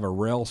you have a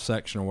rail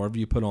section or whatever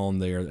you put on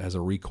there that has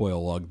a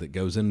recoil lug that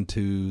goes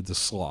into the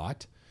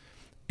slot.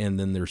 And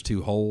then there's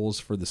 2 holes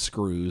for the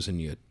screws, and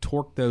you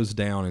torque those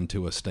down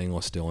into a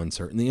stainless steel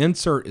insert. And the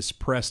insert is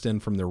pressed in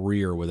from the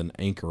rear with an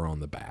anchor on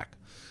the back.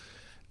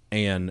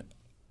 And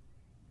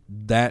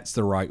that's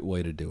the right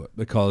way to do it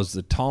because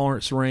the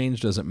tolerance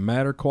range doesn't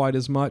matter quite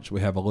as much.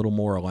 We have a little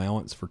more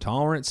allowance for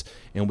tolerance,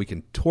 and we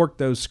can torque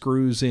those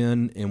screws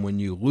in, and when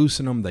you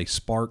loosen them, they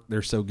spark.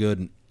 They're so good,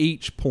 and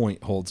each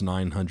point holds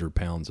 900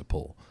 pounds of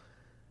pull.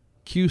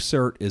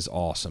 QCert is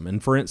awesome.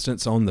 And for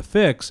instance, on the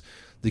Fix,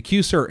 the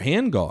QCert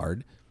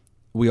handguard,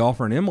 we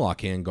offer an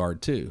M-LOK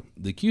handguard too.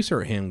 The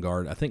QCert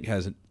handguard, I think,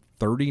 has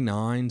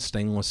 39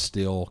 stainless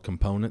steel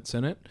components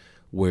in it,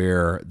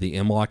 where the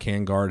M-LOK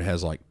handguard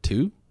has like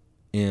 2.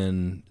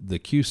 And the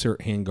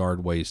QCert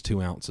handguard weighs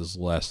 2 ounces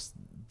less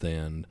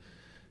than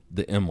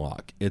the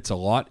M-LOK. It's a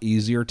lot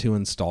easier to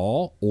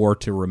install or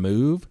to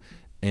remove,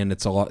 and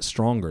it's a lot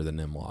stronger than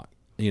M-LOK.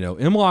 You know,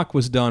 M-LOK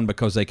was done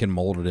because they can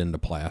mold it into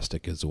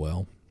plastic as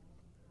well.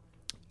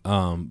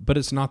 But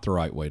it's not the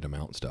right way to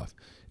mount stuff.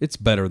 It's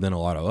better than a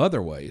lot of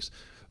other ways,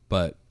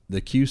 but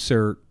the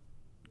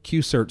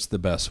QCert's the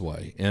best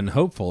way. And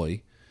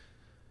hopefully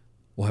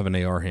we'll have an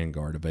AR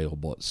handguard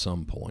available at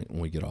some point when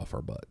we get off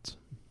our butts.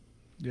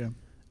 Yeah.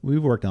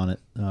 We've worked on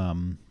it.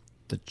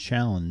 The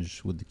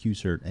challenge with the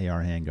QCert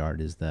AR handguard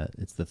is that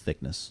it's the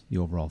thickness, the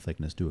overall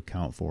thickness, to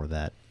account for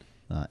that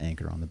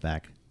anchor on the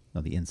back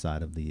of the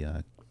inside of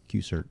the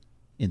QCert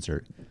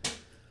insert.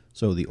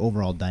 So the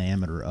overall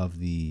diameter of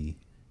the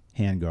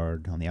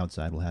handguard on the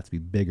outside will have to be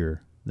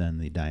bigger than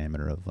the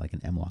diameter of like an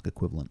M-LOK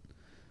equivalent.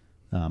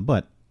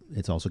 But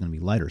it's also going to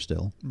be lighter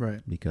still, Right.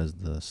 because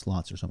the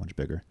slots are so much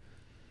bigger.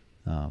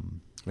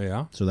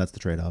 Yeah. So that's the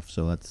trade-off.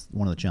 So that's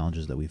one of the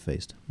challenges that we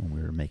faced when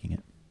we were making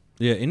it.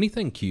 Yeah,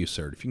 anything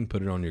QCert, if you can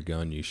put it on your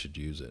gun, you should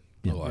use it.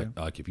 Yeah.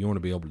 Like if you want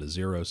to be able to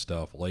zero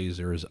stuff,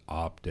 lasers,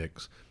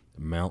 optics,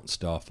 mount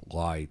stuff,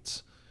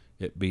 lights,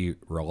 it be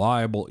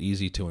reliable,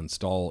 easy to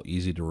install,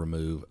 easy to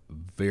remove,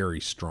 very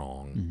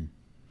strong. Mm-hmm.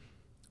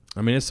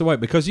 I mean, it's the way,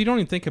 because you don't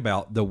even think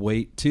about the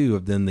weight, too,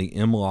 of then the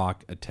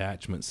M-LOK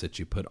attachments that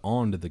you put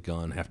onto the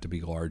gun have to be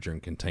larger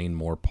and contain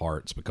more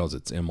parts because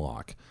it's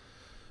M-LOK.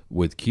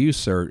 With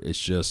QCert, it's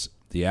just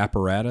the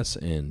apparatus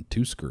and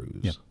 2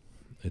 screws. Yep.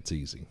 It's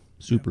easy.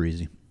 Super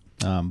easy.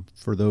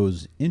 For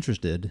those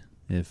interested,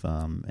 if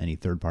any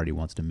third party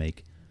wants to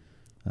make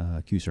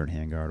Q-Cert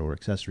handguard or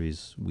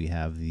accessories, we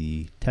have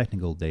the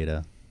technical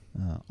data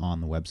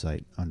on the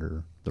website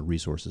under the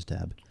resources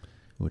tab,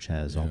 which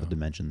has all the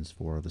dimensions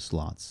for the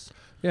slots.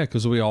 Yeah,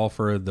 because we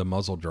offer the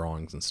muzzle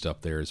drawings and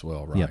stuff there as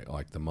well, right? Yep.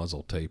 Like the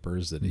muzzle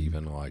tapers that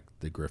even like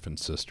the Griffin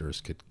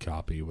sisters could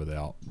copy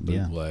without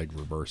bootleg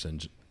reverse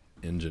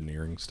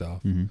engineering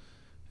stuff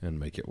and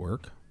make it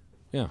work.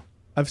 Yeah.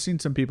 I've seen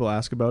some people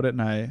ask about it,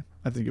 and I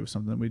think it was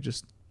something we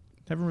just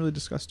haven't really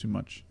discussed too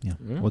much. Yeah.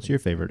 What's your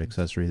favorite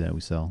accessory that we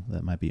sell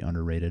that might be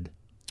underrated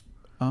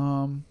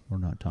or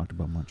not talked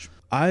about much?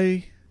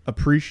 I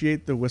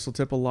appreciate the whistle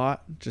tip a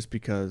lot, just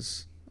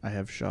because I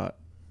have shot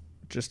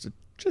just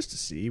to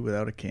see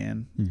without a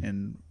can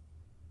and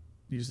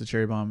use the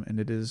cherry bomb, and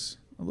it is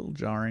a little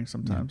jarring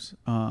sometimes.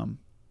 And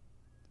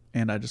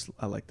I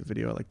like the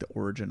video. I like the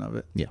origin of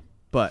it. Yeah.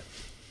 But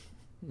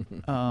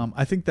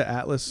I think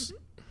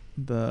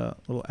the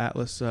little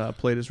Atlas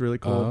plate is really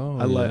cool.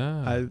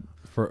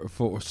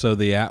 So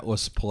the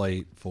Atlas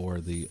plate for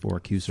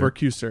Q-Cert. For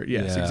Q-Cert,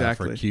 yes,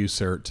 exactly. For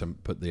Q-Cert to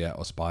put the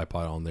Atlas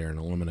bipod on there and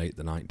eliminate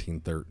the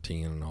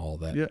 1913 and all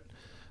that. Yeah.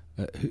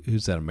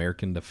 Who's that?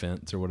 American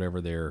Defense or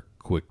whatever their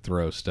quick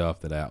throw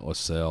stuff that Atlas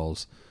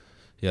sells.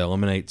 Yeah,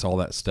 eliminates all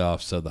that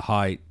stuff. So the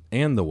height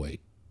and the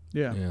weight.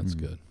 Yeah, it's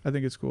good. I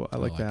think it's cool. I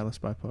like the Atlas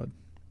bipod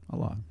a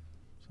lot.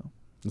 So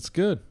it's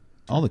good.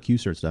 All the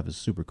Q-Cert stuff is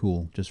super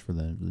cool, just for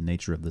the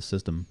nature of the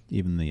system.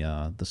 Even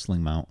the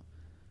sling mount,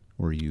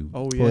 where you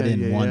put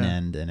in one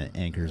end and it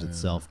anchors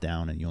itself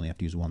down, and you only have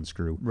to use one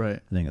screw. Right.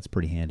 I think that's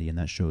pretty handy, and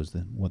that shows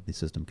what the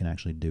system can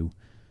actually do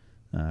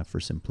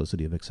for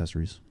simplicity of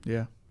accessories.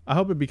 Yeah. I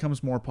hope it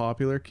becomes more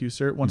popular,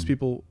 Q-Cert, once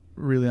people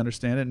really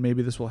understand it, and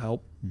maybe this will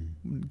help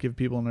give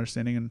people an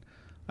understanding, and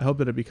I hope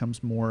that it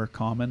becomes more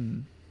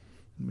common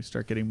and we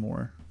start getting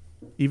more,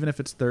 even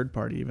if it's third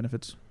party, even if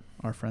it's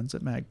our friends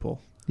at Magpul.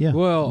 Yeah.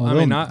 Well, I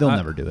they'll, mean, they'll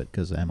never do it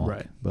because Amlock.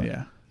 Right. But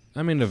yeah.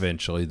 I mean,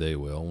 eventually they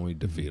will when we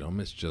defeat them.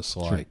 It's just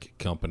like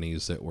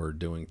companies that were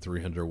doing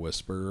 300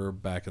 Whisper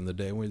back in the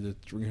day when we did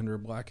 300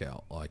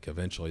 Blackout. Like,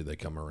 eventually they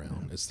come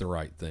around. It's the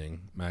right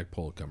thing. Magpul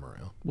will come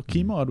around. Well,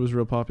 Keymod was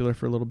real popular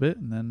for a little bit,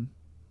 and then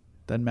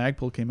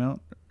Magpul came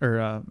out,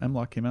 or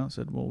Mlock came out and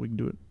said, well, we can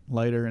do it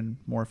lighter and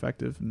more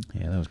effective. And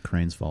yeah, that was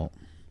Crane's fault.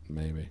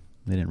 Maybe.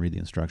 They didn't read the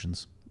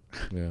instructions.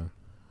 Yeah.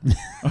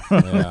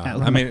 Yeah.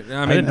 I mean,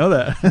 I didn't know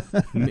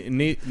that.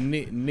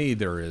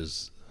 Neither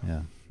is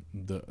Yeah.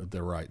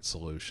 the right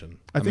solution.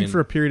 I think for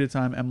a period of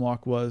time,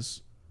 Mlock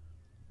was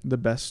the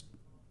best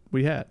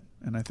we had,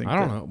 and I think I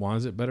don't know why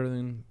is it better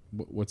than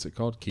what's it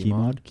called?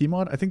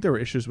 Keymod. I think there were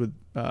issues with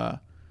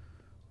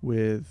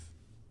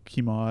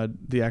Keymod,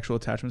 the actual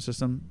attachment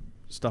system,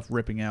 stuff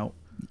ripping out.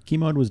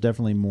 Keymod was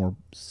definitely more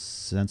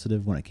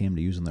sensitive when it came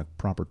to using the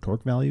proper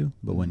torque value,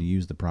 but when you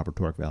used the proper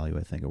torque value,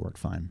 I think it worked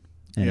fine.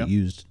 And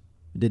it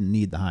didn't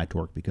need the high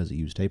torque because it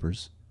used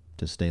tapers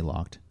to stay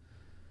locked.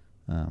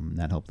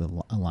 That helped the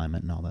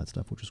alignment and all that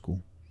stuff, which is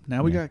cool.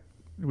 Now we got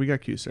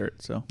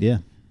Q-Cert, so yeah,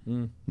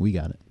 we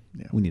got it.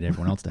 Yeah. We need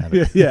everyone else to have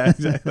it. yeah,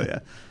 exactly.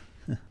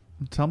 Yeah.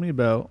 Tell me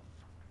about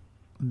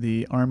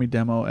the Army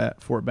demo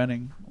at Fort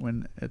Benning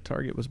when a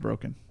target was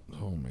broken.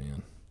 Oh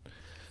man!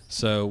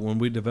 So when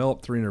we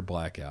developed 300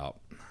 Blackout,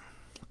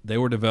 they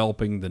were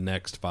developing the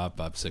next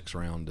 5.56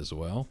 round as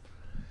well.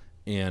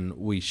 And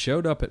we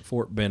showed up at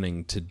Fort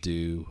Benning to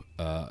do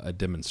a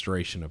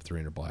demonstration of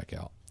 300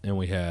 Blackout. And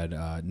we had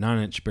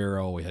 9-inch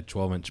barrel, we had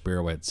 12-inch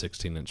barrel, we had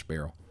 16-inch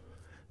barrel.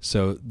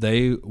 So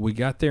we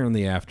got there in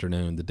the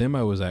afternoon. The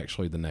demo was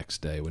actually the next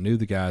day. We knew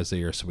the guys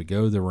there, so we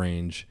go to the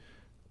range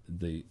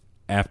the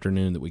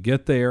afternoon that we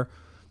get there.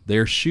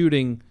 They're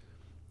shooting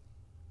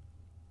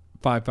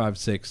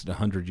 5.56 at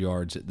 100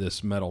 yards at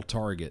this metal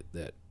target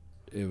that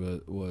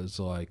it was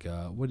like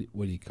what do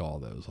you call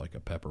those? Like a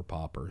pepper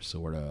popper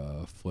sort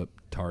of flip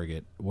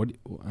target.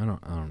 I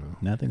don't know.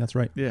 No, I think that's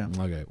right. Yeah.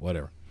 Okay,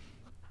 whatever.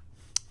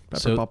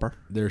 Pepper popper.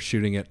 They're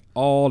shooting it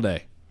all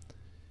day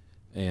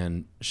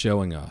and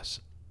showing us.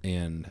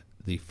 And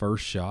the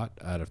first shot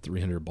out of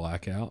 300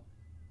 Blackout,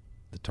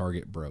 the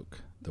target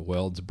broke. The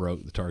welds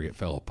broke. The target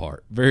fell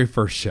apart. Very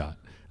first shot.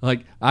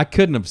 Like, I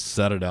couldn't have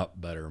set it up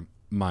better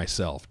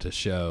myself to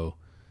show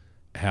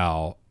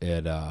how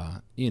it,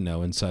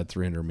 inside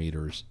 300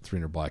 meters,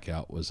 300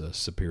 Blackout was a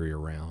superior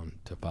round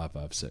to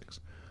 5.56.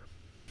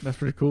 That's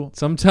pretty cool.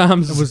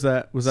 Sometimes was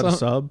that a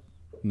sub?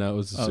 No, it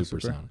was a super.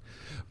 supersonic.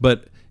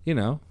 But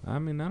I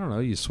mean, I don't know.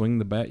 You swing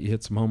the bat, you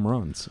hit some home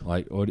runs.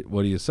 Like, what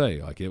do you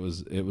say? Like, it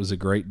was a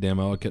great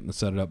demo. I couldn't have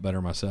set it up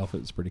better myself.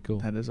 It was pretty cool.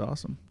 That is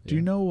awesome. Yeah. Do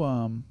you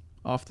know,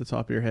 off the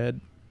top of your head,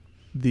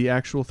 the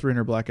actual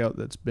 300 Blackout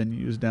that's been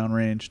used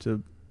downrange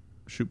to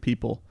shoot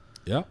people?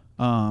 Yeah.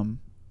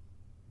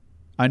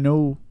 I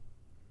know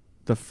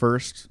the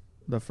first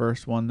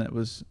one that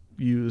was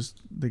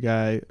used, the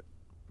guy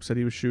said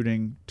he was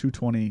shooting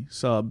 220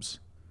 subs.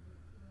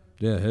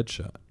 Yeah,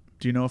 headshot.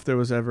 Do you know if there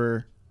was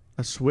ever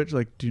a switch?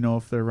 Like, do you know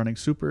if they're running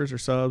supers or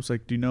subs?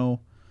 Like, do you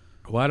know?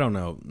 Well, I don't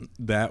know.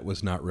 That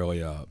was not really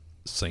a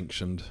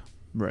sanctioned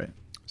right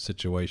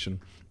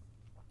situation.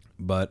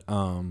 But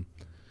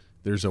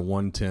There's a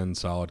 110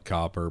 solid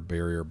copper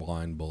barrier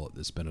blind bullet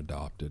that's been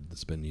adopted,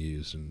 that's been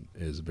used, and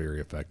is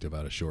very effective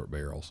out of short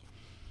barrels.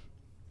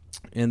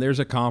 And there's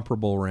a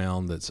comparable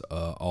round that's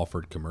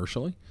offered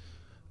commercially.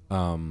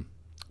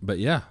 But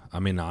yeah,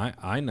 I mean,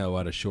 I know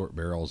out of short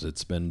barrels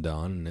it's been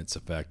done and it's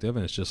effective.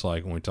 And it's just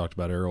like when we talked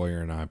about earlier,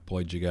 and I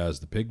played you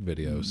guys the pig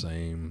video,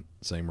 same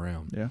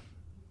round.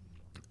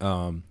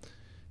 Yeah.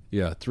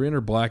 Yeah,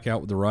 300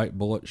 blackout with the right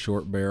bullet,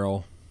 short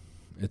barrel.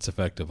 It's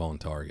effective on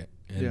target.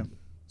 And Yeah.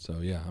 So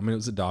yeah, I mean, it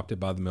was adopted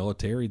by the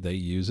military. They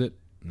use it,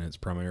 and it's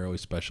primarily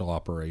special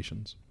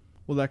operations.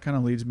 Well, that kind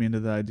of leads me into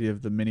the idea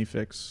of the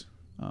minifix.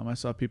 I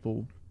saw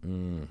people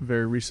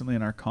very recently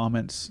in our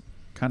comments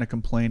kind of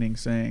complaining,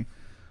 saying,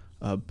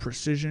 a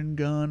precision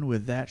gun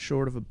with that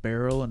short of a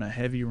barrel and a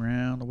heavy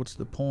round, what's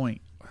the point?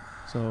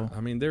 So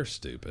I mean, they're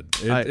stupid.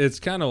 It's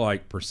kind of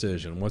like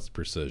precision. What's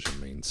precision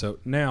mean? So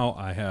now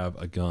I have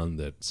a gun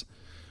that's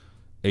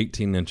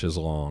 18 inches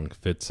long,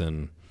 fits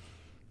in,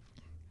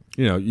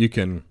 you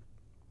can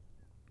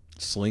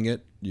sling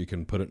it, you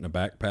can put it in a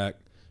backpack,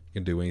 you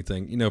can do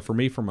anything. For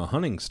me, from a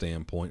hunting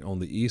standpoint, on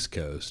the East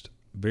Coast,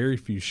 very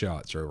few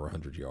shots are over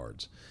 100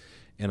 yards.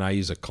 And I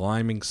use a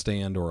climbing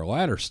stand or a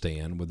ladder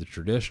stand with a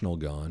traditional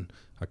gun.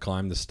 I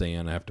climb the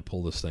stand. I have to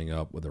pull this thing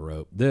up with a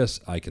rope. This,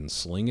 I can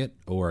sling it,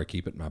 or I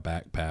keep it in my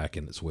backpack,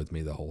 and it's with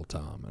me the whole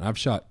time. And I've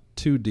shot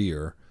 2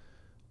 deer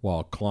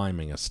while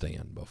climbing a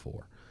stand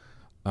before.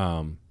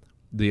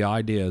 The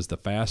idea is the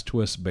fast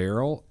twist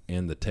barrel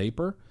and the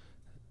taper.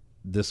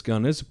 This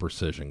gun is a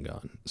precision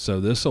gun. So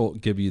this will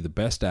give you the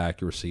best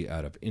accuracy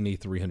out of any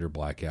 300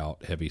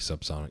 blackout heavy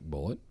subsonic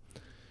bullet.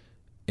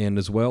 And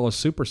as well as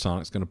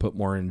supersonic's going to put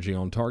more energy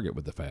on target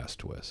with the fast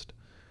twist.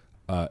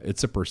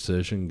 It's a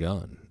precision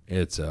gun.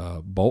 It's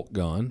a bolt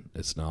gun.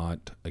 It's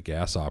not a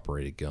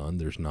gas-operated gun.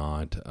 There's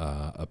not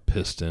a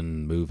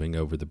piston moving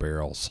over the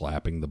barrel,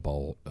 slapping the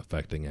bolt,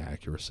 affecting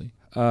accuracy.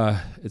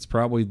 It's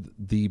probably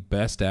the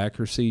best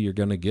accuracy you're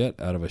going to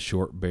get out of a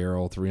short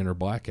barrel 300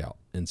 blackout.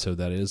 And so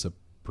that is a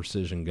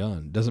precision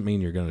gun. Doesn't mean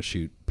you're going to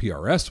shoot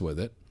PRS with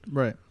it.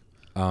 right.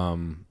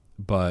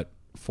 But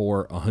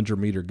for a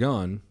 100-meter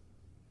gun,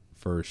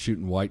 for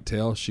shooting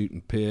whitetail,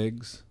 shooting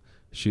pigs,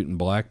 shooting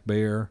black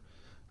bear,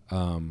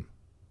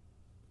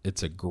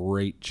 it's a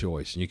great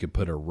choice. And you could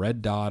put a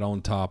red dot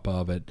on top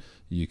of it.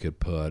 You could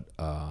put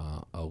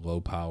a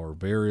low-power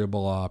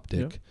variable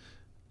optic.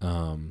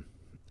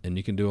 And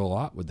you can do a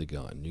lot with the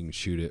gun. You can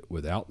shoot it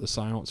without the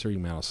silencer. You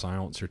mount a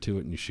silencer to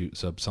it, and you shoot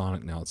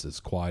subsonic. Now it's as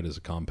quiet as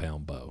a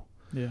compound bow.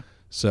 Yeah.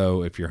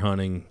 So if you're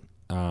hunting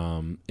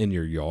in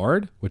your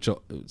yard, which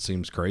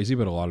seems crazy,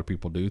 but a lot of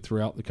people do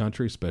throughout the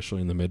country,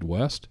 especially in the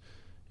Midwest,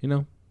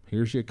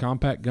 here's your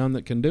compact gun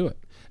that can do it.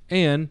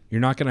 And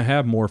you're not going to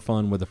have more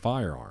fun with a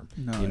firearm.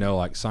 No.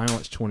 Like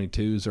silence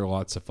 22s are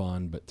lots of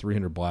fun, but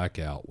 300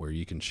 blackout, where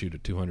you can shoot a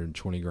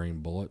 220 grain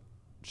bullet,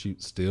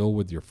 shoot still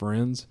with your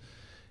friends,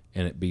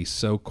 and it be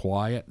so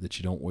quiet that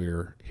you don't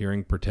wear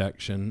hearing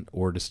protection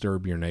or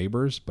disturb your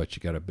neighbors, but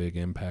you got a big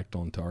impact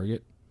on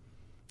target.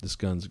 This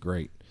gun's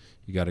great.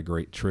 You got a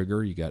great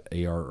trigger. You got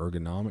AR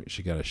ergonomics.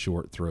 You got a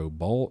short throw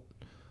bolt,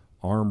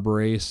 arm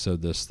brace, so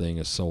this thing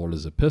is sold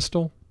as a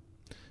pistol.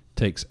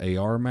 Takes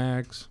AR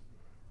mags.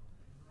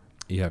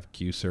 You have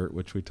Q-Cert,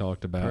 which we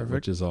talked about, Perfect.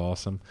 which is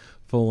awesome.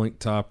 Full-length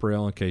top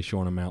rail in case you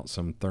want to mount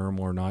some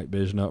thermal or night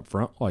vision up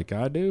front like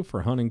I do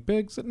for hunting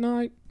pigs at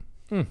night.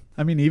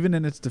 I mean, even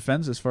in its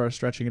defense, as far as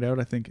stretching it out,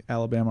 I think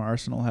Alabama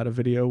Arsenal had a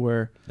video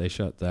where They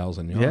shot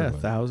 1,000 yards. yeah, with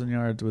it. 1,000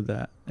 yards with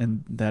that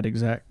and that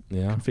exact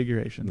Yeah.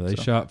 configuration. They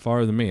so, shot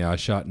farther than me. I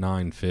shot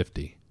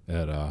 950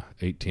 at a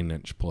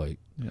 18-inch plate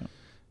yeah.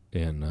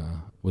 and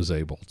was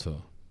able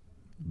to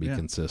be Yeah.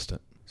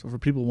 consistent. So for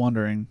people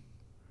wondering,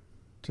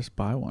 just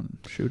buy one,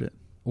 and shoot it.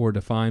 Or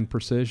define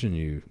precision,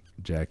 you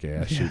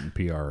jackass, Yeah. shooting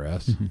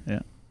PRS.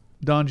 Yeah.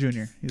 Don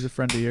Jr., he's a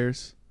friend of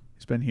yours.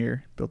 He's been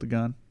here, built a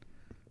gun.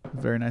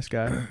 Very nice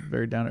guy,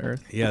 very down to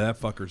earth. Yeah, that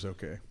fucker's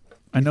okay.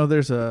 I know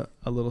there's a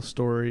little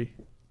story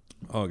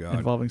Oh, God.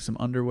 involving some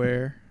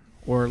underwear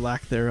or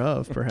lack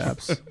thereof,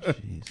 perhaps.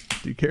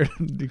 Jeez. Do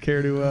you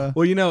care to?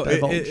 Well,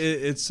 divulge?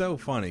 it's so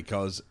funny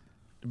because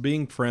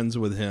being friends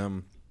with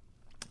him,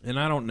 and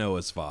I don't know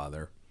his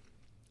father,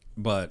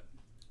 but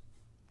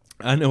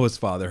I know his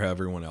father how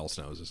everyone else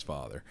knows his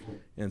father.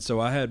 And so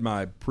I had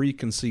my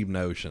preconceived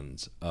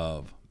notions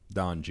of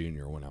Don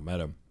Jr. when I met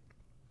him.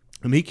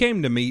 And he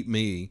came to meet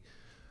me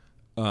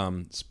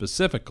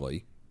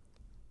specifically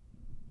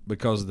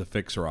because of the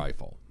fixed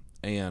rifle.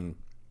 And,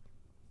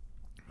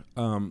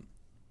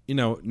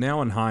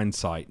 now in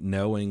hindsight,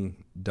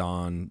 knowing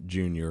Don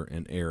Jr.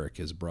 and Eric,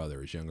 his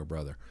brother, his younger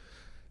brother,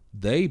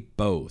 they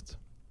both,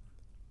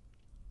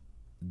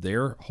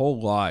 their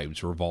whole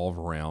lives revolve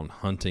around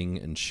hunting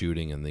and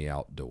shooting in the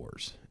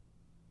outdoors.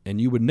 And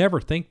you would never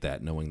think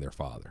that knowing their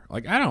father.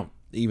 Like, I don't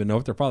even know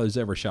if their father's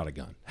ever shot a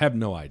gun. Have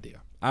no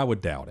idea. I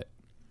would doubt it.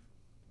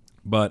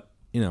 But,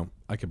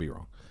 I could be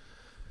wrong.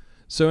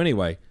 So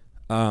anyway,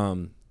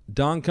 Don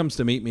comes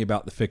to meet me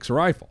about the fixed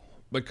rifle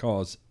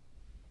because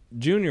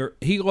Junior,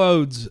 he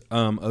loads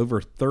over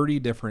 30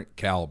 different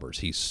calibers.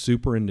 He's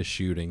super into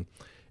shooting.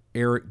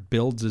 Eric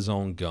builds his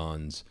own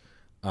guns.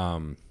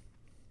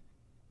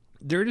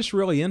 They're just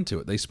really into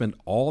it. They spend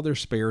all their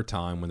spare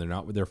time when they're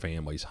not with their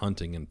families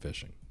hunting and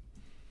fishing.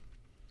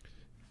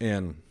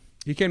 And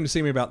he came to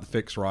see me about the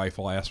fixed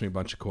rifle, asked me a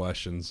bunch of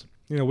questions.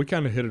 You know, we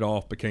kind of hit it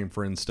off, became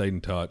friends, stayed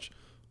in touch.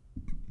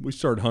 We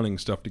started hunting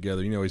stuff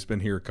together. You know, he's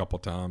been here a couple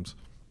times,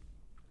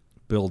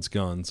 builds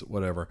guns,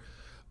 whatever.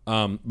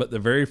 But the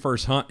very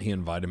first hunt he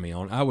invited me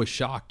on, I was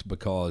shocked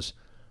because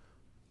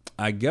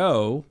I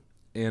go,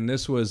 and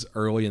this was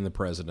early in the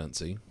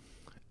presidency,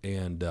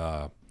 and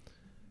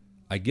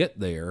I get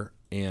there,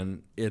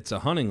 and it's a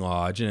hunting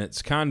lodge, and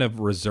it's kind of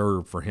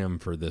reserved for him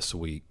for this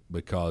week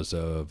because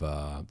of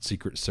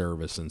Secret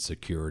Service and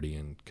security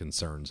and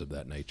concerns of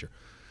that nature.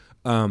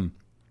 But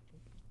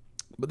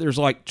there's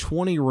like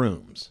 20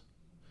 rooms,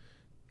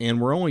 and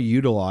we're only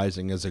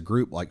utilizing as a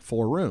group like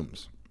 4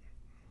 rooms.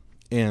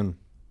 And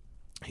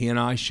he and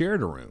I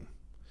shared a room.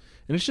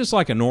 And it's just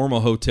like a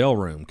normal hotel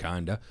room,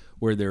 kind of,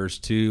 where there's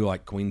 2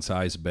 like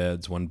queen-size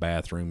beds, 1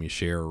 bathroom, you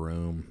share a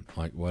room,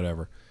 like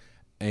whatever.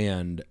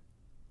 And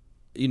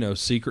you know,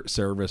 Secret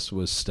Service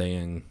was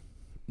staying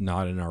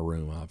not in our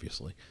room,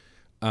 obviously.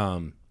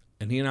 And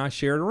he and I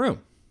shared a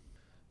room.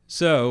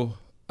 So,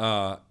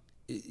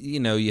 you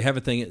know, you have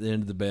a thing at the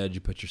end of the bed, you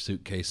put your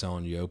suitcase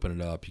on, you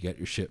open it up, you got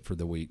your shit for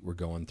the week, we're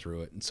going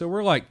through it. And so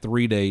we're like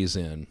 3 days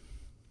in.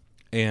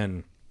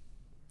 And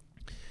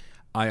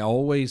I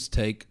always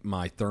take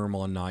my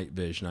thermal and night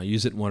vision. I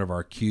use it in one of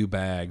our Q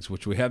bags,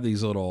 which we have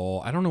these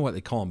little, I don't know what they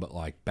call them, but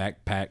like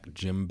backpack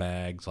gym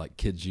bags like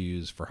kids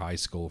use for high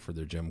school for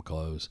their gym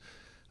clothes.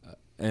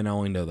 And I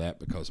only know that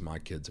because my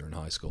kids are in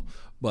high school.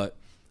 But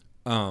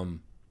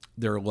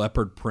they're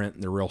leopard print,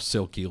 and they're real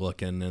silky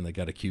looking, and they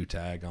got a Q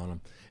tag on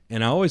them.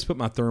 And I always put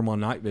my thermal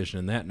and night vision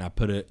in that, and I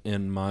put it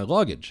in my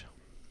luggage.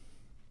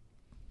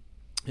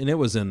 And it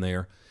was in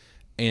there.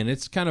 And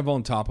it's kind of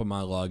on top of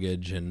my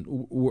luggage, and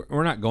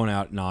we're not going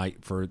out at night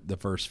for the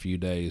first few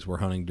days. We're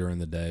hunting during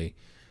the day.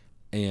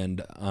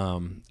 And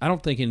I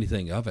don't think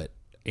anything of it.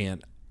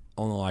 And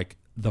on like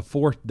the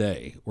 4th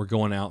day, we're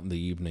going out in the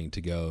evening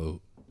to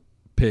go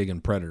pig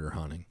and predator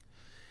hunting.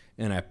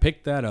 And I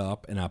pick that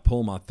up, and I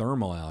pull my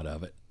thermal out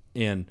of it.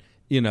 And,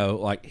 you know,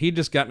 like he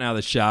just gotten out of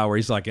the shower.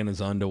 He's like in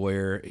his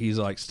underwear. He's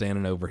like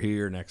standing over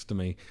here next to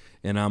me.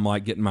 And I'm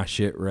like getting my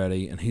shit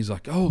ready. And he's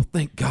like, oh,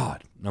 thank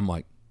God. And I'm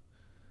like,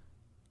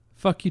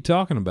 fuck you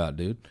talking about,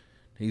 dude?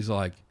 He's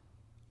like,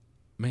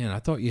 man, I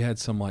thought you had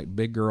some like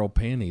big girl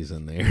panties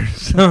in there.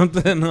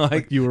 Something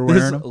like you were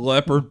wearing them?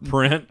 Leopard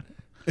print.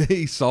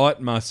 He saw it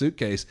in my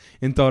suitcase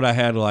and thought I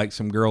had like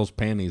some girls'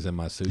 panties in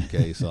my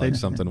suitcase, like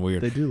something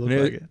weird. They do look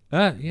like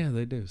it. Yeah,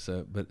 they do.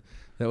 So, but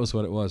that was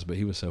what it was. But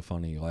he was so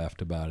funny, he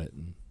laughed about it,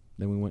 and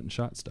then we went and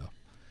shot stuff.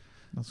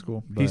 That's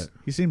cool. But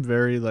He seemed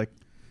very like.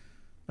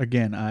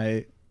 Again,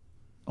 I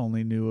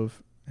only knew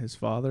of his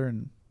father,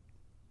 and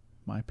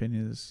my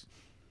opinion is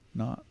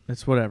not.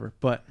 It's whatever.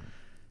 But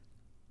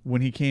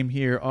when he came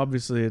here,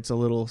 obviously it's a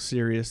little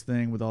serious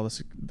thing with all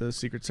the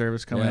Secret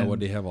Service coming in. What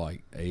do you have,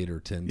 like 8 or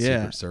 10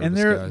 Yeah, Secret Service and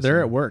guys?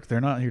 they're at work. They're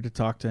not here to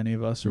talk to any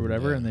of us or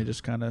whatever, Yeah. and they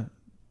just kind of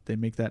they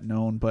make that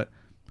known. But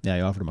Yeah,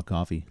 I offered him a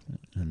coffee,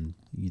 and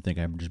you think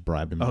I just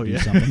bribed him to oh do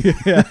yeah, something?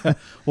 yeah.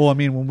 Well, I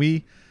mean, when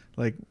we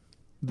like,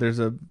 there's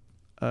a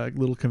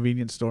little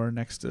convenience store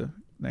next to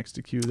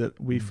Q that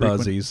we frequent.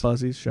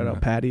 Buzzies. Shout Yeah.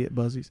 out Patty at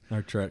Buzzies.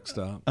 Our truck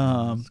stop.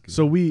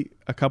 So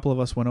a couple of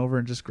us went over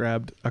and just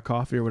grabbed a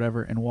coffee or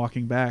whatever, and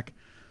walking back,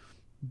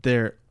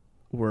 there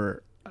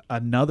were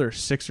another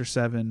 6 or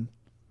 7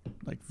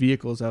 like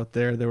vehicles out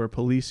there. There were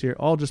police here,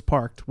 all just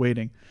parked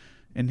waiting,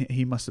 and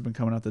he must have been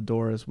coming out the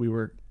door as we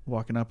were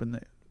walking up, and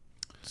the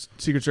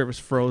Secret Service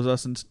froze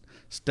us and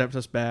stepped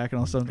us back, and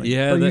all of a sudden, like,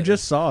 Yeah, you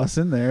just saw us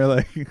in there,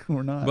 like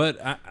we're not. But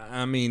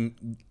I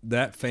mean,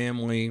 that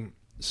family.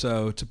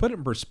 So to put it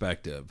in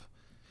perspective,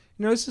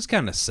 you know, this is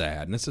kind of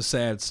sad, and it's a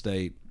sad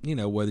state. You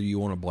know, whether you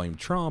want to blame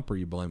Trump or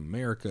you blame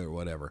America or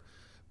whatever.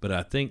 But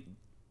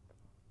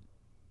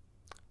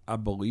I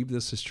believe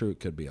this is true. It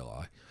could be a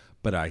lie,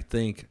 but I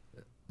think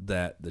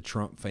that the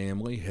Trump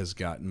family has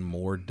gotten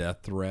more death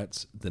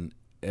threats than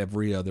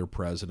every other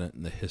president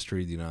in the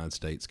history of the United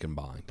States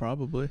combined.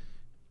 Probably.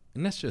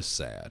 And that's just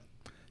sad.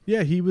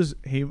 Yeah, he was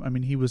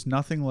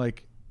nothing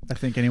like I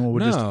think anyone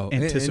would just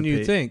anticipate. And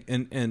you think,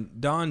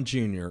 and Don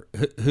Jr.,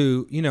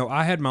 who, you know,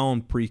 I had my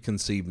own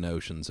preconceived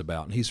notions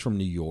about, and he's from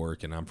New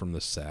York, and I'm from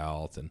the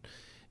South, and,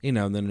 you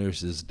know, and then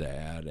there's his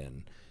dad,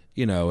 and,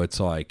 you know, it's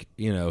like,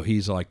 you know,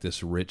 he's like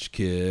this rich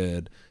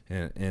kid,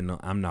 and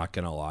I'm not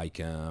going to like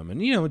him.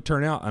 And, you know, it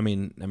turned out, I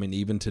mean,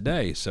 even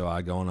today, so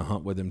I go on a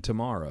hunt with him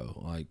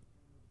tomorrow. Like,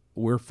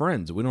 we're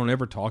friends. We don't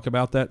ever talk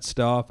about that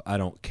stuff. I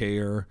don't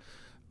care.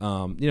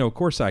 You know, of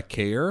course I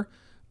care,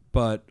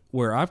 but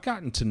where I've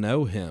gotten to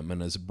know him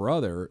and his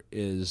brother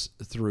is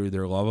through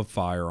their love of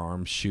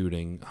firearms,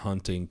 shooting,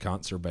 hunting,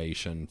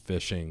 conservation,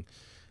 fishing,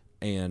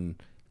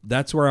 and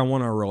that's where I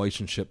want our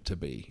relationship to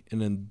be.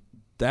 And in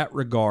that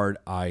regard,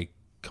 I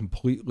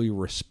completely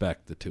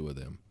respect the two of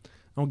them. I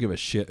don't give a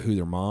shit who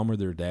their mom or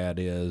their dad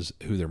is,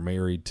 who they're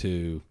married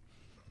to.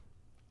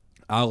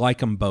 I like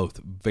them both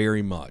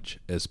very much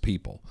as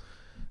people,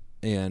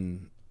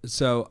 and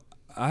so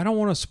I don't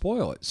want to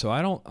spoil it. So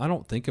I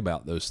don't think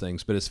about those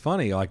things. But it's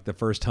funny, like the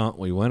first hunt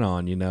we went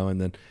on,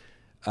 and then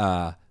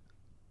I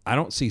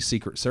don't see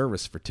Secret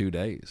Service for 2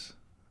 days.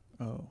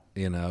 Oh,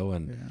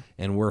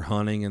 and we're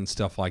hunting and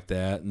stuff like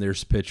that. And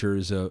there's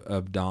pictures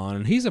of Don,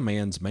 and he's a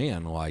man's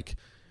man. Like,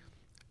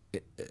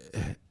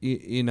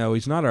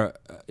 he's not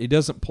he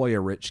doesn't play a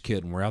rich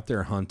kid. And we're out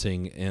there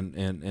hunting,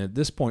 and at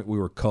this point we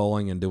were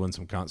culling and doing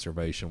some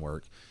conservation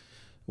work.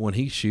 When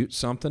he shoots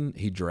something,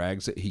 he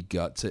drags it, he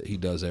guts it, he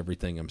does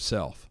everything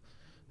himself.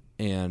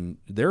 And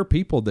there are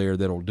people there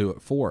that'll do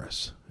it for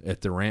us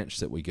at the ranch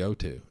that we go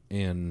to,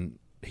 and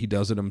he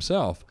does it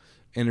himself.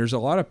 And there's a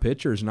lot of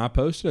pictures, and I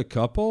posted a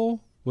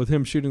couple with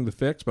him shooting the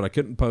fix, but I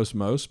couldn't post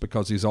most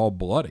because he's all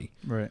bloody.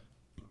 right.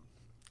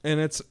 And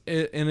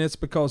it's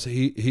because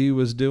he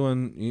was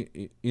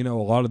doing a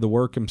lot of the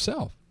work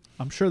himself.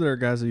 I'm sure there are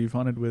guys that you've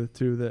hunted with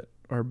too that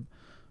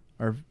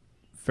are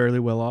fairly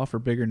well off or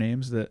bigger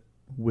names that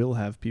will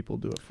have people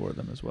do it for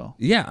them as well.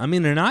 Yeah, I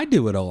mean, and I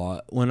do it a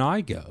lot when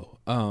I go,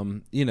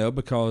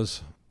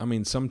 because I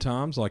mean,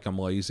 sometimes like I'm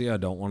lazy, I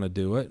don't want to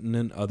do it, and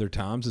then other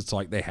times it's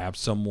like they have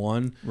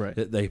someone Right.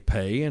 that they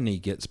pay, and he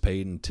gets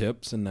paid in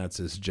tips, and that's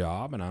his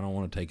job, and I don't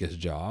want to take his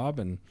job,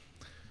 and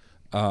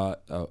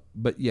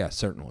but yeah,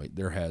 certainly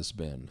there has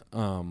been,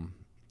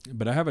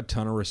 but I have a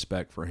ton of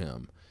respect for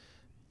him,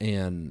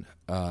 and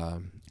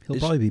He'll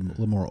probably be a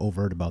little more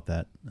overt about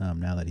that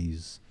now that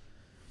he's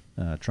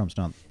Trump's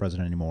not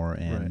president anymore,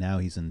 and Right. now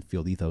he's in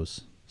Field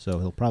Ethos, so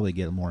he'll probably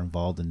get more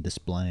involved in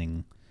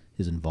displaying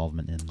his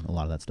involvement in a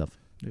lot of that stuff.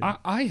 Yeah.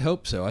 I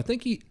hope so.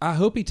 I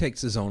hope he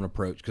takes his own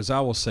approach, because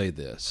I will say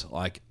this: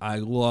 like, I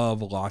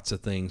love lots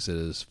of things that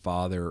his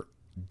father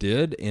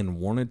did and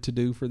wanted to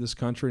do for this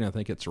country, and I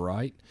think it's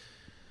right.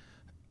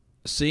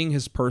 Seeing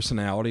his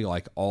personality,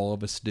 like all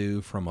of us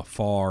do, from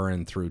afar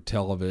and through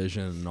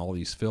television and all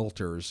these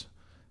filters,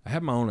 I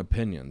have my own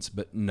opinions.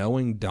 But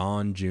knowing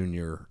Don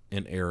Jr.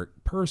 and Eric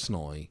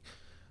personally,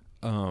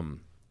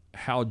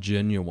 how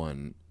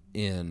genuine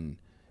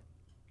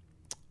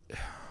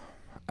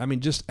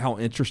just how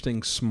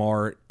interesting,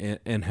 smart,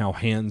 and how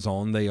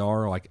hands-on they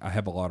are. Like, I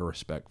have a lot of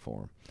respect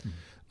for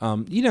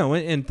them.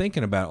 And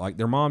thinking about it, like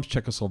their mom's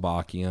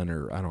Czechoslovakian,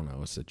 or I don't know,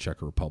 it's the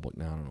Czech Republic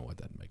now. I don't know what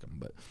that'd make them,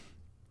 but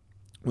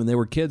when they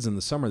were kids in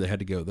the summer, they had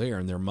to go there,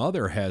 and their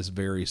mother has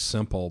very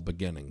simple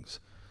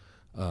beginnings.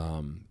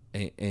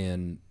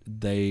 And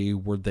they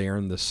were there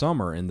in the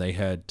summer, and they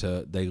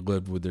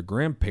lived with their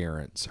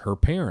grandparents, her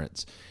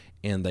parents,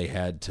 and they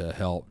had to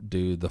help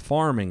do the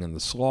farming and the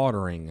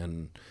slaughtering,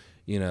 and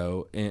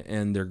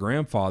and their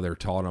grandfather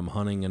taught them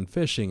hunting and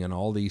fishing and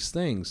all these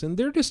things. And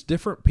they're just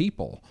different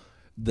people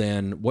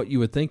than what you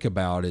would think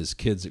about as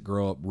kids that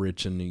grow up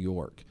rich in New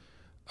York.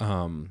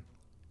 And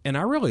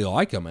I really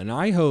like them, and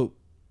I hope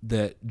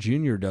that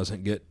Junior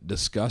doesn't get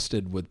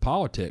disgusted with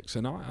politics,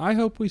 and I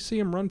hope we see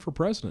him run for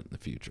president in the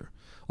future.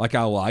 Like,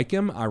 I like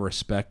him, I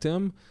respect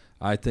him,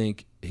 I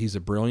think he's a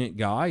brilliant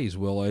guy, he's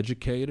well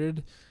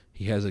educated,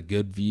 he has a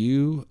good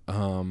view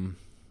on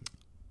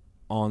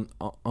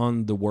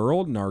the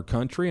world and our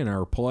country and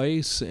our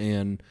place,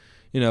 and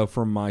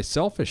from my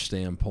selfish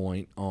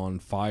standpoint on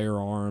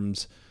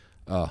firearms,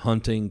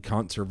 hunting,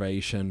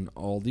 conservation,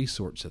 all these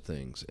sorts of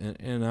things,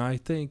 and I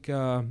think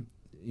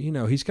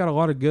he's got a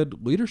lot of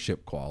good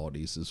leadership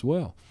qualities as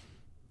well.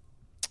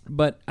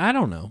 But I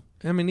don't know.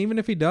 I mean, even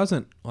if he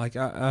doesn't, like,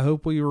 I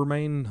hope we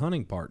remain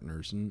hunting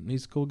partners, and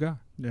he's a cool guy.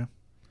 Yeah.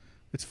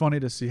 It's funny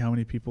to see how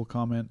many people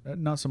comment,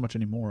 not so much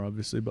anymore,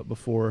 obviously, but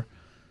before,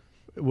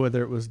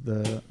 whether it was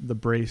the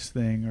brace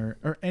thing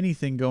or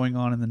anything going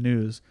on in the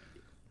news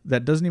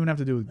that doesn't even have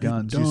to do with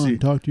guns. Don, you see,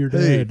 talk to your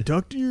hey,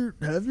 dad.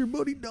 have your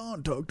buddy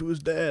Don talk to his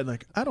dad.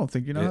 Like, I don't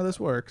think you know how this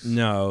works.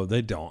 No,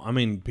 they don't. I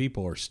mean,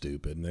 people are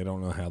stupid, and they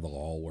don't know how the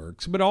law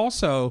works. But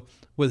also,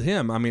 with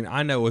him, I mean,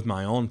 I know with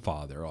my own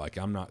father, like,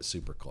 I'm not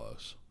super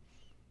close.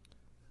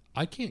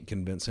 I can't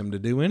convince him to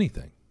do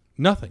anything.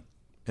 Nothing.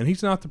 And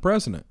he's not the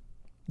president.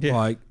 Yeah.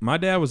 Like, my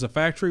dad was a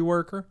factory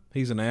worker.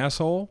 He's an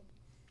asshole.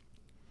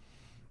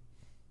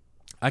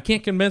 I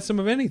can't convince him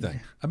of anything.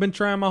 I've been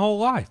trying my whole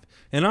life.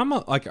 And I'm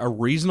a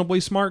reasonably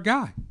smart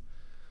guy.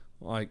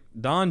 Like,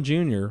 Don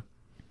Jr.,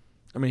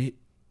 I mean,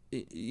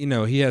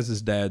 he has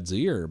his dad's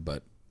ear,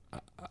 but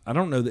I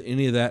don't know that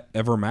any of that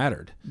ever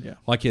mattered. Yeah.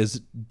 Like,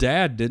 his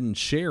dad didn't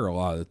share a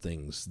lot of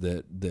things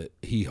that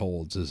he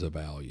holds as a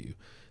value.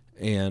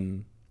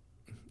 And,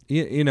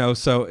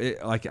 so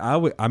I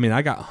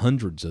got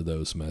hundreds of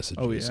those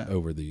messages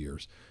over the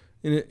years.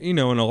 And, and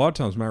a lot of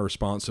times my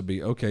response would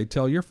be, okay,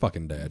 tell your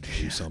fucking dad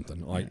to do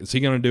something. Like, is he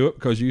going to do it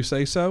because you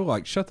say so?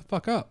 Like, shut the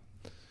fuck up.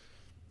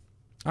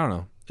 I don't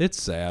know.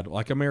 It's sad.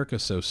 Like,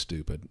 America's so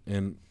stupid,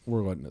 and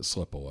we're letting it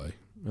slip away,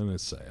 and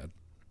it's sad.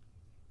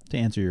 To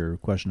answer your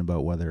question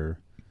about whether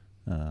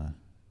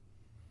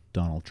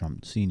Donald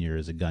Trump Sr.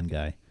 is a gun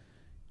guy,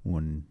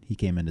 when he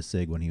came into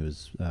SIG when he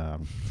was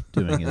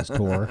doing his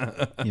tour,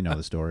 you know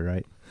the story,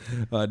 right?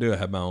 I do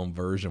have my own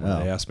version when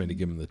they asked me to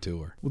give him the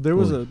tour. Well, there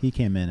was he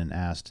came in and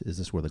asked, "Is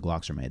this where the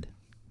Glocks are made?"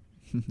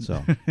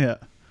 So Yeah.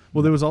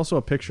 Well, there was also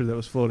a picture that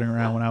was floating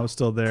around when I was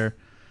still there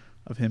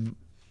of him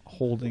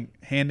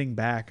handing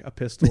back a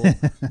pistol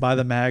by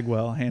the mag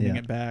well, handing Yeah.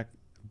 it back.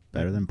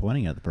 better than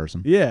pointing at the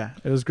person. Yeah,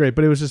 it was great,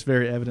 but it was just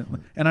very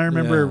evident. And I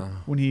remember Yeah.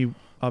 when he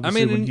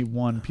obviously when and- he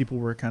won, people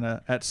were kind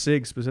of at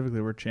SIG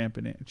specifically were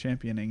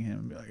championing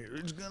him, be like,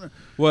 he's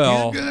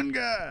a gun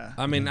guy.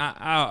 I mean,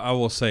 I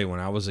will say when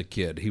I was a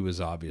kid, he was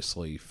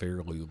obviously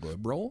fairly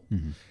liberal.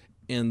 Mm-hmm.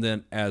 And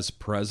then as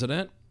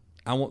president,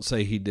 I won't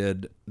say he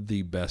did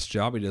the best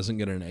job. He doesn't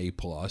get an A+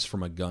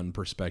 from a gun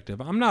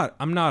perspective. I'm not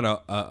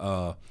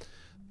a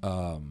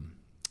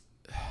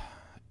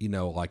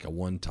like a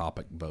one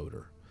topic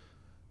voter,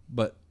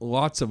 but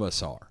lots of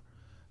us are.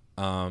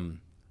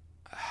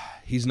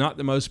 He's not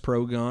the most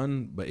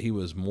pro-gun, but he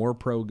was more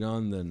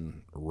pro-gun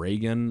than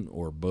Reagan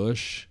or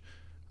Bush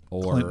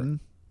or Clinton.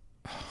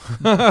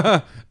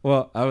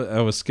 Well,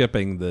 I was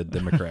skipping the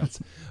Democrats.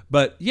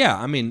 But yeah,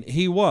 I mean,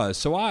 he was.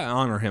 So I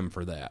honor him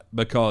for that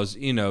because,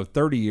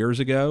 30 years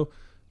ago,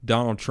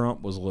 Donald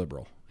Trump was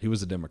liberal. He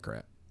was a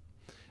Democrat.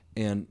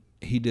 And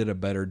he did a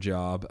better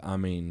job. I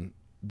mean,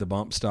 the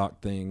bump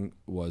stock thing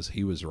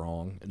he was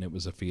wrong and it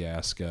was a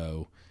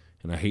fiasco.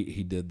 And I hate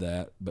he did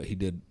that. But he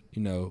did,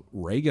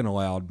 Reagan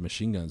allowed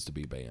machine guns to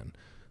be banned.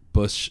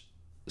 Bush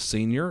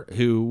Sr.,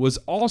 who was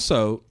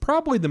also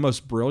probably the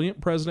most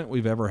brilliant president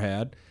we've ever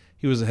had.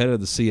 He was the head of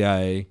the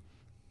CIA,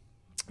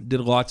 did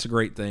lots of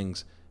great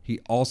things. He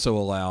also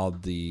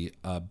allowed the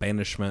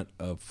banishment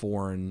of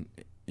foreign,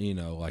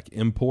 like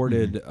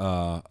imported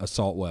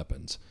assault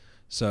weapons.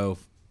 So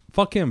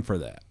fuck him for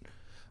that.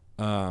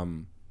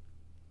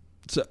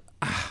 So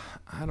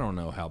I don't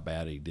know how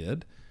bad he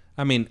did.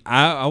 I mean,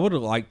 I would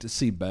have liked to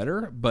see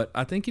better, but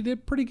I think he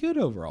did pretty good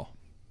overall.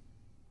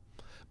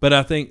 But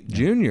I think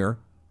Junior,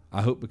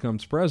 I hope,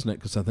 becomes president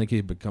because I think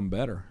he'd become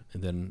better.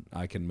 And then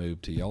I can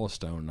move to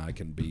Yellowstone and I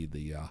can be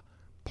the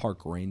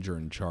park ranger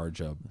in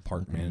charge of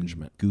park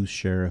management. Goose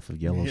Sheriff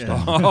of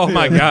Yellowstone. Oh,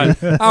 my God.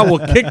 I will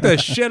kick the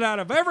shit out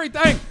of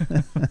everything.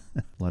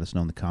 Let us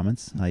know in the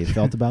comments how you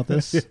felt about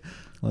this.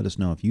 Let us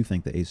know if you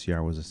think the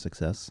ACR was a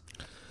success.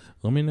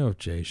 Let me know if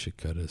Jay should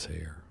cut his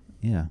hair.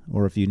 Yeah.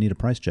 Or if you need a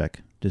price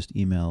check, just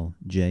email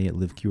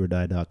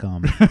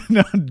jay@livecuredie.com.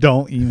 No,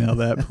 don't email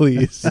that,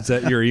 please. Is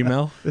that your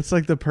email? It's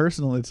like our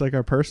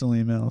personal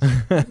emails.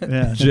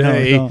 Yeah,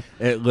 Jay no.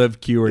 at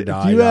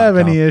livecuredie.com. If you have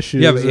any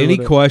issues, You have or any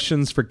whatever-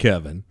 questions for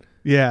Kevin?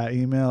 Yeah,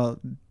 email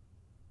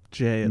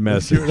Jay.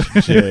 Message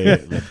Jay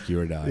at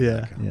livecuredie.com.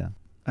 Yeah. Yeah.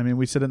 I mean,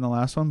 we said it in the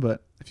last one,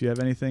 but if you have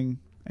anything,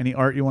 any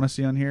art you want to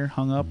see on here,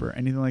 hung up or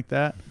anything like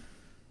that,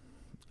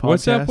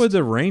 What's up podcast, with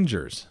the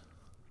Rangers?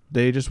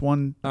 They just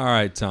won. All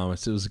right,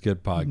 Thomas. It was a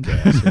good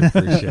podcast. I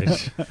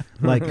appreciate you.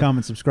 Like,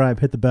 comment,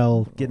 subscribe, hit the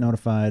bell, get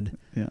notified.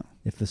 Yeah,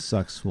 If this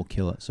sucks, we'll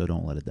kill it, so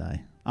don't let it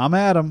die. I'm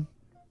Adam.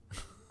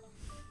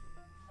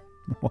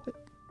 What?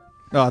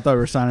 Oh, I thought we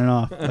were signing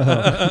off.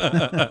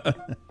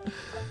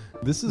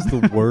 This is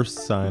the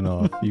worst sign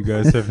off you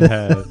guys have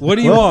had. What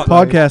do you Well, want?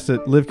 podcast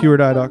at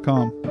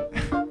livecuredie.com.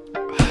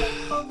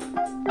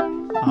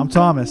 I'm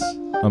Thomas.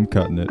 I'm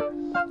cutting it.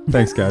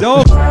 Thanks, guys.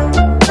 Don't